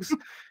legs,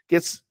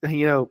 gets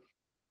Jalen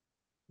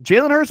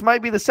Hurts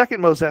might be the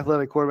second most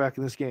athletic quarterback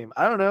in this game.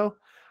 I don't know.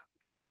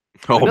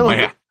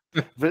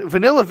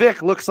 Vanilla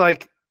Vic looks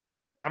like,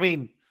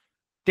 he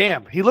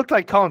looked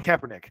like Colin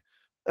Kaepernick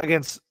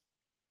against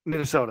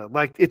Minnesota.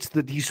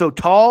 He's so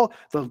tall,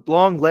 the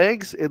long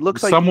legs. It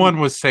looks like someone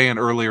was saying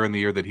earlier in the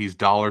year that he's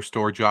dollar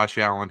store Josh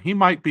Allen. He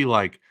might be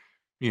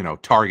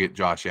Target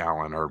Josh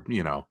Allen or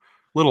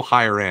little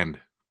higher end.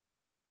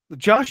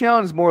 Josh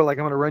Allen is more like,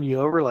 I'm going to run you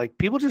over.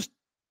 People just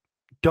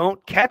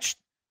don't catch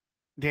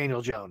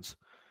Daniel Jones.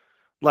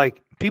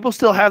 People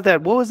still have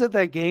that. What was it,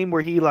 that game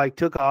where he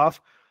took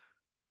off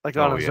on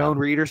a zone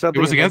read or something?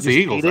 It was against the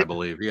Eagles, I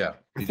believe. Yeah.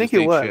 I think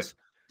it was. Shit.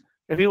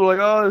 And people were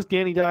like, oh, this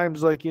Danny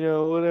Dimes,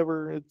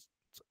 whatever.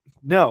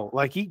 No,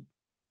 he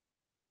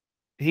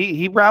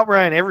route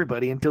ran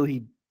everybody until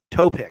he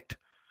toe picked.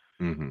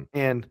 Mm-hmm.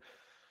 And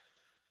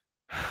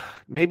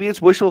maybe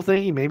it's wishful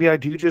thinking. Maybe I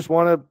do just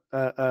want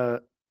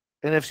a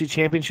NFC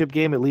Championship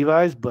game at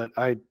Levi's, but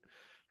I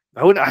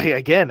wouldn't.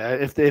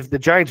 If the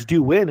Giants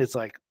do win, it's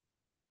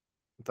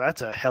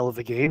that's a hell of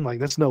a game.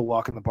 That's no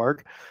walk in the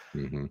park.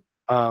 Mm-hmm.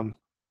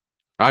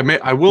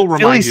 I will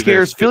remind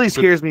you Philly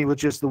scares me with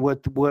just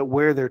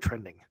where they're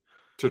trending.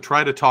 To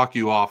try to talk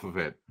you off of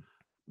it,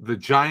 the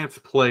Giants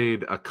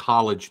played a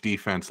college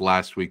defense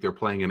last week. They're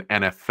playing an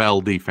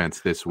NFL defense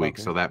this week,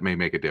 so that may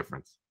make a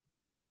difference.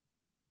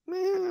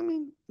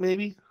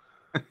 Maybe.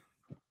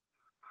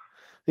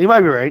 You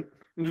might be right.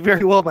 You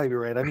very well might be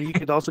right. You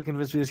could also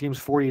convince me this game's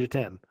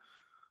 40-10.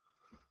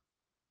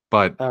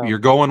 But you're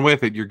going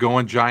with it. You're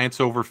going Giants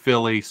over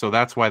Philly, so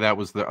that's why that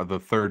was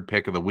the third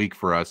pick of the week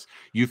for us.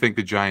 You think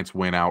the Giants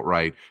win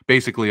outright,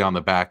 basically on the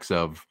backs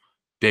of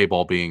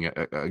Daboll being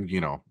a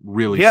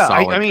really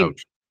solid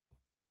coach.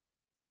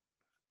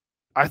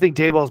 I think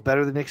Daboll's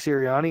better than Nick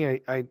Sirianni.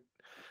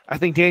 I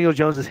think Daniel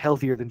Jones is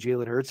healthier than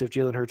Jalen Hurts. If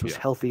Jalen Hurts was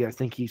healthy, I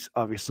think he's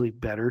obviously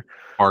better.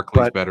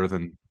 Barkley's better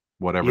than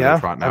whatever they're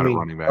trotting out at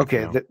running back.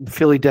 Okay,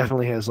 Philly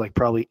definitely has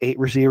probably 8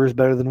 receivers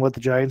better than what the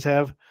Giants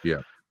have.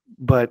 Yeah,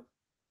 but.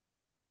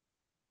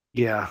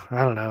 Yeah,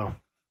 I don't know.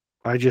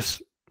 I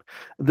just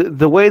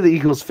the way the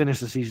Eagles finished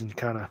the season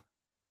kind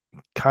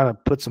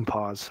of put some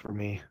pause for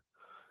me.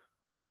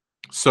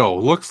 So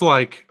looks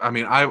like I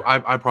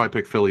probably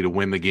picked Philly to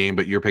win the game,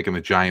 but you're picking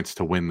the Giants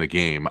to win the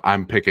game.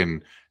 I'm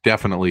picking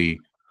definitely,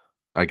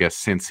 I guess,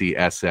 Cincy,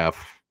 SF,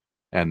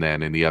 and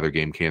then in the other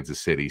game, Kansas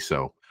City.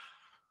 So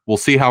we'll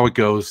see how it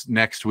goes.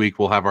 Next week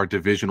we'll have our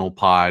divisional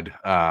pod.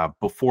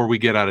 Before we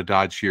get out of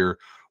Dodge here,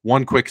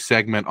 one quick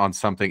segment on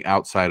something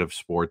outside of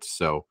sports.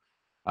 So.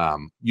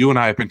 You and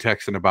I have been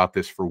texting about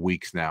this for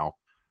weeks now.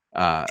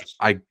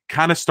 I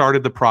kind of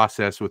started the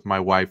process with my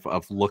wife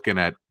of looking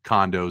at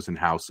condos and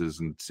houses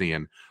and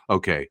seeing,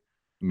 okay,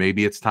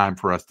 maybe it's time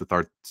for us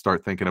to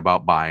start thinking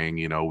about buying.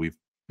 We've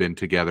been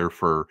together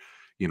for,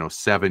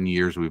 7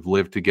 years. We've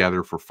lived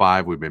together for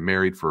 5. We've been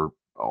married for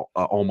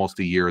almost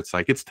a year. It's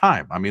it's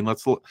time.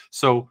 Let's look.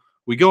 So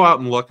we go out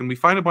and look, and we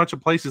find a bunch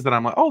of places that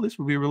I'm like, oh, this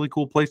would be a really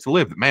cool place to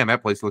live. Man,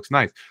 that place looks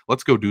nice.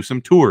 Let's go do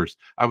some tours.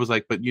 I was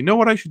like, but you know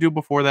what I should do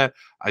before that?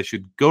 I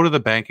should go to the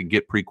bank and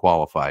get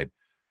pre-qualified.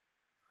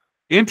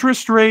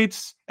 Interest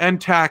rates and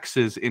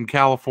taxes in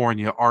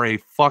California are a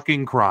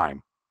fucking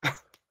crime.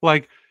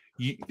 And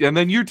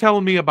then you're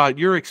telling me about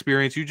your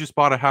experience. You just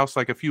bought a house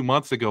a few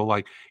months ago.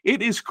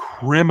 It is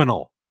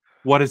criminal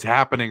what is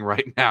happening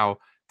right now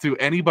to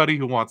anybody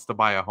who wants to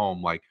buy a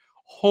home.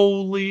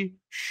 Holy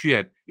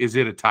shit, is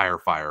it a tire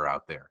fire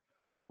out there?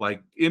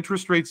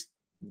 Interest rates,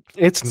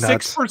 it's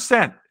nuts.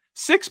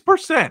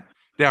 6%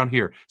 down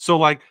here.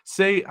 So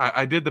say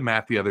I did the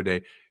math the other day.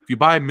 If you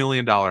buy $1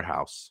 million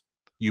house,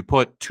 you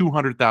put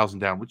 $200,000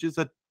 down, which is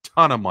a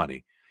ton of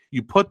money.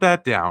 You put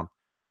that down,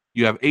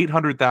 you have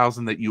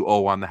 $800,000 that you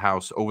owe on the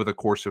house over the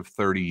course of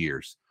 30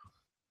 years.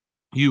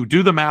 You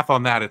do the math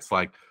on that, it's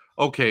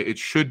okay, it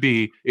should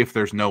be, if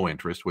there's no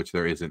interest, which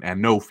there isn't, and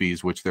no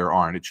fees, which there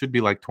aren't, it should be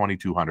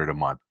 $2,200 a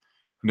month.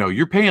 No,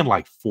 you're paying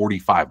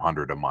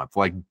 $4,500 a month,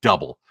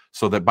 double.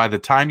 so that by the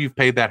time you've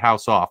paid that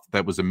house off,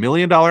 that was $1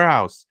 million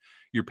house,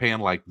 you're paying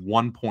like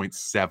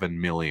 1.7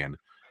 million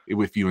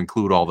if you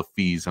include all the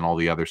fees and all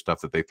the other stuff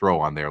that they throw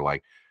on there.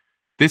 Like,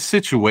 this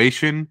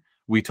situation,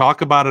 we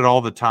talk about it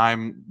all the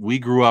time. We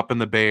grew up in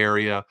the Bay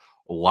Area.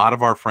 A lot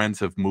of our friends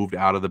have moved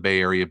out of the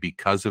Bay Area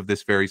because of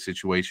this very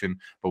situation.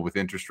 But with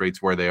interest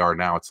rates where they are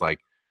now, it's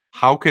like,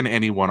 how can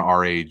anyone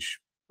our age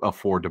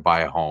afford to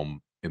buy a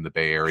home in the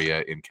Bay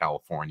Area, in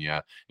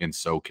California, in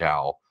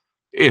SoCal?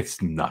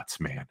 It's nuts,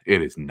 man.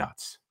 It is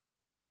nuts.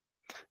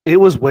 It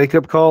was wake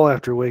up call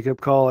after wake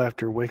up call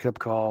after wake up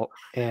call.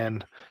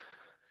 And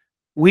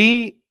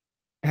we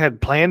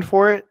had planned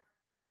for it,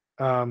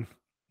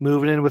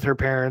 moving in with her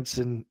parents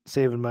and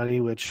saving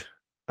money, which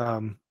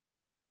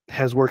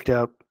has worked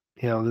out.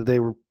 They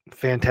were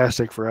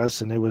fantastic for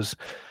us, and it was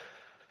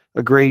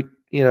a great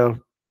 2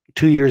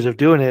 years of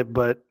doing it.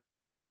 But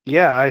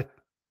yeah,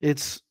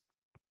 it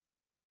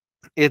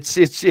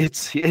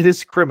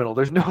is criminal.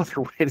 There's no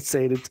other way to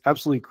say it. It's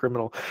absolutely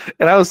criminal.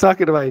 And I was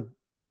talking to my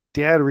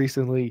dad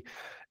recently,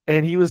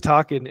 and he was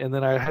talking, and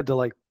then I had to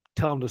like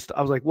tell him to stop.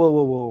 I was like,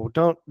 whoa,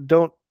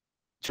 don't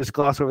just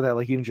gloss over that.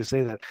 Like, you didn't just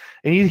say that.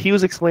 And he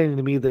was explaining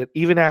to me that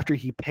even after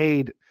he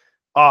paid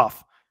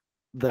off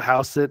the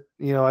house that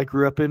I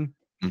grew up in,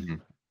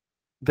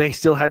 they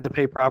still had to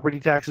pay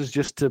property taxes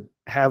just to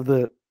have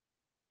the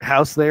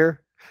house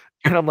there.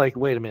 And I'm like,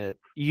 wait a minute,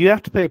 you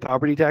have to pay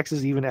property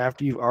taxes even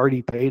after you've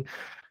already paid?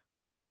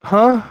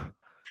 Huh?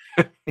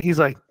 He's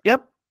like,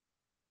 yep.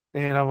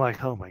 And I'm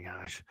like, oh my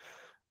gosh.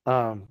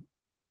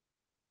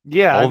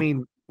 Yeah, I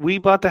mean, we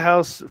bought the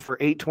house for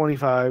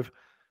 $825,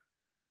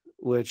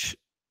 which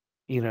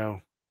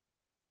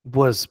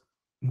was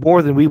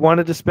more than we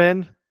wanted to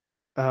spend.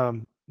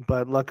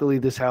 But luckily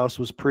this house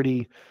was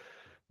pretty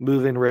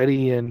move-in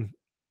ready, and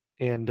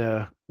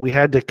we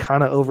had to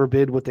kind of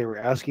overbid what they were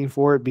asking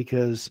for it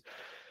because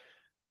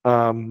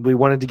we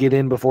wanted to get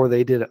in before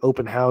they did an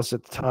open house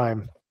at the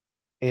time.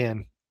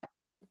 And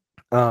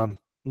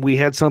we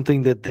had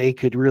something that they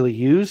could really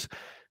use.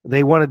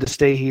 They wanted to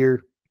stay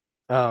here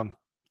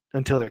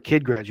until their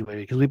kid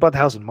graduated, because we bought the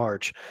house in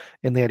March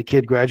and they had a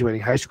kid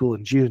graduating high school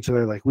in June. So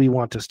they're like, we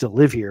want to still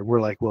live here. We're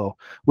like, well,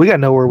 we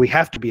got nowhere. We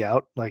have to be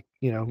out, like,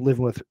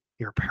 living with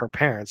her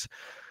parents.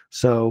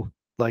 So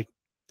like,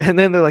 and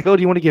then they're like, oh,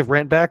 do you want to give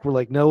rent back? We're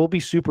like, no, we'll be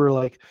super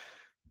like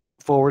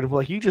forward. We're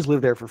like, you just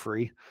live there for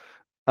free.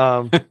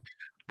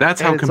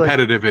 That's how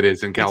competitive it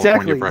is in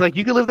California. Exactly. Like,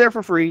 you can live there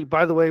for free.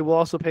 By the way, we'll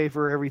also pay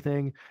for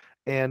everything.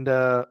 And,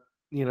 the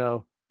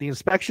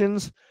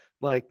inspections,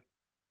 like,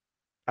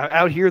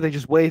 out here, they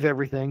just waive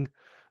everything.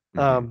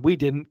 We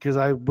didn't, because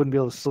I wouldn't be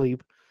able to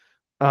sleep.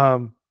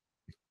 Yeah,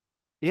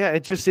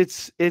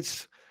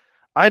 it's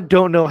I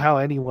don't know how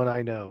anyone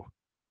I know,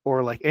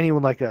 or like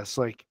anyone like us,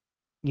 like,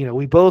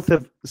 we both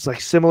have, it's like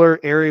similar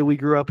area we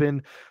grew up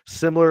in,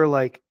 similar,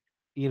 like,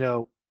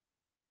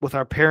 with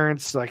our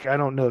parents. Like, I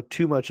don't know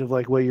too much of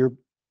like what your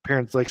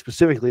parents like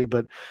specifically,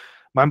 but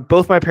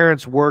both my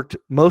parents worked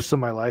most of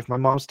my life. My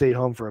mom stayed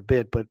home for a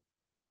bit, but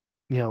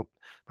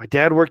my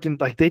dad worked in,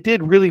 like, they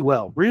did really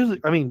well. Really,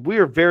 I mean, we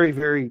were very,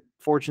 very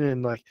fortunate,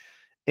 and like,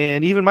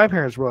 and even my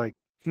parents were like,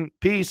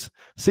 peace,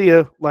 see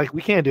ya. Like,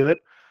 we can't do it.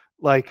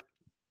 Like,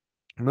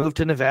 moved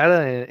to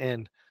Nevada,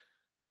 and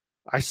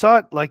I saw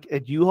it like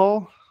at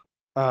U-Haul.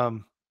 A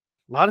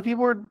lot of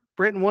people were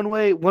renting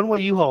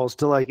one-way U-Hauls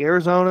to like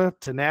Arizona,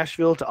 to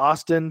Nashville, to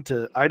Austin,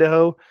 to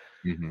Idaho.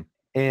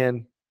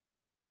 And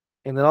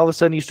then all of a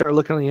sudden you start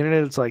looking on the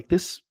internet, it's like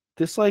this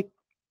like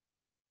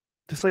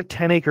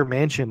 10-acre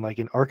mansion like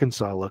in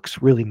Arkansas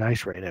looks really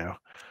nice right now.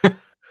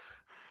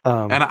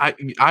 And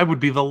I would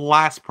be the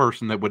last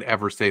person that would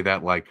ever say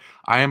that. Like,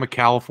 I am a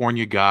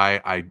California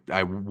guy.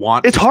 I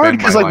want. It's hard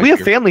because like we have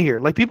family here.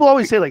 Like, people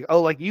always say like,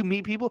 oh, like you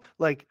meet people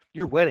like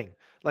your wedding.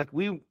 Like,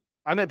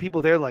 I met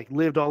people there like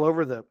lived all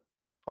over the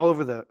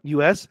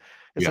U.S.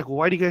 It's like, well,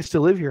 why do you guys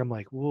still live here? I'm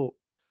like, well,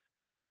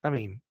 I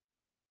mean,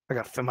 I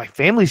got my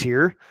family's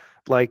here.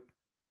 Like,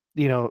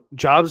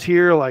 jobs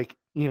here. Like,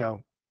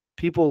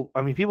 people.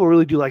 I mean, people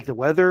really do like the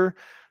weather.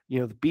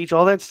 The beach,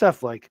 all that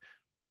stuff. Like.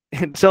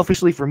 And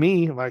selfishly for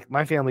me, like,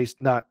 my family's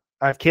not,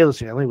 I have Kayla's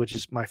family, which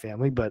is my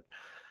family, but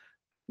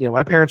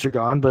my parents are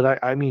gone. But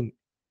I mean,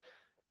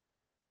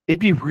 it'd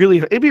be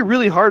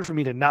really hard for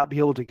me to not be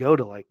able to go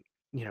to like,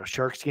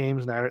 Sharks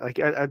games, and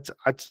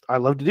I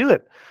love to do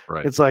it.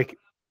 Right. It's like,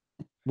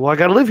 well, I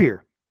got to live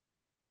here.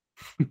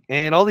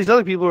 And all these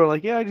other people are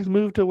like, yeah, I just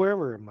moved to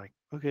wherever. I'm like,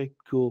 okay,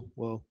 cool.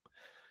 Well,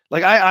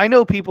 like, I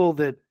know people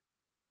that,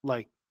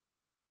 like,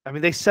 I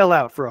mean, they sell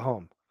out for a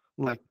home.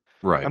 Like,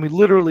 right. I mean,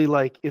 literally,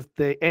 like, if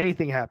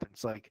anything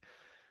happens, like,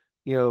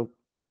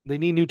 they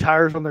need new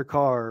tires on their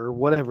car or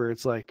whatever,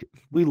 it's like,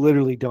 we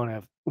literally don't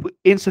have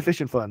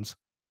insufficient funds.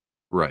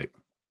 Right.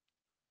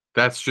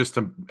 That's just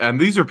and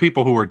these are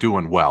people who are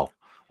doing well.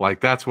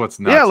 Like, that's what's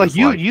nuts. Yeah, like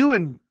you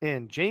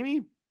and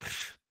Jamie,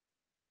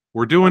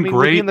 we're doing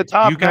great. In the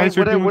top, you guys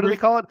are doing what do they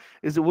call it?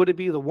 Would it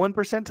be the 1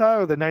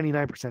 percentile or the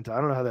 99 percentile? I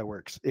don't know how that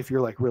works. If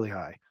you're like really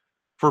high.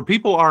 For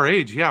people our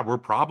age, yeah, we're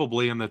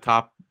probably in the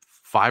top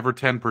 5 or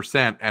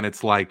 10%, and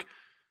it's like,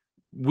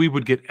 we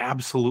would get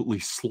absolutely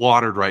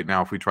slaughtered right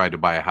now if we tried to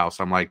buy a house.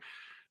 I'm like,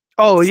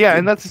 Oh yeah,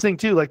 and that's the thing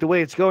too. Like the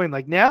way it's going,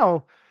 like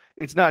now,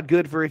 it's not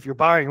good for if you're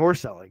buying or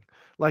selling.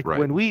 Like right.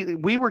 when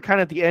we were kind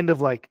of at the end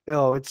of like,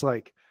 oh, it's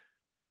like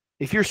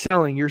if you're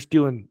selling, you're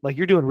doing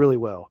really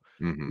well.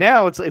 Mm-hmm.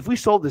 Now it's if we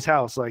sold this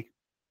house, like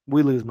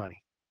we lose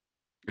money.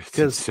 It's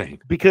insane.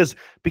 Because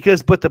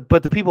but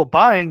the people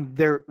buying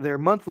their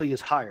monthly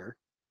is higher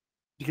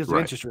because of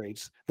interest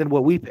rates than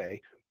what we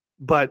pay,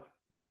 but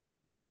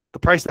the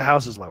price of the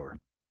house is lower.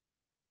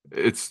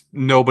 It's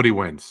nobody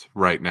wins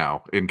right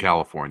now in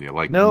California,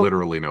 like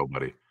literally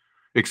nobody,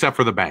 except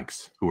for the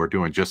banks who are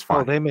doing just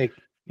fine. Oh, they make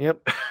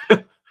yep.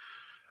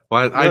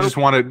 Well, I just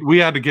we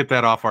had to get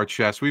that off our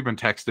chest. We've been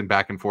texting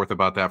back and forth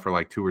about that for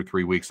like 2 or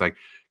 3 weeks. Like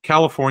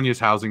California's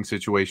housing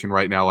situation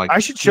right now. Like I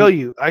should show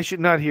you. I should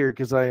not here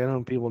because I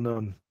don't people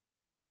know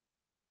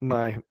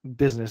my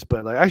business,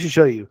 but like I should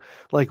show you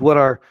like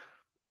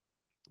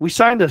we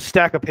signed a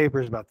stack of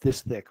papers about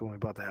this thick when we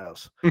bought the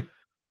house.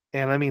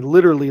 And I mean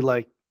literally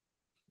like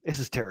this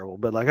is terrible,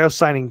 but like I was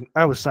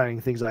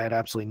signing things I had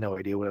absolutely no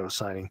idea what I was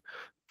signing.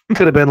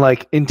 Could have been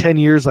like in 10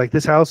 years, like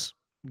this house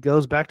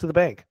goes back to the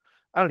bank.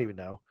 I don't even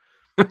know.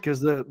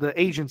 Because the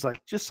agent's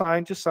like, just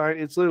sign.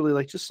 It's literally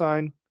like just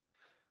sign.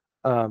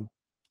 Yeah,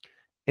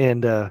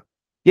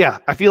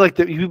 I feel like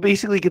that you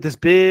basically get this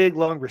big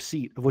long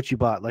receipt of what you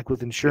bought, like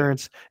with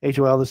insurance,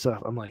 HOL, this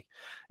stuff. I'm like,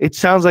 it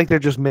sounds like they're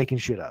just making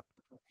shit up.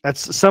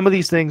 That's some of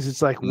these things.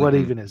 It's like, what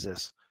even is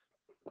this?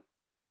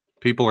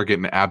 People are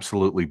getting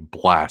absolutely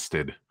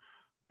blasted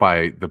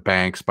by the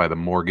banks, by the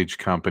mortgage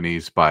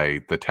companies,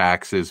 by the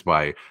taxes,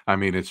 I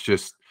mean, it's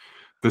just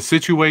the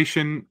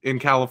situation in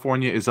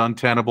California is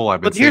untenable.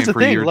 I've been saying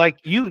for years, like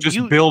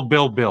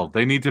build.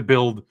 They need to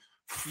build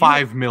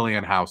 5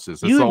 million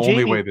houses. That's the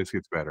only way this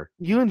gets better.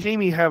 You and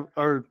Jamie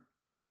are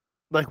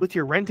like with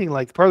your renting,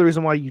 like part of the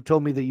reason why you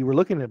told me that you were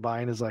looking at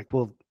buying is like,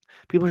 well,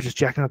 people are just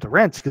jacking up the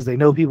rents because they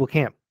know people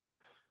can't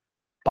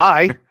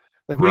buy.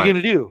 Like, what are you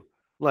gonna do?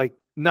 Like,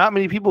 not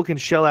many people can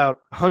shell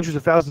out hundreds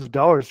of thousands of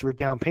dollars for a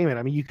down payment.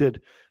 I mean, you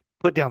could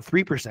put down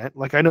 3%.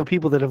 Like I know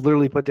people that have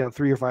literally put down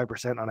 3 or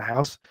 5% on a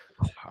house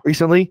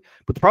recently.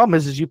 But the problem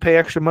is you pay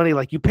extra money,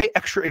 like you pay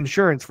extra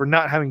insurance for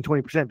not having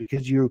 20%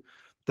 because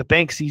the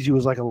bank sees you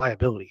as like a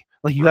liability.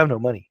 Like you have no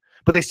money.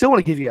 But they still want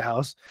to give you a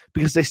house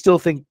because they still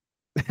think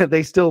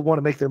they still want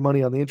to make their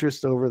money on the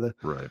interest over the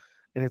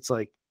and it's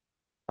like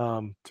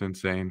it's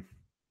insane.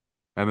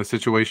 And the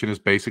situation is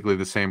basically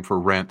the same for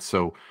rent.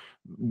 So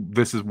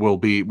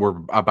we're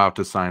about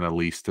to sign a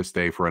lease to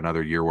stay for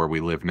another year where we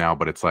live now,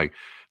 but it's like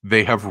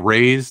they have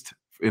raised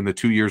in the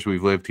 2 years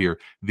we've lived here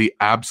the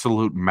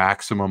absolute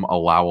maximum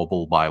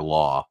allowable by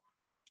law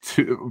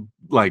to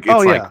like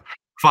it's like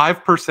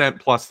 5%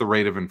 plus the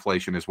rate of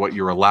inflation is what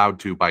you're allowed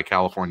to by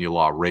California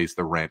law raise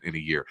the rent in a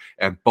year.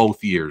 And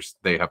both years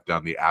they have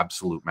done the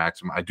absolute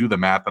maximum. I do the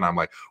math and I'm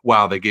like,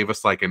 wow, they gave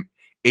us like an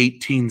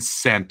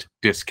 18-cent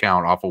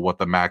discount off of what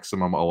the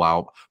maximum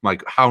allow.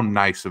 Like, how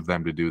nice of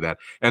them to do that.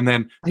 And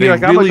then I'm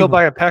gonna go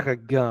buy a pack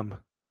of gum.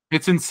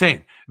 It's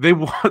insane. They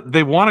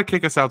want to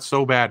kick us out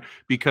so bad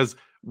because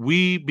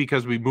we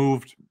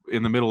moved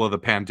in the middle of the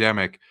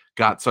pandemic,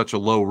 got such a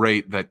low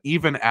rate that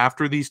even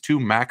after these 2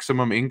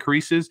 maximum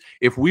increases,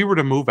 if we were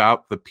to move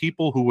out, the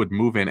people who would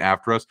move in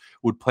after us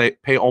would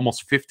pay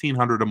almost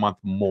 $1,500 a month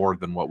more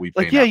than what we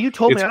pay. Like, yeah, you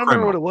told me. I don't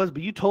remember what it was,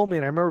 but you told me,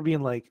 and I remember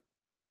being like,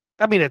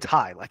 I mean, it's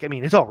high. Like, I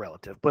mean, it's all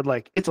relative, but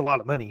like, it's a lot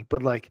of money.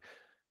 But like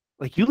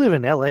you live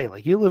in LA,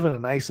 like you live in a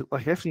nice,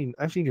 like I've seen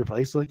your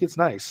place, like it's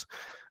nice,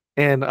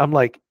 and I'm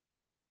like,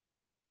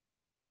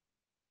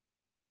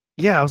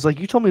 yeah, I was like,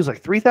 you told me it was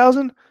like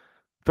 3,000,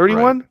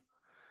 31. Right.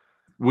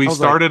 We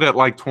started at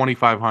like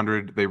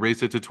 2,500. They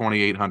raised it to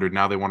 2,800.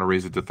 Now they want to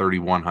raise it to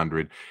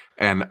 3,100.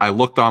 And I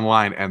looked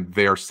online, and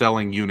they are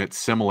selling units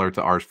similar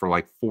to ours for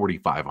like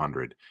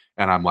 4,500.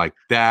 And I'm like,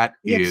 that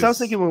is. Yeah, I was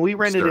thinking when we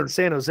rented in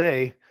San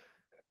Jose,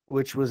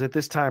 which was at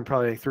this time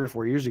probably like 3 or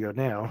 4 years ago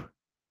now,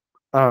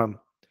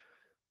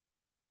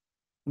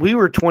 we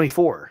were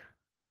 24,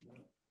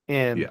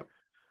 and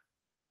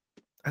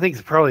I think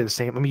it's probably the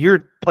same. I mean,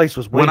 your place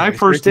was when I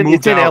first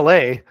moved out, in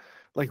LA.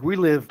 Like we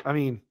live. I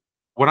mean,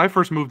 when I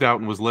first moved out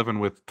and was living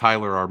with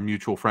Tyler, our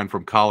mutual friend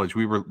from college,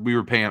 we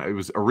were paying. It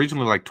was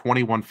originally like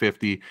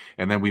 $2,150,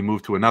 and then we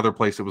moved to another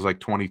place. It was like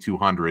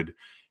 $2,200,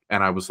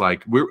 and I was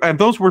like, and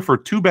those were for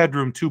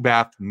 2-bedroom,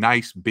 2-bath,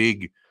 nice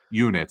big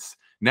units.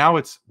 Now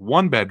it's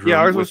 1 bedroom. Yeah,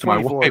 ours was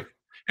 24. My wife,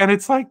 and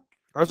it's like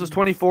ours was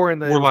 24,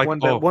 and then like,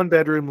 one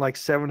bedroom, like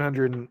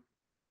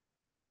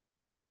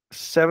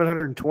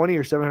 720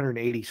 or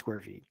 780 square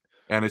feet.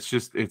 And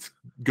it's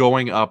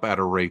going up at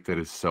a rate that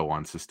is so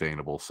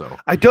unsustainable. So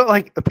I don't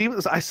like people.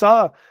 I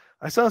saw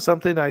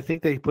something. I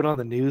think they put on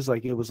the news,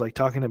 like it was like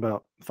talking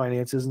about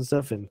finances and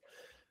stuff, and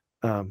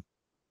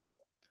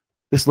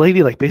this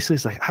lady like basically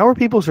is like, how are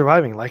people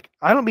surviving? Like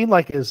I don't mean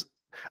like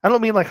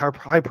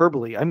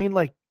hyperbole. I mean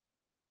like.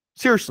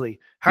 Seriously,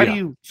 how do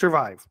you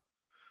survive?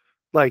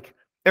 Like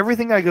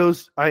everything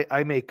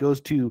I make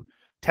goes to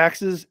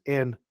taxes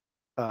and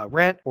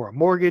rent or a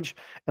mortgage,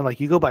 and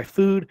like you go buy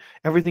food,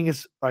 everything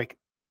is like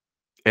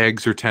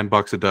Eggs are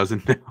 $10 a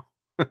dozen now.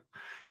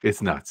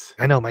 It's nuts.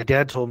 I know my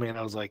dad told me, and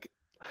I was like,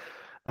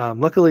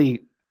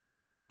 luckily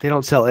they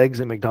don't sell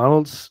eggs at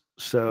McDonald's,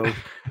 so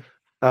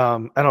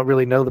I don't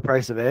really know the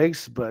price of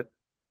eggs, but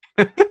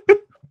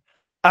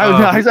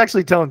I was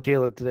actually telling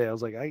Caleb today, I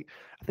was like, I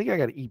think I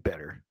got to eat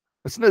better.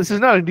 This is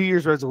not a New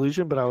Year's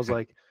resolution, but I was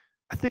like,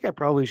 I think I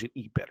probably should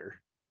eat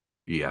better.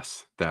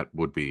 Yes, that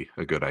would be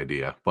a good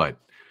idea. But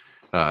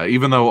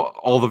even though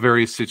all the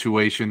various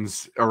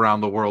situations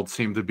around the world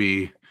seem to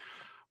be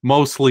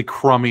mostly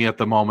crummy at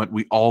the moment,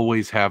 we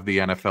always have the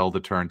NFL to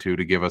turn to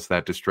give us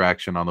that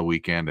distraction on the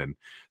weekend. And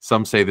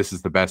some say this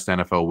is the best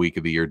NFL week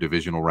of the year,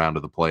 divisional round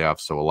of the playoffs.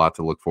 So a lot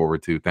to look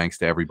forward to. Thanks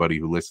to everybody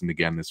who listened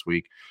again this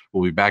week.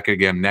 We'll be back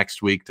again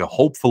next week to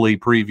hopefully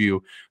preview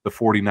the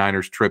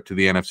 49ers trip to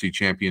the NFC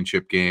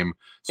Championship game.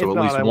 So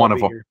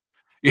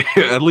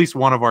at least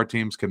one of our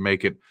teams can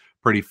make it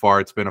pretty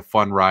far. It's been a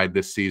fun ride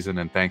this season.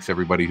 And thanks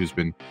everybody who's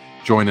been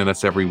joining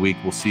us every week.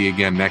 We'll see you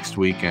again next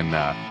week. And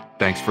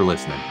thanks for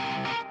listening.